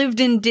have lived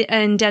in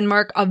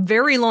Denmark a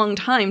very long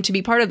time to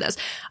be part of this.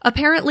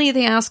 Apparently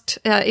they asked,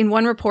 in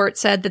one report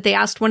said that they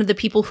asked one of the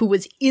people who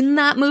was in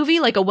that movie,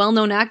 like a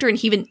well-known actor,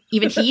 and even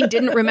he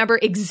didn't remember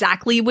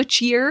exactly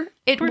which year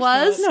it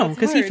was. No,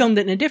 because he filmed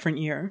it in a different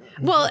year.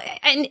 Well,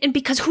 and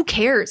because who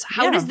cares?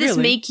 How does this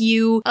make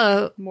you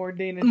more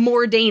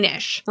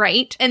Danish,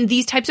 right? And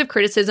these types of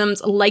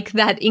criticisms, like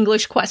that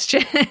English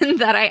question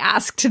that I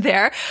asked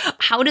there,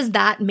 how does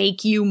that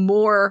make you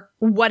more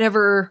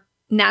whatever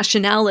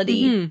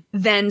nationality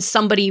than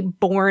somebody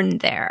born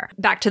there.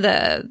 Back to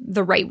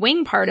the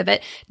right-wing part of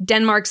it,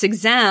 Denmark's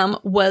exam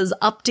was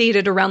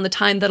updated around the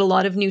time that a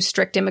lot of new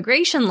strict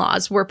immigration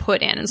laws were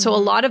put in. And so a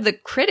lot of the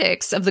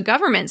critics of the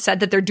government said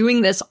that they're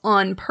doing this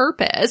on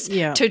purpose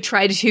to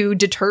try to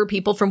deter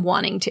people from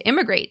wanting to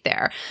immigrate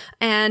there.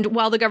 And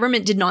while the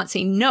government did not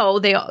say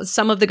no,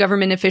 some of the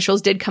government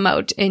officials did come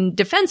out in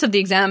defense of the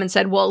exam and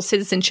said, well,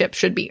 citizenship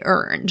should be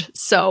earned.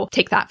 So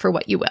take that for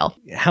what you will.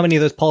 How many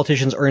of those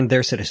politicians earned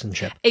their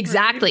citizenship?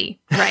 Exactly,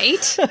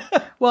 right?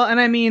 Well, and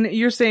I mean,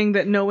 you're saying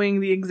that knowing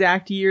the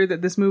exact year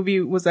that this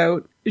movie was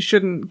out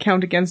shouldn't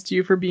count against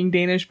you for being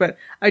Danish, but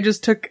I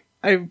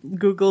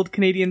Googled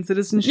Canadian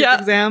citizenship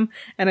exam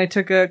and I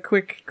took a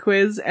quick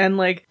quiz and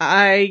like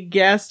I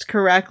guessed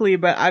correctly,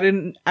 but I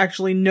didn't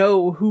actually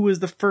know who was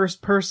the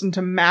first person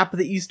to map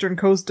the eastern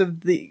coast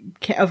of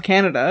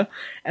Canada.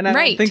 And I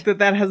don't think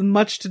that has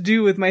much to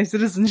do with my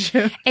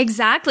citizenship.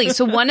 Exactly.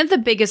 So one of the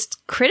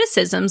biggest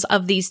criticisms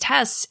of these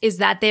tests is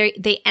that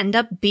they end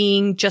up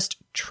being just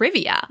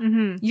trivia.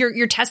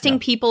 You're testing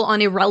people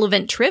on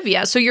irrelevant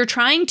trivia. So you're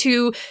trying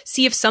to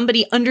see if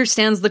somebody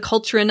understands the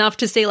culture enough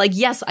to say like,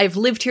 yes, I've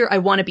lived here. I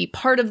want to be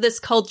part of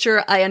this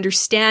culture. I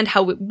understand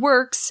how it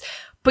works,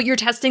 but you're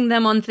testing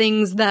them on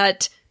things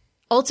that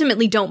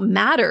ultimately don't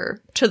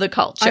matter to the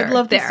culture. I'd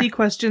love to see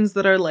questions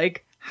that are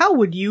like, how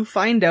would you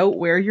find out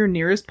where your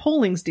nearest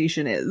polling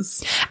station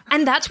is?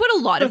 And that's what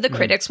a lot of the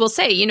critics will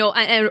say, you know,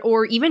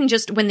 or even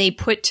just when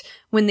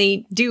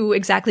they do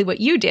exactly what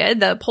you did,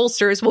 the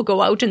pollsters will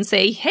go out and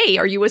say, hey,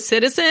 are you a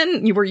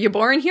citizen? Were you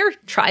born here?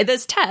 Try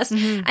this test.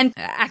 And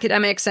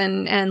academics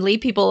and lay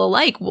people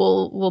alike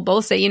will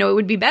both say, you know, it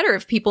would be better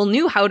if people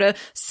knew how to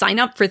sign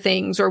up for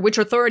things or which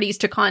authorities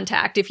to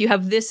contact if you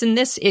have this and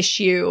this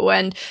issue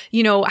and,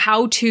 you know,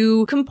 how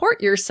to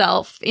comport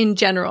yourself in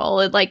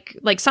general.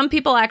 Like some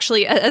people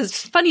actually, as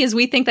funny as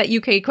we think that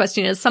UK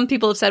question is, some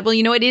people have said, well,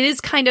 you know,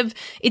 it's kind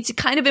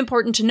of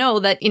important to know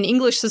that in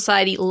English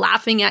society,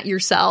 laughing at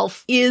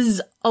yourself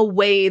is a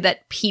way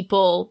that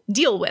people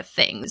deal with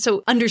things.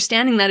 So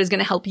understanding that is going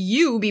to help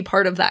you be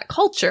part of that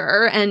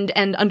culture and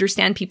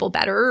understand people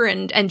better.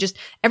 And just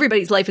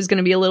everybody's life is going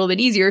to be a little bit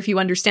easier if you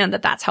understand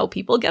that that's how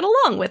people get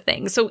along with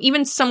things. So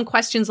even some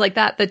questions like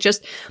that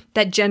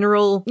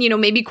general, you know,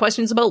 maybe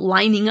questions about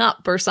lining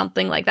up or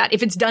something like that.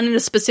 If it's done in a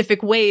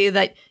specific way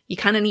that you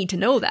kind of need to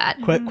know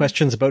that.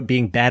 Questions about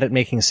being bad at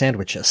making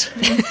sandwiches.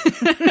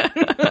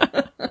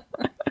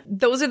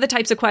 Those are the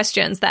types of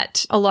questions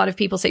that a lot of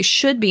people say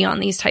should be on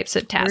these types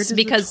of tests.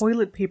 Where does the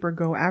toilet paper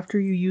go after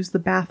you use the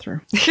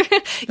bathroom?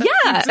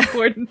 Yeah.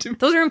 Important to me.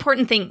 Those are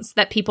important things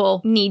that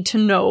people need to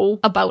know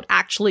about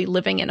actually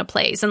living in a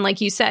place. And like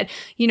you said,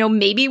 you know,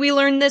 maybe we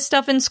learned this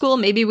stuff in school.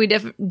 Maybe we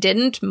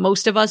didn't.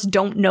 Most of us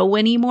don't know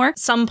anymore.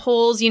 Some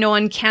polls, you know,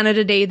 on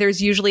Canada Day,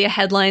 there's usually a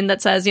headline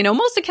that says, you know,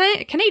 most of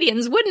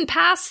Canadians wouldn't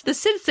pass the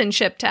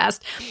citizenship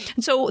test.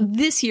 And so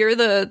this year,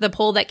 the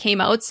poll that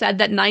came out said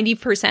that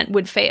 90%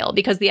 would fail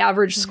because the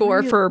average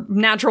score for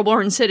natural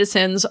born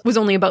citizens was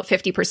only about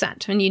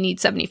 50%, and you need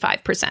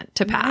 75%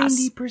 to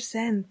pass.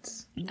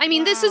 90%. I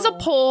mean, this is a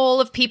poll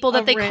of people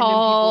that they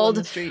called,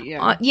 the street,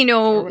 you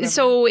know,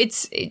 so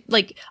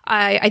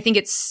I think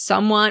it's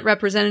somewhat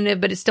representative,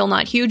 but it's still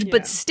not huge,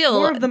 but still.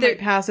 More of them might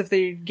pass if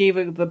they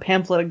gave the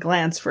pamphlet a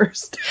glance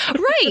first.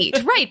 Right.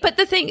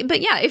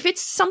 But yeah, if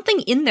it's something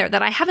in there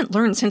that I haven't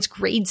learned since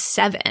grade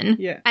 7,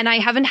 and I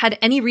haven't had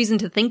any reason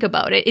to think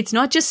about it, it's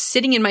not just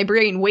sitting in my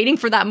brain waiting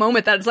for that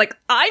moment that it's like,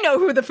 I know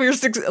who the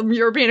first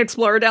European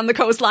explorer down the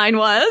coastline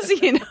was,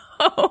 you know?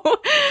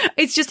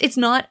 It's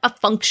not a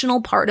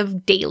functional part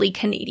of daily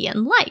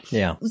Canadian life.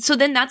 Yeah. So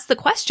then that's the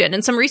question.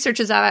 And some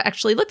researchers have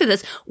actually looked at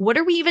this. What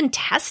are we even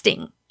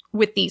testing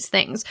with these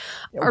things?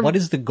 What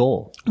is the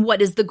goal?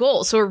 What is the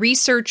goal? So a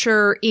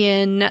researcher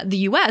in the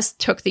US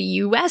took the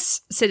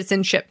US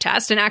citizenship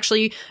test and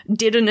actually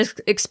did an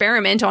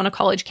experiment on a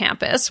college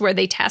campus where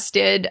they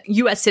tested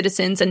US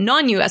citizens and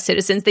non-US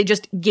citizens. They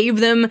just gave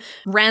them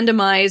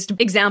randomized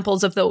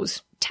examples of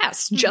those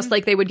tests, just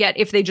like they would get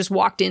if they just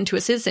walked into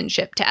a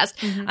citizenship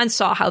test and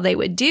saw how they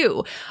would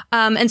do.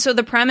 And so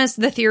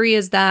the theory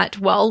is that,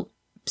 well,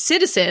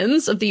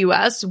 citizens of the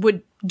US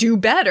would do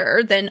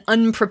better than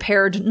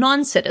unprepared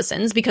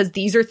non-citizens because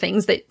these are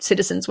things that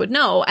citizens would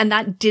know. And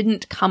that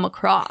didn't come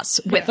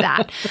across with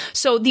that.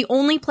 So the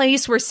only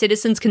place where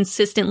citizens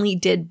consistently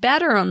did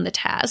better on the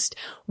test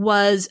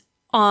was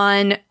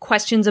on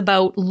questions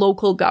about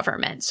local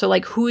government. So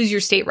like, who is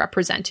your state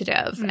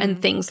representative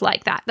and things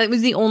like that. That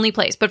was the only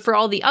place. But for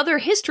all the other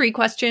history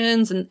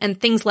questions and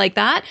things like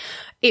that,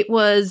 it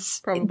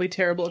was probably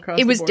terrible across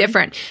the board. It was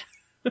different.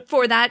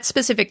 For that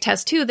specific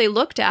test too, they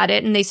looked at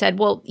it and they said,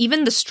 well,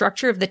 even the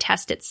structure of the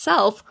test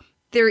itself,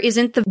 there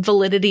isn't the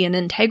validity and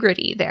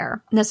integrity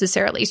there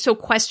necessarily. So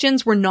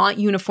questions were not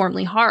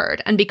uniformly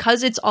hard. And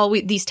because it's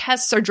always, these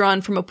tests are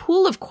drawn from a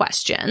pool of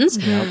questions,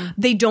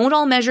 they don't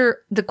all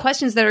measure the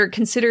questions that are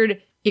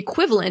considered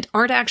equivalent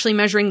aren't actually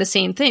measuring the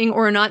same thing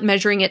or are not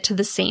measuring it to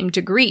the same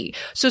degree.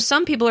 So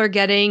some people are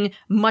getting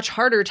much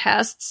harder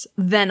tests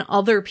than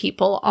other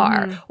people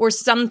are, or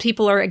some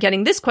people are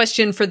getting this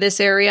question for this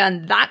area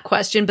and that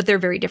question, but they're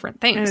very different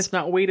things. And it's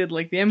not weighted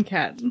like the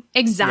MCAT.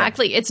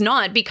 Exactly. Yeah. It's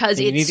not, because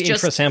you it's need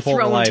just intrasample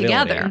thrown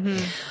together.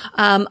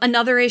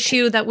 Another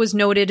issue that was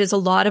noted is a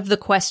lot of the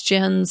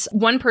questions,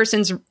 one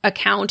person's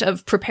account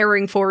of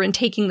preparing for and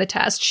taking the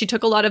test, she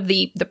took a lot of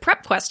the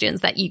prep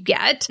questions that you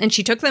get, and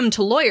she took them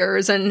to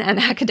lawyers and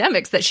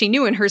academics that she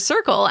knew in her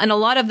circle. And a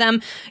lot of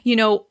them,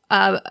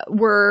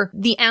 were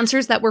the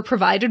answers that were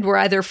provided were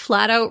either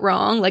flat out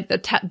wrong, like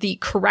the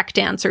correct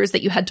answers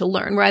that you had to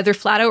learn were either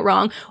flat out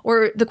wrong,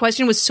 or the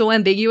question was so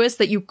ambiguous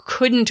that you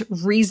couldn't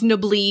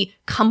reasonably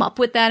come up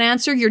with that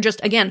answer. You're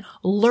just, again,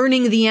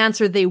 learning the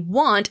answer they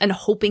want and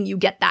hoping you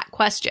get that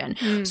question.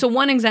 So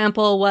one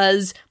example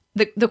was,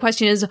 the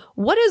question is,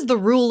 what is the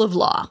rule of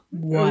law?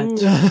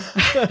 What?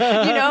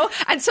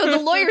 And so the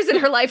lawyers in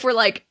her life were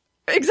like,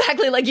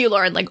 exactly like you,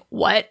 Lauren, like,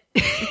 what?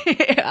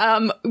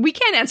 We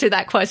can't answer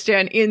that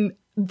question in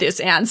this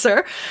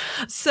answer.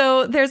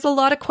 So there's a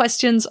lot of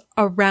questions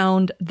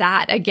around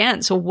that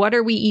again. So what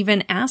are we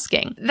even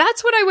asking?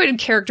 That's what I would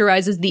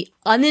characterize as the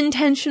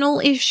unintentional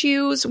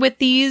issues with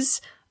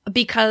these,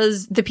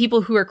 because the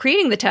people who are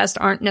creating the test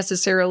aren't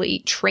necessarily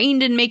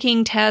trained in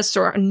making tests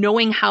or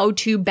knowing how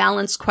to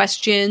balance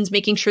questions,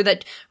 making sure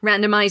that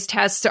randomized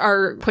tests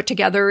are put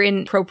together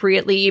in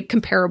appropriately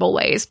comparable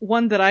ways.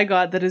 One that I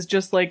got that is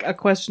just like a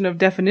question of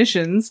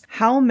definitions.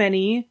 How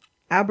many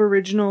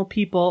Aboriginal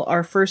people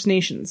are First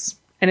Nations?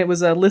 And it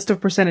was a list of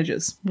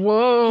percentages.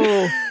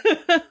 Whoa.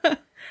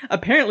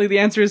 Apparently the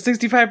answer is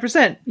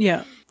 65%.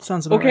 Yeah,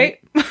 sounds about right.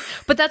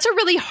 But that's a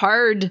really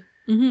hard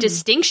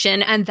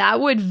distinction, and that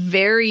would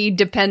vary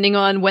depending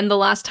on when the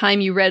last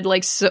time you read,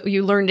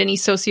 you learned any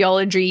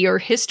sociology or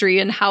history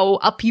and how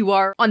up you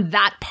are on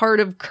that part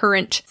of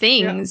current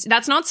things. Yeah.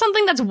 That's not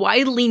something that's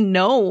widely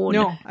known.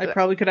 No, I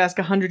probably could ask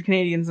 100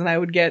 Canadians and I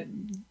would get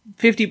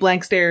 50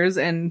 blank stares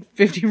and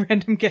 50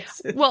 random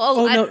guesses.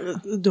 Well,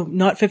 no,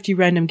 not 50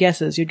 random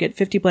guesses. You'd get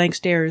 50 blank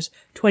stares,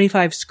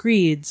 25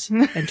 screeds,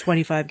 and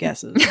 25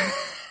 guesses.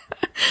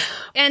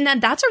 And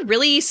that's a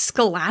really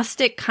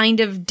scholastic kind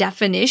of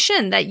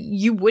definition that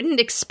you wouldn't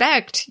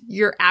expect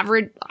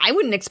I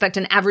wouldn't expect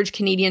an average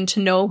Canadian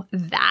to know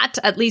that,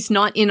 at least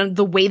not in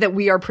the way that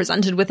we are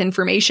presented with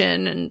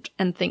information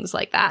and things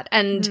like that.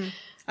 And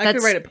I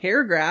could write a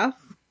paragraph.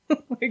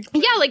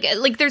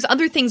 like there's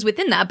other things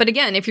within that. But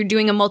again, if you're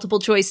doing a multiple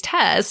choice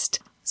test.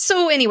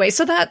 So anyway,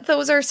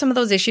 those are some of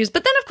those issues.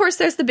 But then, of course,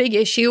 there's the big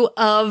issue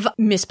of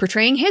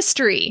misportraying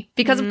history.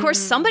 Because, of course,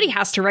 somebody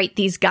has to write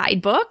these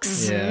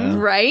guidebooks,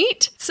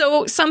 right?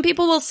 So some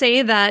people will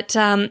say that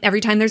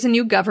every time there's a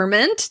new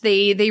government,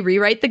 they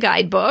rewrite the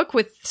guidebook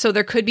so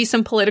there could be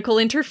some political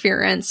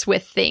interference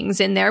with things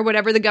in there,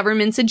 whatever the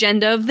government's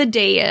agenda of the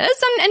day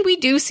is. And we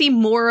do see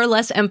more or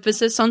less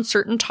emphasis on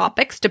certain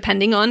topics,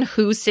 depending on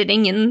who's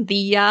sitting in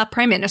the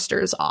Prime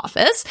Minister's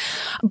office.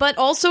 But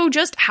also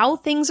just how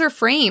things are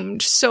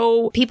framed.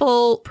 So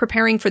people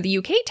preparing for the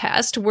UK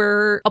test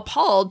were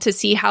appalled to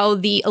see how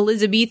the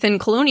Elizabethan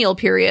colonial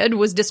period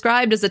was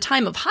described as a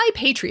time of high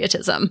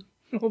patriotism.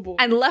 Oh boy.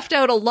 And left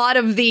out a lot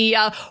of the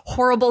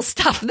horrible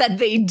stuff that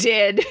they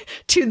did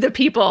to the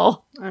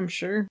people. I'm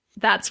sure.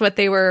 That's what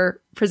they were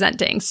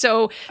presenting.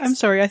 So I'm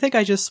sorry, I think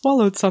I just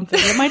swallowed something.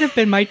 It might have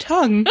been my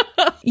tongue.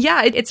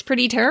 Yeah, it's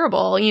pretty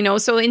terrible,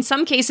 So in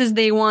some cases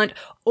they want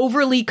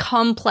overly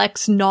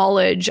complex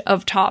knowledge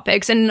of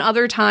topics, and in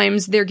other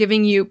times they're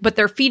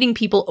feeding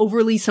people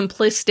overly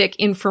simplistic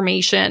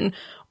information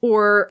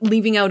or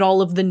leaving out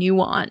all of the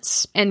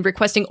nuance and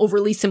requesting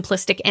overly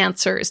simplistic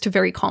answers to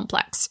very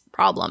complex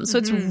problems. So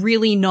it's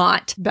really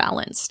not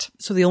balanced.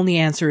 So the only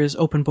answer is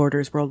open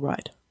borders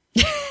worldwide.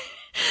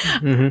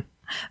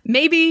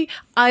 Maybe,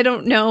 I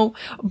don't know.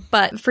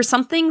 But for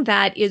something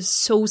that is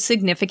so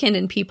significant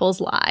in people's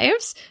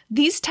lives,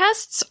 these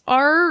tests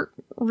are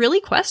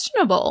really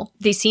questionable.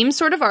 They seem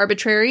sort of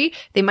arbitrary.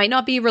 They might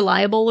not be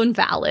reliable and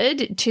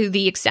valid to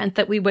the extent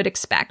that we would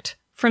expect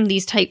from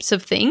these types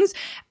of things.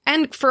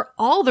 And for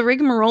all the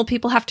rigmarole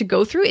people have to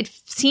go through, it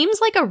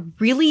seems like a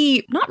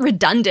really, not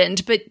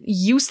redundant, but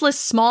useless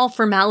small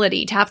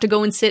formality to have to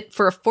go and sit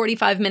for a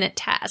 45-minute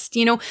test.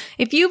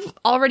 If you've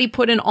already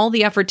put in all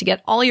the effort to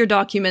get all your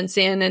documents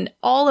in and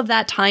all of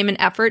that time and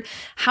effort,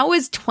 how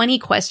is 20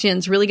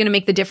 questions really going to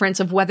make the difference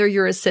of whether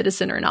you're a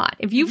citizen or not?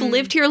 If you've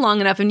lived here long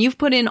enough and you've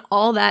put in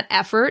all that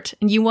effort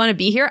and you want to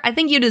be here, I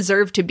think you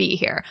deserve to be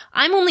here.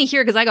 I'm only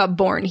here because I got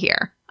born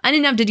here. I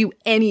didn't have to do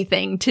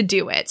anything to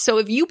do it. So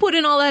if you put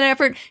in all that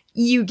effort,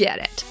 you get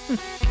it.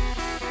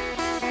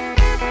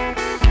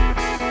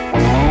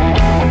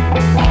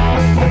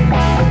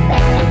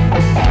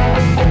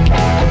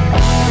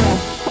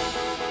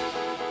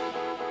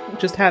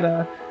 Just had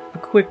a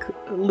quick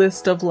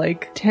list of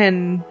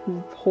 10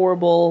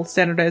 horrible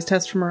standardized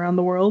tests from around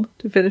the world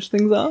to finish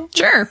things off.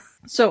 Sure.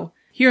 So,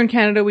 Here in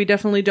Canada, we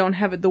definitely don't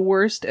have it the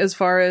worst as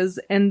far as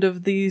end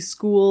of the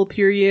school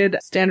period,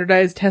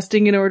 standardized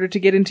testing in order to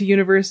get into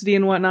university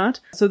and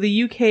whatnot. So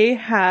the UK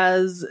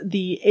has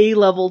the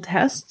A-level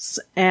tests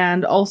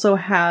and also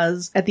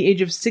has, at the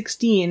age of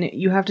 16,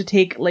 you have to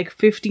take like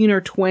 15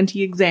 or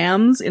 20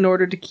 exams in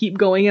order to keep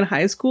going in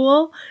high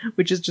school,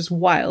 which is just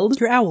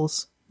wild. Your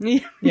owls.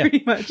 Yeah,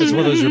 pretty much. That's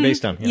what those are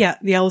based on. Yeah,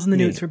 the owls and the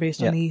newts were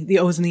based on the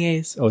O's and the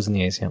A's. O's and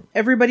the A's, yeah.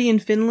 Everybody in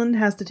Finland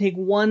has to take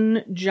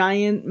one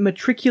giant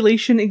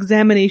matriculation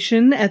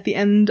examination at the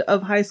end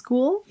of high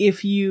school.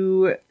 If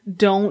you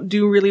don't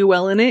do really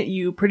well in it,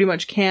 you pretty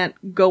much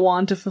can't go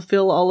on to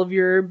fulfill all of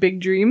your big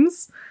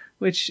dreams,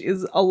 which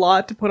is a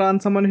lot to put on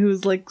someone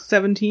who's like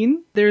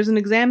 17. There's an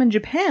exam in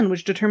Japan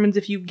which determines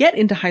if you get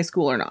into high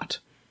school or not.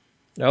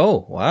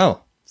 Oh,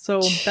 wow. So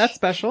that's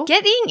special.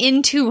 Getting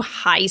into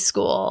high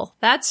school,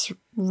 that's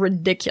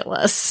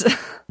ridiculous.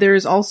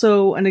 There's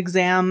also an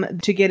exam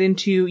to get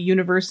into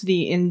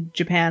university in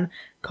Japan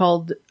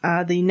called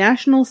the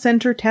National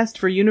Center Test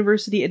for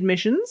University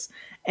Admissions.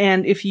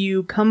 And if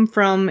you come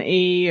from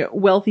a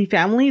wealthy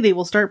family, they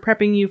will start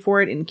prepping you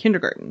for it in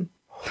kindergarten.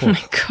 Oh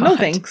my God. No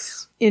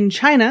thanks. In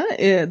China,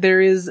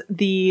 there is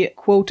the,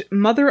 quote,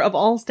 mother of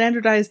all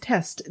standardized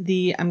test,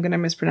 the, I'm going to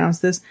mispronounce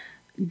this,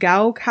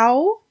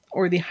 Gaokao,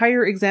 or the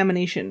higher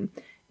examination.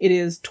 It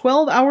is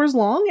 12 hours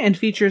long and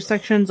features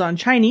sections on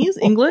Chinese,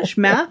 English,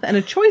 math, and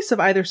a choice of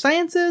either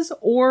sciences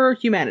or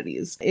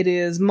humanities. It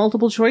is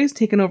multiple choice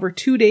taken over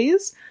 2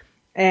 days.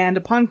 And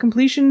upon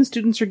completion,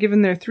 students are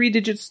given their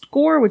 3-digit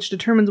score, which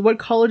determines what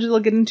college they'll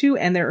get into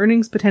and their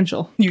earnings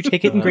potential. You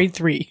take it in grade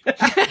 3.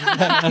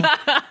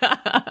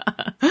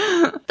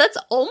 That's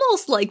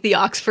almost like the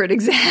Oxford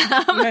exam.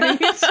 Right?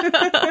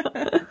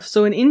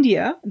 So in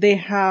India, they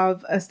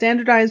have a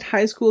standardized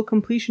high school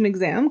completion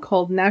exam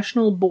called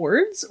National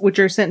Boards, which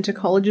are sent to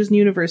colleges and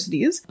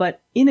universities.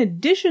 But in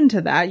addition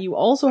to that, you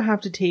also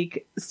have to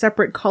take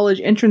separate college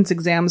entrance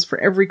exams for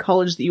every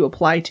college that you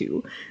apply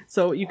to.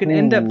 So you can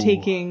end up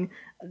taking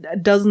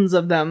dozens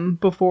of them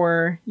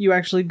before you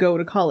actually go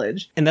to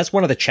college. And that's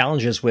one of the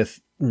challenges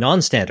with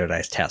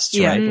non-standardized tests,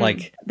 right?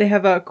 Like, They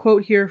have a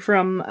quote here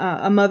from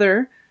a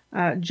mother,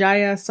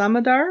 Jaya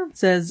Samadar,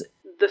 says,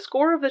 "The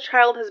score of the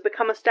child has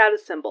become a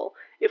status symbol.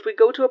 If we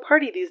go to a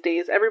party these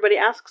days, everybody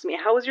asks me,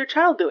 'How is your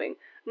child doing?'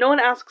 No one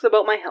asks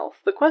about my health.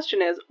 The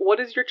question is, what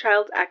is your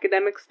child's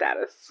academic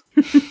status?"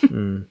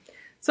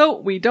 So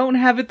we don't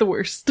have it the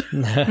worst.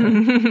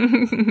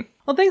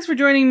 Well, thanks for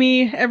joining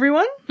me,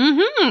 everyone.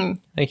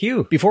 thank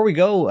you. Before we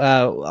go,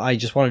 I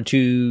just wanted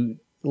to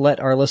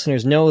let our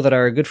listeners know that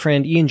our good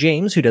friend Ian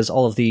James, who does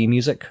all of the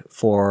music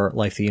for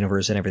Life, the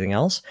Universe, and everything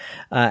else,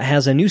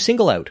 has a new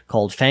single out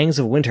called Fangs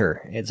of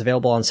Winter. It's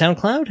available on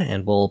SoundCloud,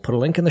 and we'll put a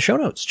link in the show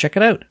notes. Check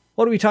it out.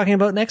 What are we talking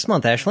about next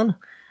month, Ashlyn?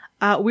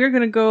 We're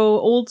going to go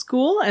old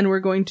school, and we're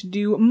going to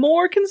do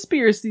more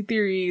conspiracy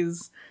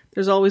theories.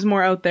 There's always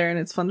more out there, and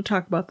it's fun to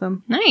talk about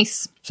them.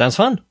 Nice. Sounds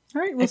fun.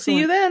 All right, we'll see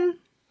you then.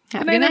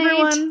 Have Good a night, good night.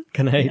 everyone.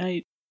 Good night.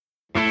 Night.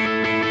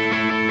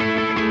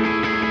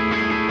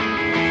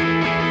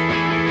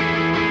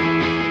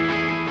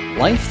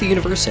 Life, the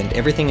Universe, and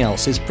Everything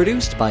Else is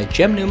produced by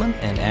Jem Newman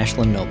and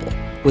Ashlyn Noble,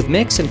 with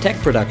mix and tech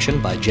production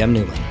by Jem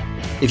Newman.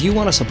 If you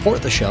want to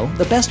support the show,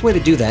 the best way to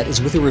do that is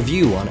with a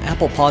review on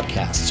Apple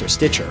Podcasts or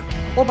Stitcher,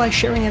 or by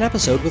sharing an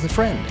episode with a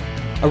friend.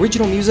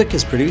 Original music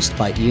is produced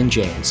by Ian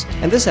James,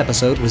 and this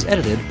episode was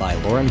edited by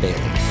Lauren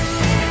Bailey.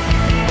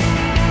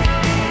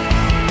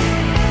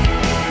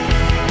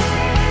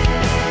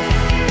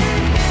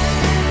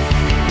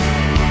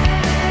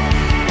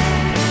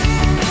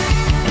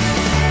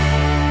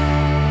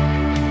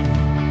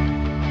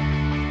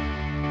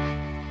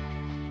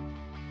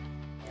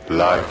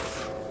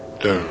 Life.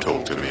 Don't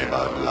talk to me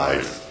about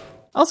life.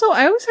 Also,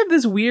 I always have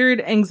this weird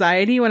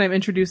anxiety when I'm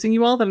introducing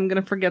you all that I'm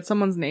going to forget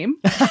someone's name.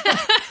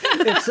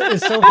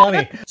 It's so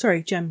funny.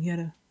 Sorry, Jem, you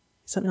had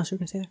something else you were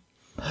going to say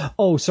there?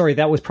 Oh, sorry,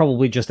 that was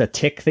probably just a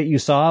tick that you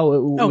saw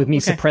with me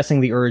okay. suppressing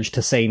the urge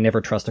to say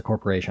never trust a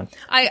corporation.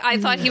 I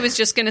thought he was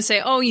just going to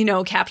say, oh, you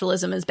know,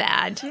 capitalism is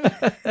bad.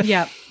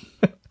 Yeah.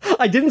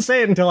 I didn't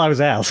say it until I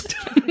was asked.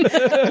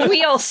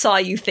 We all saw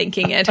you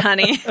thinking it,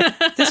 honey.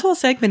 This whole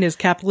segment is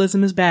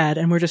capitalism is bad,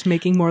 and we're just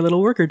making more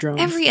little worker drones.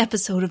 Every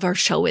episode of our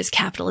show is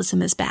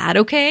capitalism is bad,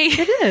 okay?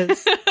 It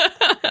is.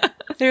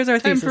 There's our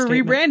Time thesis for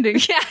statement.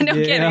 rebranding. Yeah, no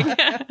kidding.